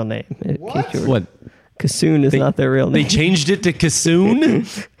not their real name. What? Kissoon is not their real name. They changed it to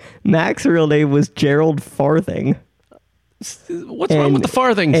Kissoon? Mac's real name was Gerald Farthing. What's wrong with the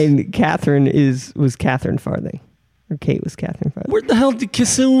Farthings? And Catherine was Catherine Farthing, or Kate was Catherine Farthing. Where the hell did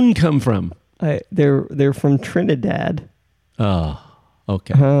Kissoon come from? They're from Trinidad. Oh,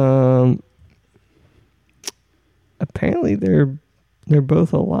 okay. Apparently they're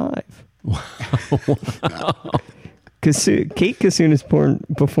both alive. Wow. Kate Kissoon is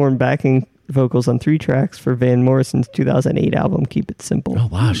performed backing vocals on 3 tracks for Van Morrison's 2008 album, Keep It Simple. Oh,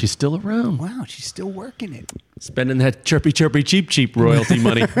 wow. She's still around. Wow, she's still working it. Spending that chirpy, cheap royalty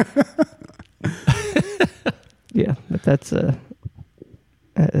money. Yeah, but that's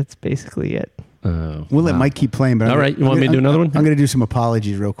basically it. We'll let Mike keep playing. But All right, you want me to do another one? I'm going to do some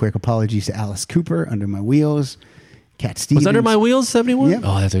apologies real quick. Apologies to Alice Cooper, Under My Wheels. Cat Stevens. Was Under My Wheels 71? Yep.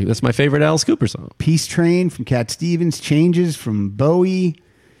 Oh, that's my favorite Alice Cooper song. Peace Train from Cat Stevens. Changes from Bowie.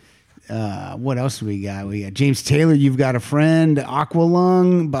 What else do we got? We got James Taylor, You've Got a Friend.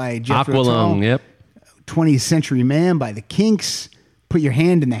 Aqualung by Jethro Tull. Aqualung, yep. 20th Century Man by The Kinks. Put Your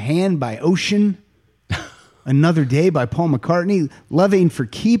Hand in the Hand by Ocean. Another Day by Paul McCartney. Love Ain't for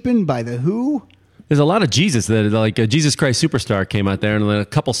Keepin' by The Who. There's a lot of Jesus that like Jesus Christ Superstar came out there, and then a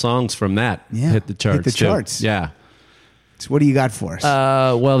couple songs from that hit the charts. Hit the charts. Too. Yeah. So what do you got for us?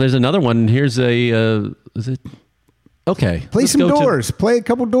 Well, there's another one. Here's a. Is it? Okay. Play some Doors. Play a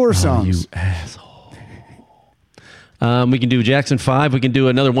couple Doors songs. You asshole. We can do Jackson 5. We can do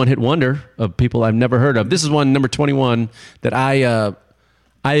another one-hit wonder of people I've never heard of. This is one, number 21, that I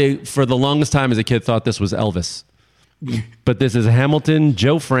for the longest time as a kid thought this was Elvis. But this is Hamilton,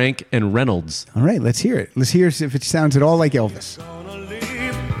 Joe Frank, and Reynolds. All right, let's hear it. Let's hear if it sounds at all like Elvis.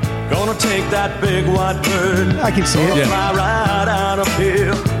 Gonna take that big white bird. I can see it. Fly right out of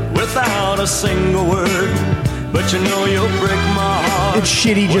here without a single word. But you know you'll break my heart. It's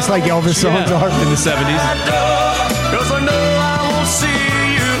shitty just like Elvis songs are in the 70s. Cause I know I won't see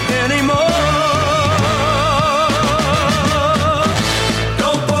you anymore.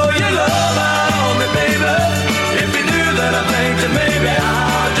 Don't pour your love out on me, baby. If you do, then I think that maybe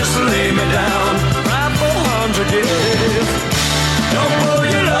I'll just lay me down right for 100 years. Don't pour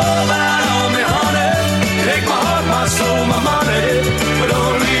your love out on me, honey. Take my heart, my soul, my money. But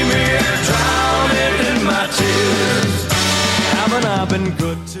don't leave me here drowning in my tears. Haven't I been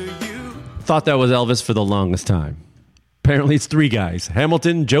good to you? Thought that was Elvis for the longest time. Apparently it's 3 guys: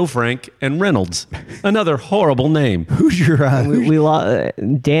 Hamilton, Joe Frank, and Reynolds. Another horrible name. Who's your... We lost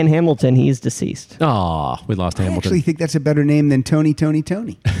Dan Hamilton. He's deceased. Oh, we lost I Hamilton. actually think that's a better name than Tony.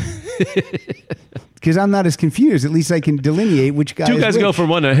 Because I'm not as confused. At least I can delineate which guy 2 is guys which. go for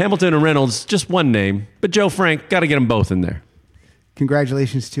one. Hamilton and Reynolds, just one name. But Joe Frank, got to get them both in there.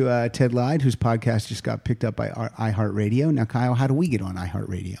 Congratulations to Ted Lyde, whose podcast just got picked up by iHeartRadio. Now, Kyle, how do we get on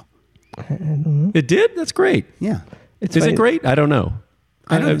iHeartRadio? It did? That's great. Yeah. Is it great? I don't know.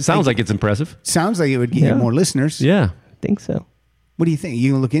 It sounds like it's impressive. Sounds like it would get more listeners. Yeah. I think so. What do you think?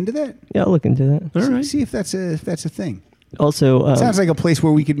 You gonna look into that? Yeah, I'll look into that. All right. See if that's a thing. Also, Sounds like a place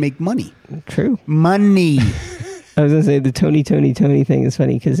where we could make money. True. Money. I was gonna say the Tony thing is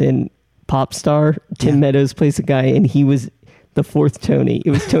funny because in Pop Star, Tim Meadows plays a guy, and he was the 4th Tony. It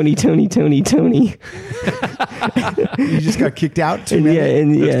was Tony. You just got kicked out.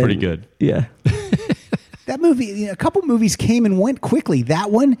 That's pretty good. Yeah. That movie, a couple movies came and went quickly.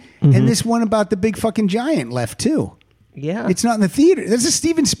 That one and this one about the big fucking giant left too. Yeah. It's not in the theater. This is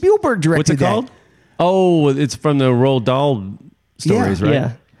Steven Spielberg directed. What's it that. called? Oh, it's from the Roald Dahl stories, right?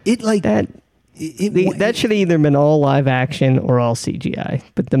 Yeah. It like that. That should have either been all live action or all CGI,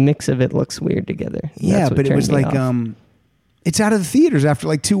 but the mix of it looks weird together. Yeah, but it was like it's out of the theaters after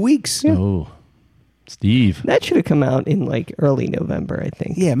like 2 weeks. Yeah. Oh, Steve. That should have come out in like early November, I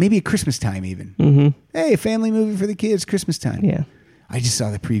think. Yeah, maybe at Christmas time even. Mm-hmm. Hey, a family movie for the kids, Christmas time. Yeah. I just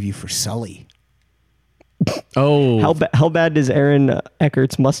saw the preview for Sully. Oh. How bad does Aaron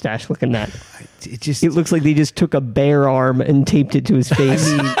Eckert's mustache look in that? It looks like they just took a bare arm and taped it to his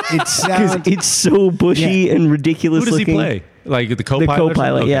face. I mean, it sounds... it's so bushy and ridiculous Who does looking. he play? Like the co-pilot? The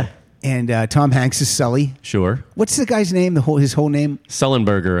co-pilot, Okay. yeah. And Tom Hanks is Sully. Sure. What's the guy's name? His whole name?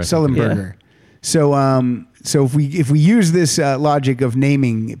 Sullenberger. I think. Sullenberger. Yeah. So if we use this logic of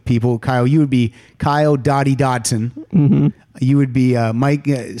naming people, Kyle, you would be Kyle Dottie Dodson. Mm-hmm. You would be Mike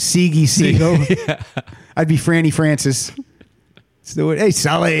Seagy Siegel. Yeah. I'd be Franny Francis. Hey,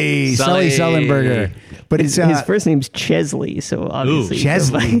 Sully Sullenberger. But his first name's Chesley, so obviously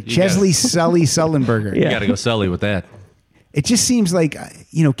Chesley Sully Sullenberger. You got to go Sully with that. It just seems like,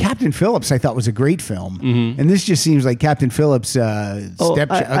 Captain Phillips I thought was a great film. Mm-hmm. And this just seems like Captain Phillips'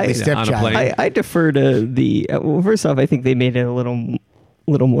 ugly stepchild. I defer to the... well, first off, I think they made it a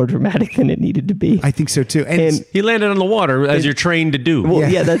little more dramatic than it needed to be. I think so, too. And he landed on the water as you're trained to do. Well,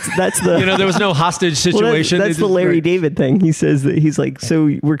 yeah, that's the... there was no hostage situation. Well, that's the Larry David thing. He says that he's like,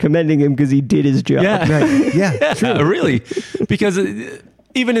 so we're commending him because he did his job. Yeah, right. Yeah, true. Really. Because...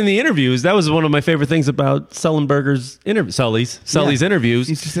 even in the interviews, that was one of my favorite things about Sullenberger's Sully's interviews.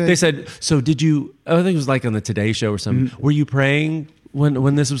 They said, "So did you?" I think it was like on the Today Show or something. Mm-hmm. Were you praying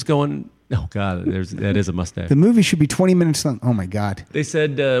when this was going Oh God, that is a mustache. The movie should be 20 minutes long. Oh my God. They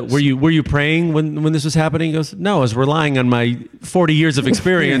said, were you praying when this was happening? He goes, no, I was relying on my 40 years of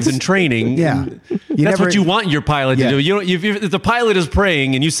experience and training. Yeah. That's what you want your pilot to do. You don't, if the pilot is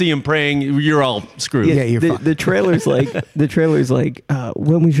praying and you see him praying, you're all screwed. Yeah, you're the trailer's like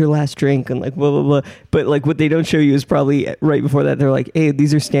when was your last drink and like blah blah blah. But like what they don't show you is probably right before that. They're like, hey,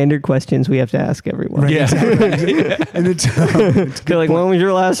 these are standard questions we have to ask everyone. Right, exactly. And they're like, when was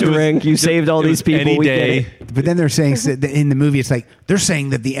your last drink? You saved all these people. Any day. But then they're saying that in the movie, it's like they're saying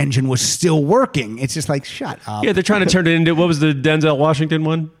that the engine was still working. It's just like, shut up. Yeah, they're trying to turn it into, what was the Denzel Washington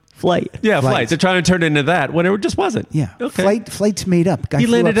one? Flight. Yeah, Flight. They're trying to turn it into that when it just wasn't. Yeah. Okay. Flight's made up. Guy He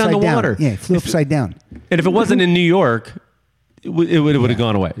flew landed on the upside down. water. Yeah, he flew upside down. And if it wasn't in New York, it would have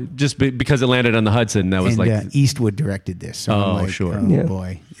gone away. Just because it landed on the Hudson. That was Eastwood directed this. So I'm like, sure. Oh,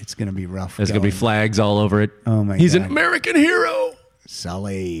 boy. It's going to be rough. There's going to be flags all over it. Oh, my God. He's an American hero.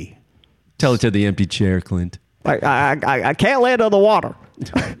 Sully. Tell it to the empty chair, Clint. I can't land on the water.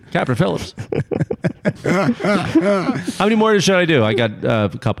 Captain Phillips. How many more should I do? I got a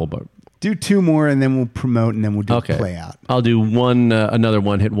couple, but do 2 more, and then we'll promote, and then we'll do a play out. I'll do another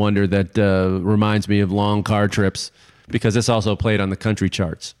one-hit wonder that reminds me of long car trips, because this also played on the country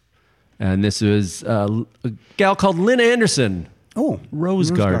charts. And this is a gal called Lynn Anderson. Oh,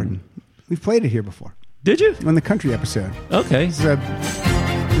 Rose Garden. We've played it here before. Did you? On the country episode. Okay.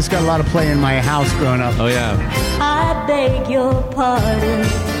 This got a lot of play in my house growing up. Oh, yeah. I beg your pardon.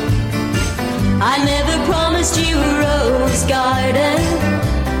 I never promised you a rose garden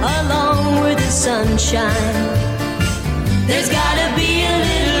along with the sunshine. There's gotta be a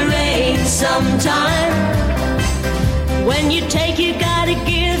little rain sometime. When you take, you gotta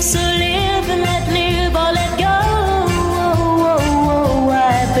give. So live and let live or let go.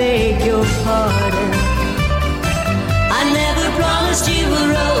 I beg your pardon. I never promised you a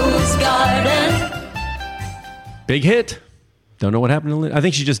rose garden. Big hit. Don't know what happened to Lynn. I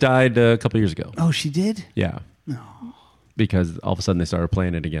think she just died a couple years ago. Oh, she did? Yeah. No. Because all of a sudden they started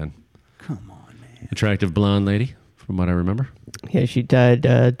playing it again. Come on, man. Attractive blonde lady, from what I remember. Yeah, she died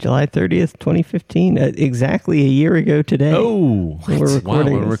July 30th, 2015, exactly a year ago today. Oh, we're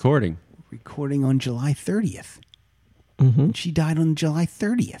recording. We're recording. Recording on July 30th. Mm-hmm. She died on July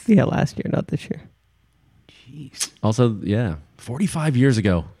 30th. Yeah, last year, not this year. Jeez. Also, 45 years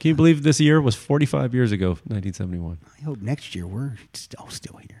ago. Can you believe this year was 45 years ago, 1971? I hope next year we're still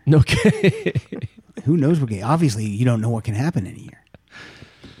here. Okay. Who knows what can... Obviously, you don't know what can happen in a year.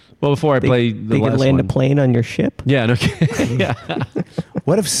 Well, before I play the they last could land one. a plane on your ship? Yeah, no yeah.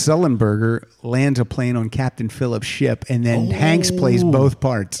 What if Sullenberger lands a plane on Captain Phillips' ship and then Hanks plays both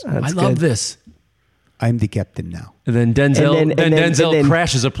parts? I love this. I'm the captain now. And then Denzel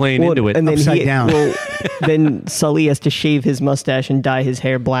crashes a plane into it and then upside down. Then Sully has to shave his mustache and dye his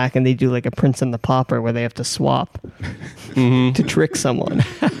hair black, and they do like a Prince and the Pauper where they have to swap to trick someone.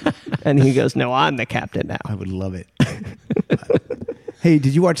 And he goes, "No, I'm the captain now." I would love it. Hey,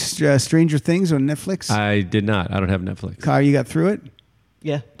 did you watch Stranger Things on Netflix? I did not. I don't have Netflix. Kyle, you got through it?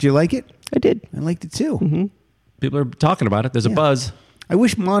 Yeah. Did you like it? I did. I liked it too. Mm-hmm. People are talking about it. There's a buzz. I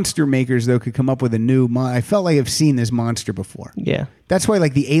wish monster makers, though, could come up with a new... I felt like I've seen this monster before. Yeah. That's why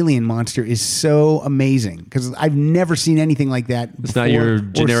like the alien monster is so amazing, because I've never seen anything like that It's before not your or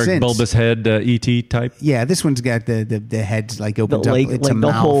generic since. bulbous head ET type. Yeah, this one's got the head's like opens up. It's a the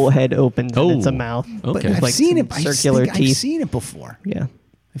mouth. whole head opens and it's a mouth. But Okay. I've Like seen it. circular teeth. I've seen it before. Yeah.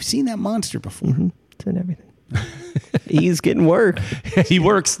 I've seen that monster before. Mm-hmm. It's in everything. He's getting work. He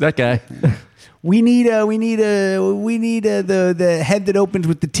works, that guy. We need the head that opens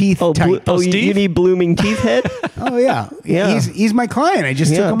with the teeth. type. You need blooming teeth head? Oh yeah, Yeah. He's my client. I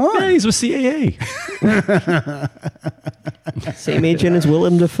just took him on. Yeah, he's with CAA. Same agent as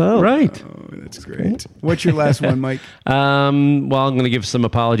Willem Dafoe. Right. Oh, that's great. What's your last one, Mike? Well, I'm going to give some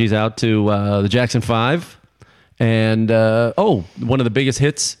apologies out to the Jackson 5. And, one of the biggest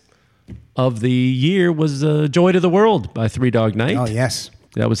hits of the year was Joy to the World by Three Dog Night. Oh, yes.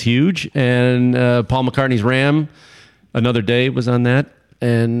 That was huge. And Paul McCartney's Ram, Another Day was on that.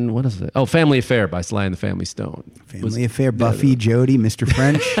 And what is it? Oh, Family Affair by Sly and the Family Stone. Family Affair, Buffy, Jody, Mr.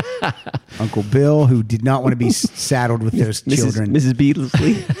 French, Uncle Bill, who did not want to be saddled with those children. Mrs.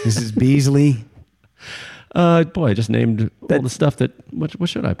 Beasley. Mrs. Beasley. Boy, I just named all the stuff that... What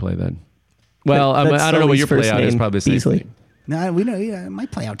should I play then? Well, I don't know what your play out is. Probably the same thing. No, we know. Yeah, my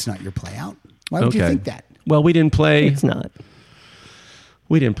play out's not your play out. Why would you think that? Well, we didn't play... It's not.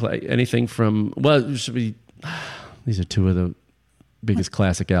 We didn't play anything from... Well, should we... These are two of the biggest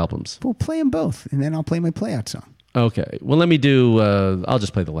classic albums. We'll play them both, and then I'll play my play out song. Okay. Well, let me do... I'll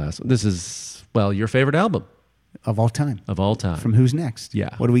just play the last one. This is, your favorite album. Of all time. Of all time. From Who's Next?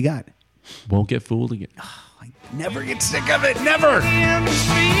 Yeah. What do we got? Won't get fooled again. Never get sick of it. Never. In the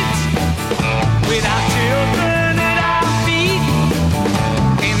streets, with our children at our feet,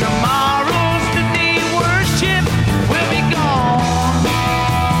 and tomorrow's the day worship will be gone.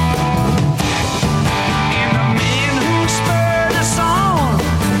 And the men who spurred us on,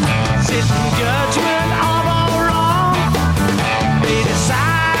 sit in judgment of all wrong. They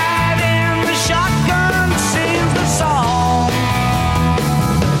decide and the shotgun sings the song.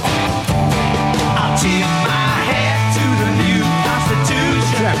 I'll tip my hat to the new Constitution.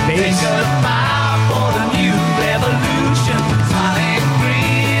 Take a smile for the new revolution. Smiling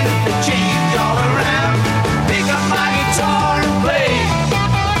green, the change all around. Pick up my guitar and play,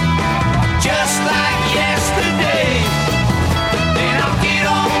 just like yesterday. Then I'll get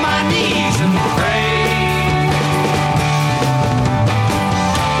on my knees and pray.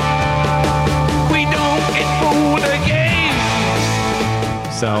 We don't get fooled again.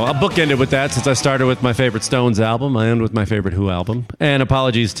 So I'll bookend it with that since I started with my favorite Stones album. I end with my favorite Who album. And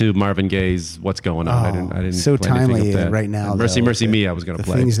apologies to Marvin Gaye's What's Going On. I didn't so play anything timely of that. right now. Mercy, though, Mercy Me I was going to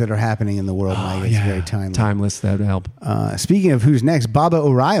play. Things that are happening in the world, Mike. It's very timely. Timeless, that album. Speaking of who's next, Baba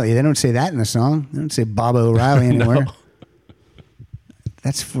O'Reilly. They don't say that in the song. They don't say Baba O'Reilly anywhere. No.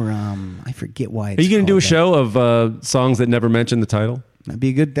 That's for I forget why. Are you going to do a show of songs that never mention the title? That'd be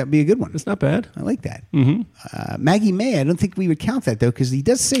a good one. It's not bad. I like that. Mm-hmm. Maggie May. I don't think we would count that though because he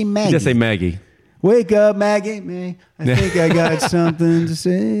does say Maggie. He does say Maggie. Wake up, Maggie May. I think I got something to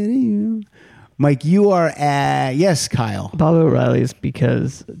say to you. Mike, you are at yes, Kyle. Baba O'Reilly is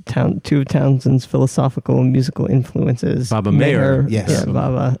because two of Townsend's philosophical and musical influences. Baba Mayer. Yes. Yeah,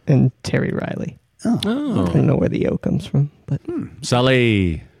 Baba and Terry Riley. Oh. I don't know where the O comes from, but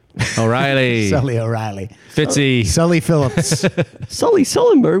Sully. O'Reilly. Sully O'Reilly. Fitzy. Sully Phillips. Sully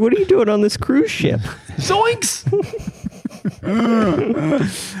Sullenberg, what are you doing on this cruise ship? Zoinks!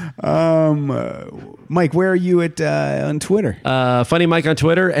 Mike, where are you at on Twitter? Funny Mike on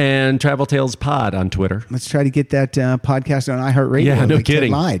Twitter and Travel Tales Pod on Twitter. Let's try to get that podcast on iHeartRadio. Yeah, no like Ted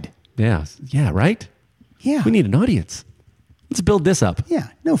kidding. Lied. Yeah, right? Yeah. We need an audience. Let's build this up. Yeah,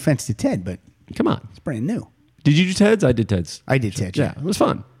 no offense to Ted, but come on. It's brand new. Did you do Ted's? I did Ted's. I did Ted's. Yeah, it was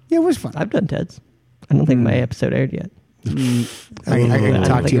fun. Yeah, it was fun. I've done Ted's. I don't think my episode aired yet. I can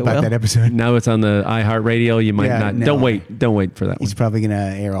talk to you about that episode. Now it's on the iHeartRadio. You might Yeah, not. no. Don't wait for that He's one. probably going to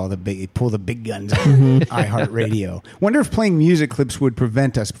air pull the big guns on iHeartRadio. Wonder if playing music clips would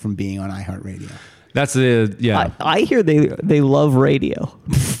prevent us from being on iHeartRadio. That's the yeah. I hear they love radio,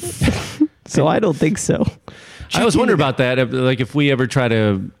 so I don't think so. I was wondering about that. Like if we ever try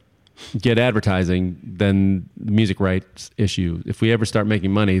to get advertising, then the music rights issue. If we ever start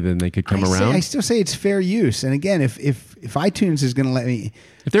making money, then they could come around. I still say it's fair use. And again, if iTunes is going to let me,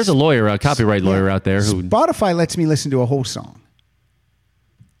 if there's a copyright lawyer out there who Spotify lets me listen to a whole song.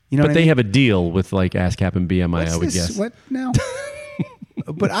 You know, but they have a deal with like ASCAP and BMI. What's I would this? guess. What now?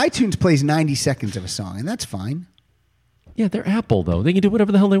 But iTunes plays 90 seconds of a song, and that's fine. Yeah, they're Apple though. They can do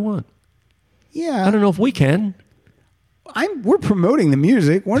whatever the hell they want. Yeah, I don't know if we can. We're promoting the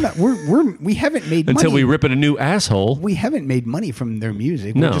music. We're not. We haven't made until money. we rip it a new asshole. We haven't made money from their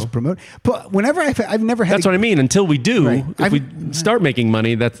music. No. We're just promote. But whenever I've never had. That's what I mean. Until we do, Right. if we start making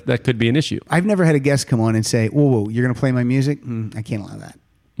money, that could be an issue. I've never had a guest come on and say, "Whoa, you're going to play my music? I can't allow that."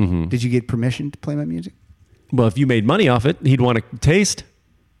 Mm-hmm. Did you get permission to play my music? Well, if you made money off it, he'd want to taste.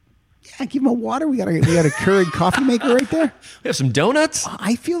 Yeah, give him a water. We got a Keurig coffee maker right there. We have some donuts.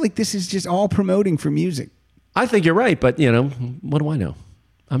 I feel like this is just all promoting for music. I think you're right, but what do I know?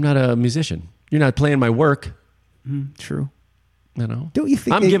 I'm not a musician. You're not playing my work. True. Don't you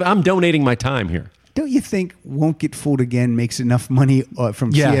think I'm donating my time here? Don't you think Won't Get Fooled Again makes enough money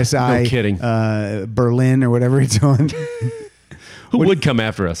from CSI? No kidding. Berlin or whatever it's on. Who would come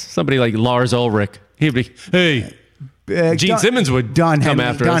after us? Somebody like Lars Ulrich. He'd be, hey, Gene Simmons would come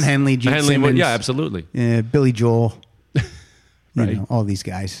after us. Don Henley, Gene Henley Simmons. would, yeah, absolutely. Billy Joel. Right. All these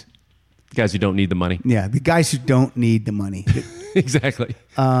guys. The guys who don't need the money. Yeah, the guys who don't need the money. Exactly.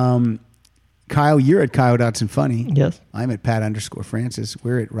 Kyle, you're at Kyle Dotson Funny. Yes. I'm at Pat_Francis.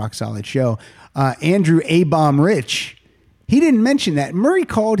 We're at Rock Solid Show. Andrew A-Bomb Rich. He didn't mention that. Murray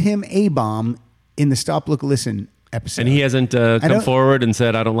called him A-Bomb in the Stop, Look, Listen episode. And he hasn't come forward and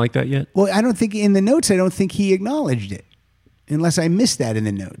said, I don't like that yet? Well, I don't think in the notes, I don't think he acknowledged it. Unless I missed that in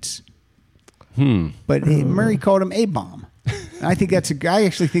the notes. But Murray called him A-Bomb. I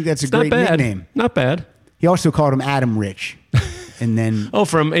actually think that's a great nickname. Not bad. He also called him Adam Rich. And then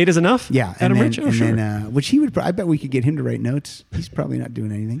from 8 is Enough? Yeah. Adam Rich? Oh, sure. Then, which he would, I bet we could get him to write notes. He's probably not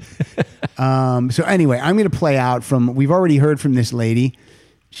doing anything. So anyway, I'm going to play out we've already heard from this lady.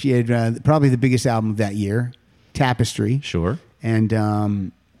 She had probably the biggest album of that year, Tapestry. Sure.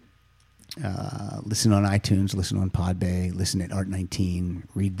 And Listen on iTunes, listen on Podbay, listen at Art19,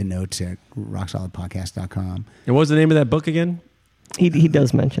 read the notes at rocksolidpodcast.com. And what was the name of that book again? He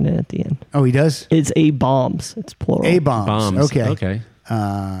does mention it at the end. Oh, he does? It's A-Bombs. It's plural. A-Bombs. Okay. Okay.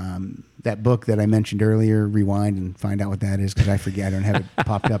 That book that I mentioned earlier, rewind and find out what that is because I forget. I don't have it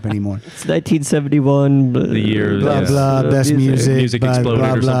popped up anymore. It's 1971. The year. Blah, blah, best music. Music blah, exploded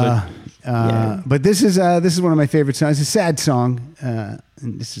blah, or blah. something. But this is one of my favorite songs. It's a sad song. And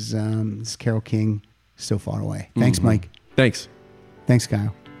this is Carole King, So Far Away. Thanks, Mike. Thanks. Thanks,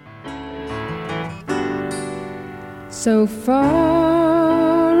 Kyle. So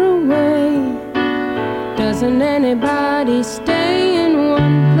far away, doesn't anybody stay in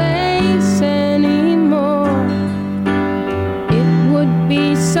one place anymore? It would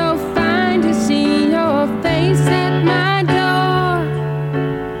be so fine to see your face at my door.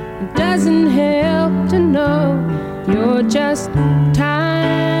 It doesn't help to know you're just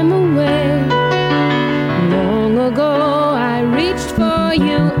time away. Long ago I reached for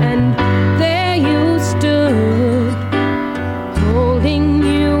you and there you stood. Holding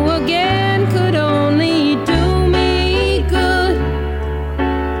you again could only do me good.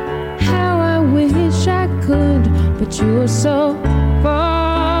 How I wish I could, but you're so